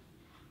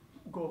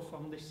go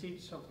from the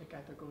seeds of the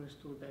categories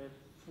to the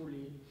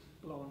fully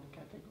blown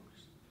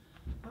categories.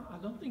 I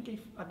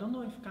don't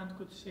know if Kant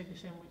could say the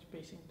same with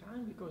space and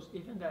time, because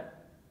even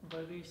that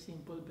very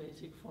simple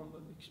basic form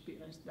of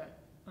experience that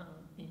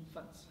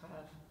infants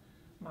have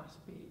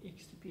must be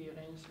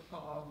experience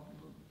of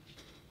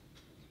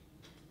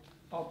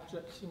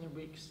objects in a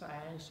weak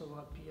sense or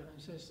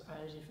appearances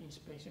as if in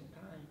space and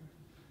time.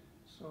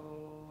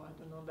 So I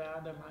don't know,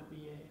 there might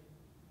be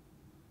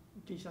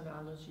this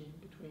analogy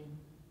between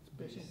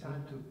space and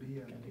time to be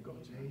and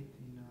categories. Innate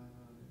in an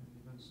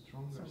even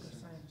stronger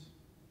sense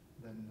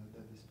than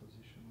the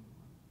dispositional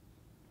one.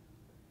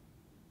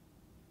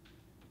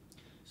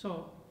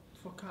 So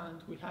for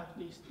Kant, we have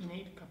this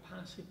innate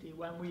capacity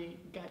when we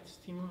get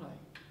stimuli,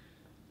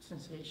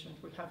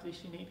 sensations, we have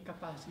this innate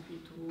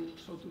capacity to,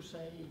 so to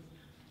say,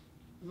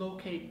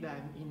 locate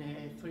them in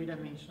a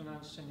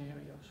three-dimensional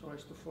scenario so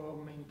as to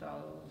form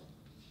mental,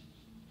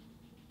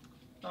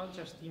 not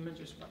just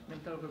images, but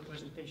mental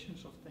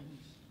representations of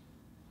things.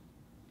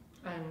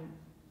 And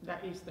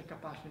that is the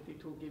capacity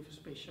to give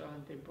spatial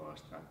and temporal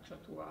structure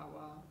to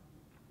our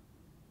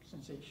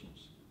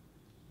sensations,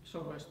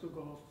 so as to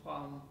go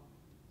from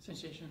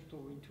sensations to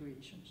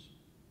intuitions,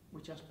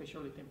 which are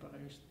spatially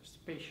temporally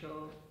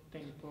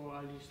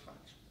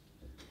structured.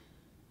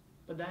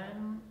 But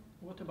then,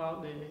 what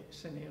about the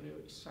scenario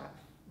itself?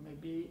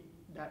 Maybe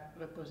that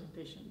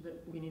representation,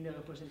 that we need a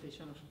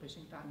representation of space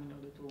and time in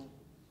order to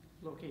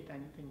locate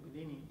anything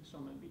within it, so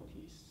maybe it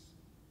is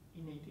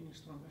innate in a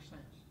stronger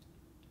sense.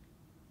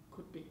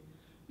 Could be.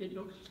 It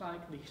looks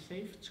like the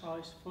safe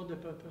choice for the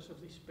purpose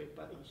of this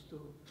paper is to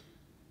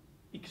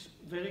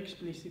very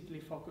explicitly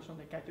focus on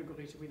the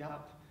categories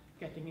without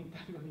getting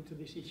entangled into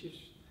these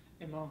issues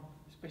among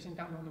space and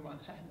time on the one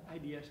hand,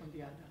 ideas on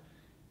the other.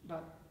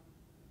 But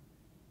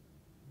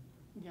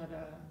the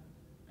other,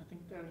 I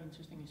think very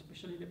interesting,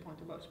 especially the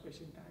point about space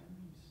and time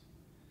is,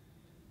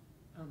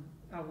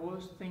 I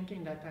was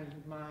thinking that I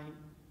might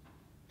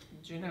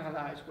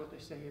generalize what I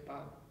say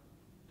about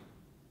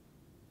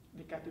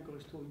the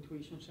categories to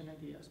intuitions and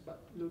ideas,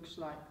 but looks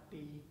like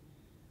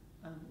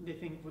the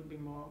thing would be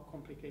more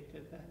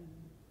complicated than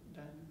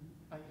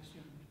I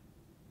assumed.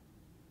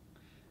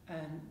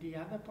 And the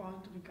other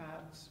point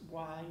regards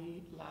why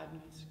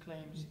Leibniz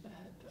claims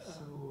that...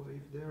 so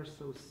if they are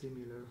so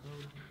similar, how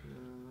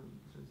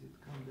does it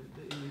come that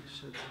they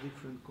each have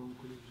different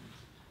conclusions?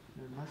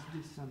 There must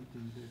be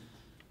something that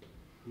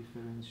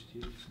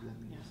differentiates them.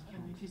 Yes,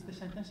 and it is the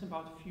sentence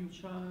about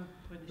future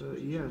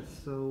predispositions.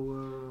 Yes, so...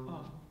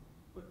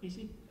 is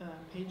it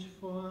page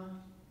 4?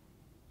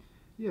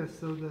 Yes,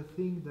 so the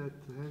thing that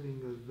having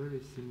a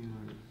very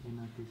similar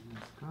innatism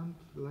as Kant,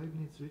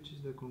 Leibniz reaches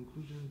the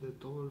conclusion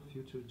that all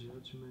future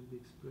judgment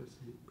express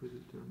the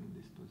predetermined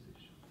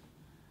disposition.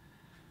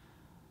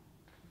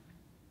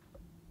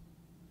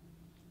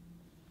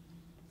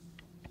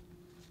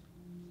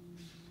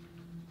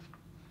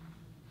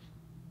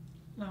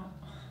 Now,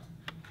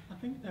 I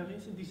think there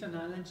is this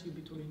analogy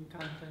between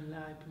Kant and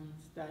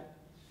Leibniz that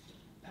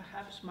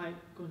perhaps might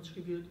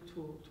contribute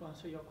to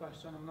answer your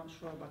question. I'm not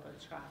sure, but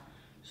I'll try.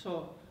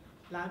 So,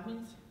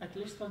 Leibniz, at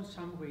least on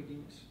some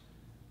readings,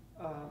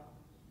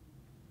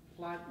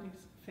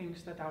 Leibniz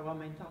thinks that our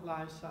mental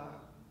lives are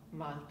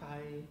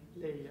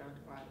multi-layered,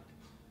 right?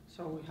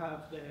 So we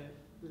have the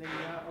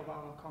layer of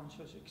our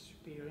conscious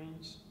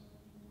experience.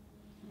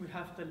 We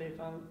have the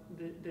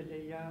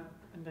layer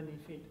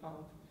underneath it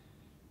of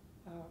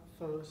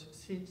those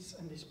seeds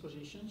and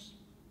dispositions.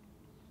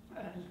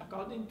 And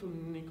according to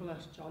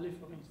Nicholas Joly,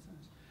 for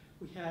instance,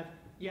 we have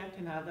yet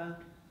another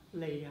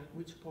layer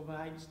which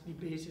provides the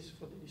basis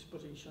for the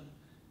disposition.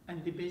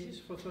 And the basis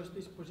for those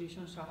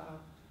dispositions are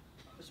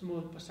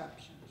small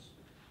perceptions.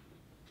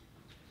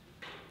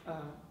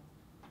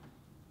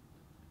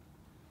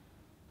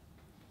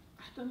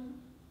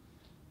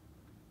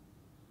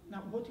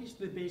 Now, what is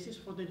the basis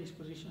for the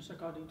dispositions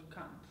according to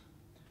Kant?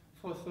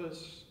 For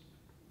those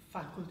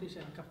faculties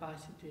and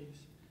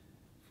capacities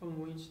from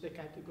which the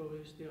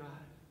categories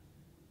derive?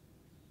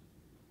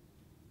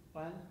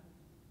 Well,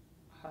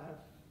 I have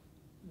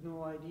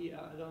no idea.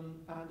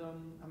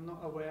 I'm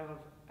not aware of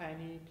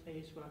any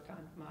place where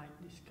Kant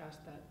might discuss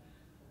that.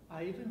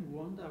 I even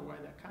wonder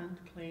whether Kant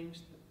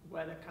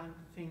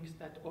thinks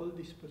that all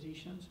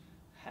dispositions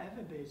have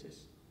a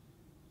basis,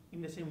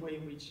 in the same way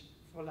in which,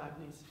 for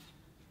Leibniz,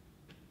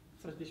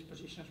 such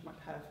dispositions might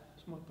have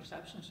small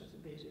perceptions as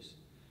a basis.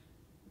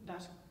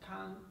 Does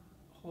Kant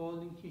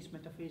hold in his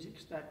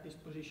metaphysics that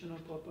dispositional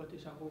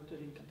properties are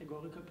rooted in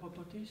categorical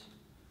properties?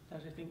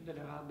 Does he think that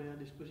there are bare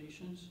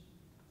dispositions?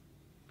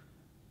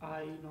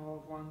 I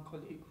know of one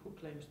colleague who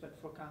claims that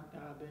for Kant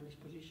there are bare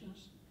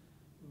dispositions,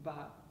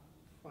 but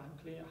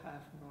frankly I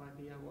have no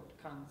idea what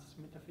Kant's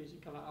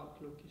metaphysical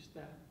outlook is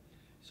there.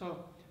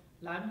 So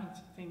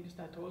Leibniz thinks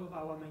that all of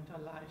our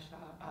mental lives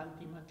are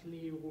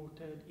ultimately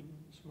rooted in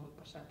small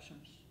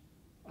perceptions,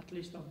 at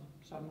least on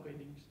some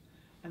readings,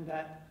 and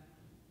that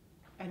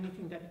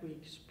anything that we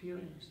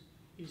experience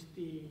is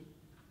the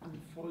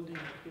unfolding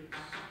of this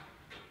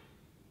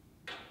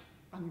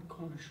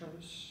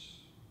unconscious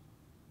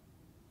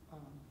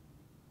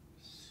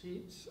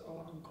seeds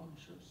or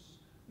unconscious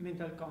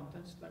mental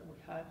contents that we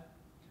have.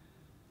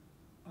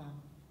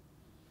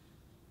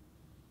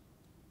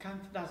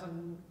 Kant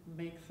doesn't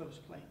make those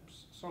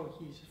claims, so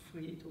he's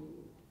free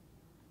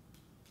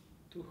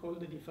to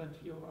hold a different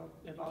view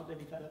about the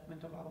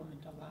development of our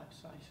mental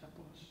lives, I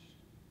suppose.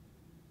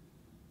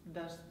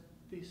 Does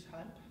this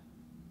help?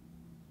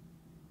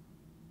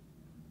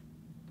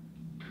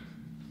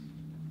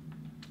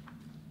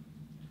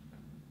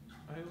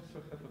 I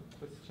also have a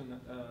question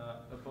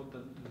about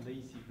the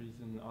lazy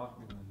reason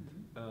argument.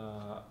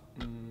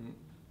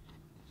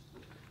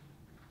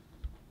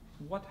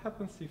 What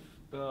happens if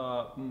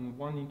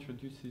one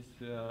introduces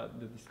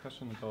the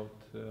discussion about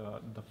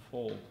the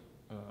fall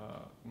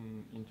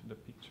into the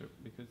picture?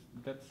 Because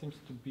that seems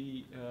to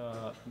be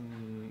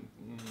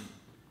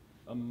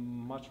a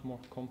much more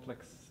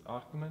complex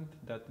argument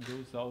that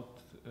goes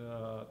out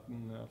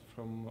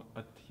from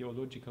a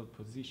theological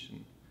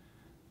position.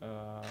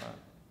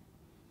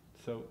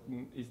 So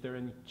is there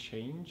any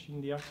change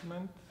in the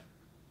argument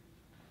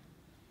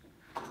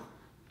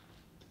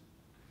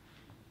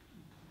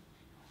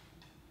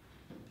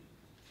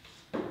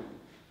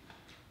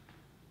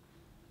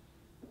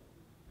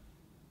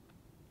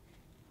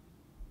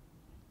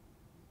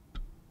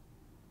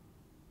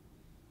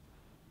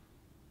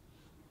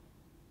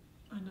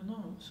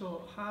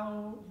So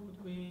how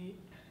would we,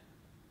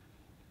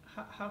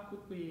 how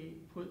could we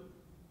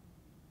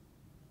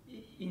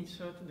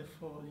insert the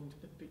fall into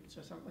the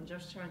pictures? I'm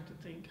just trying to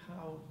think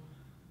how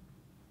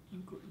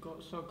you could go.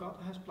 So God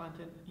has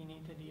planted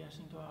innate ideas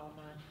into our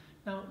mind.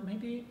 Now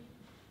maybe,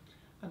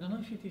 I don't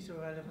know if it is a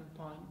relevant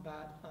point,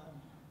 but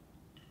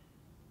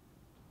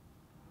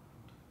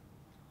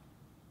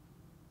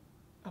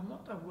I'm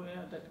not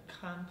aware that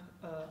Kant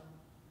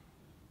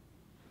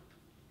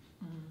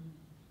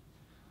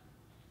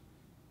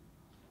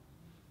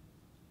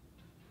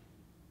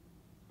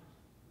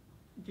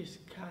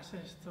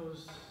discusses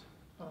those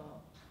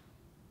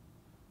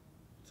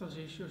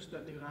issues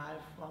that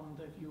derive from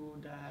the view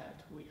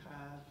that we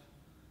have,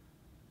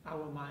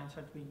 our minds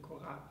have been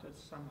corrupted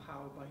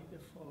somehow by the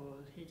fall.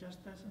 He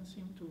just doesn't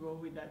seem to go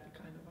with that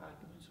kind of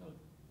argument. So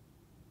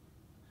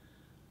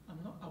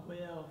I'm not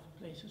aware of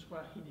places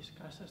where he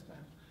discusses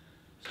them.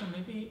 So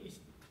maybe it's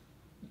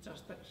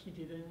just that he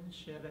didn't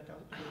share that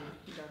out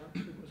with you.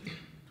 He was too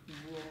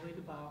worried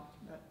about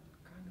that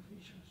kind of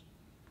issues.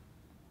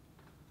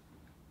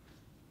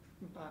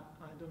 But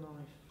I don't know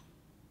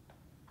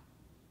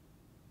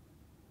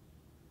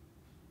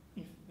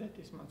if that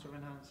is much of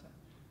an answer.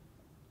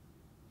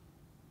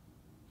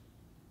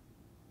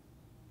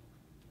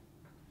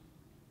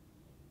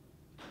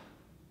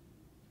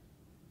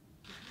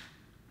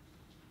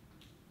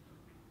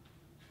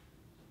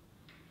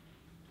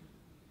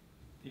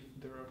 If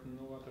there are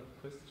no other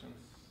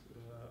questions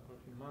or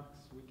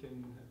remarks, we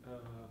can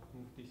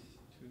move this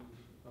to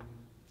a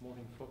more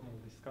informal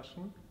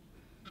discussion.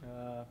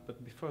 But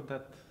before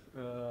that,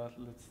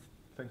 let's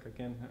thank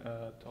again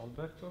to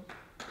Alberto.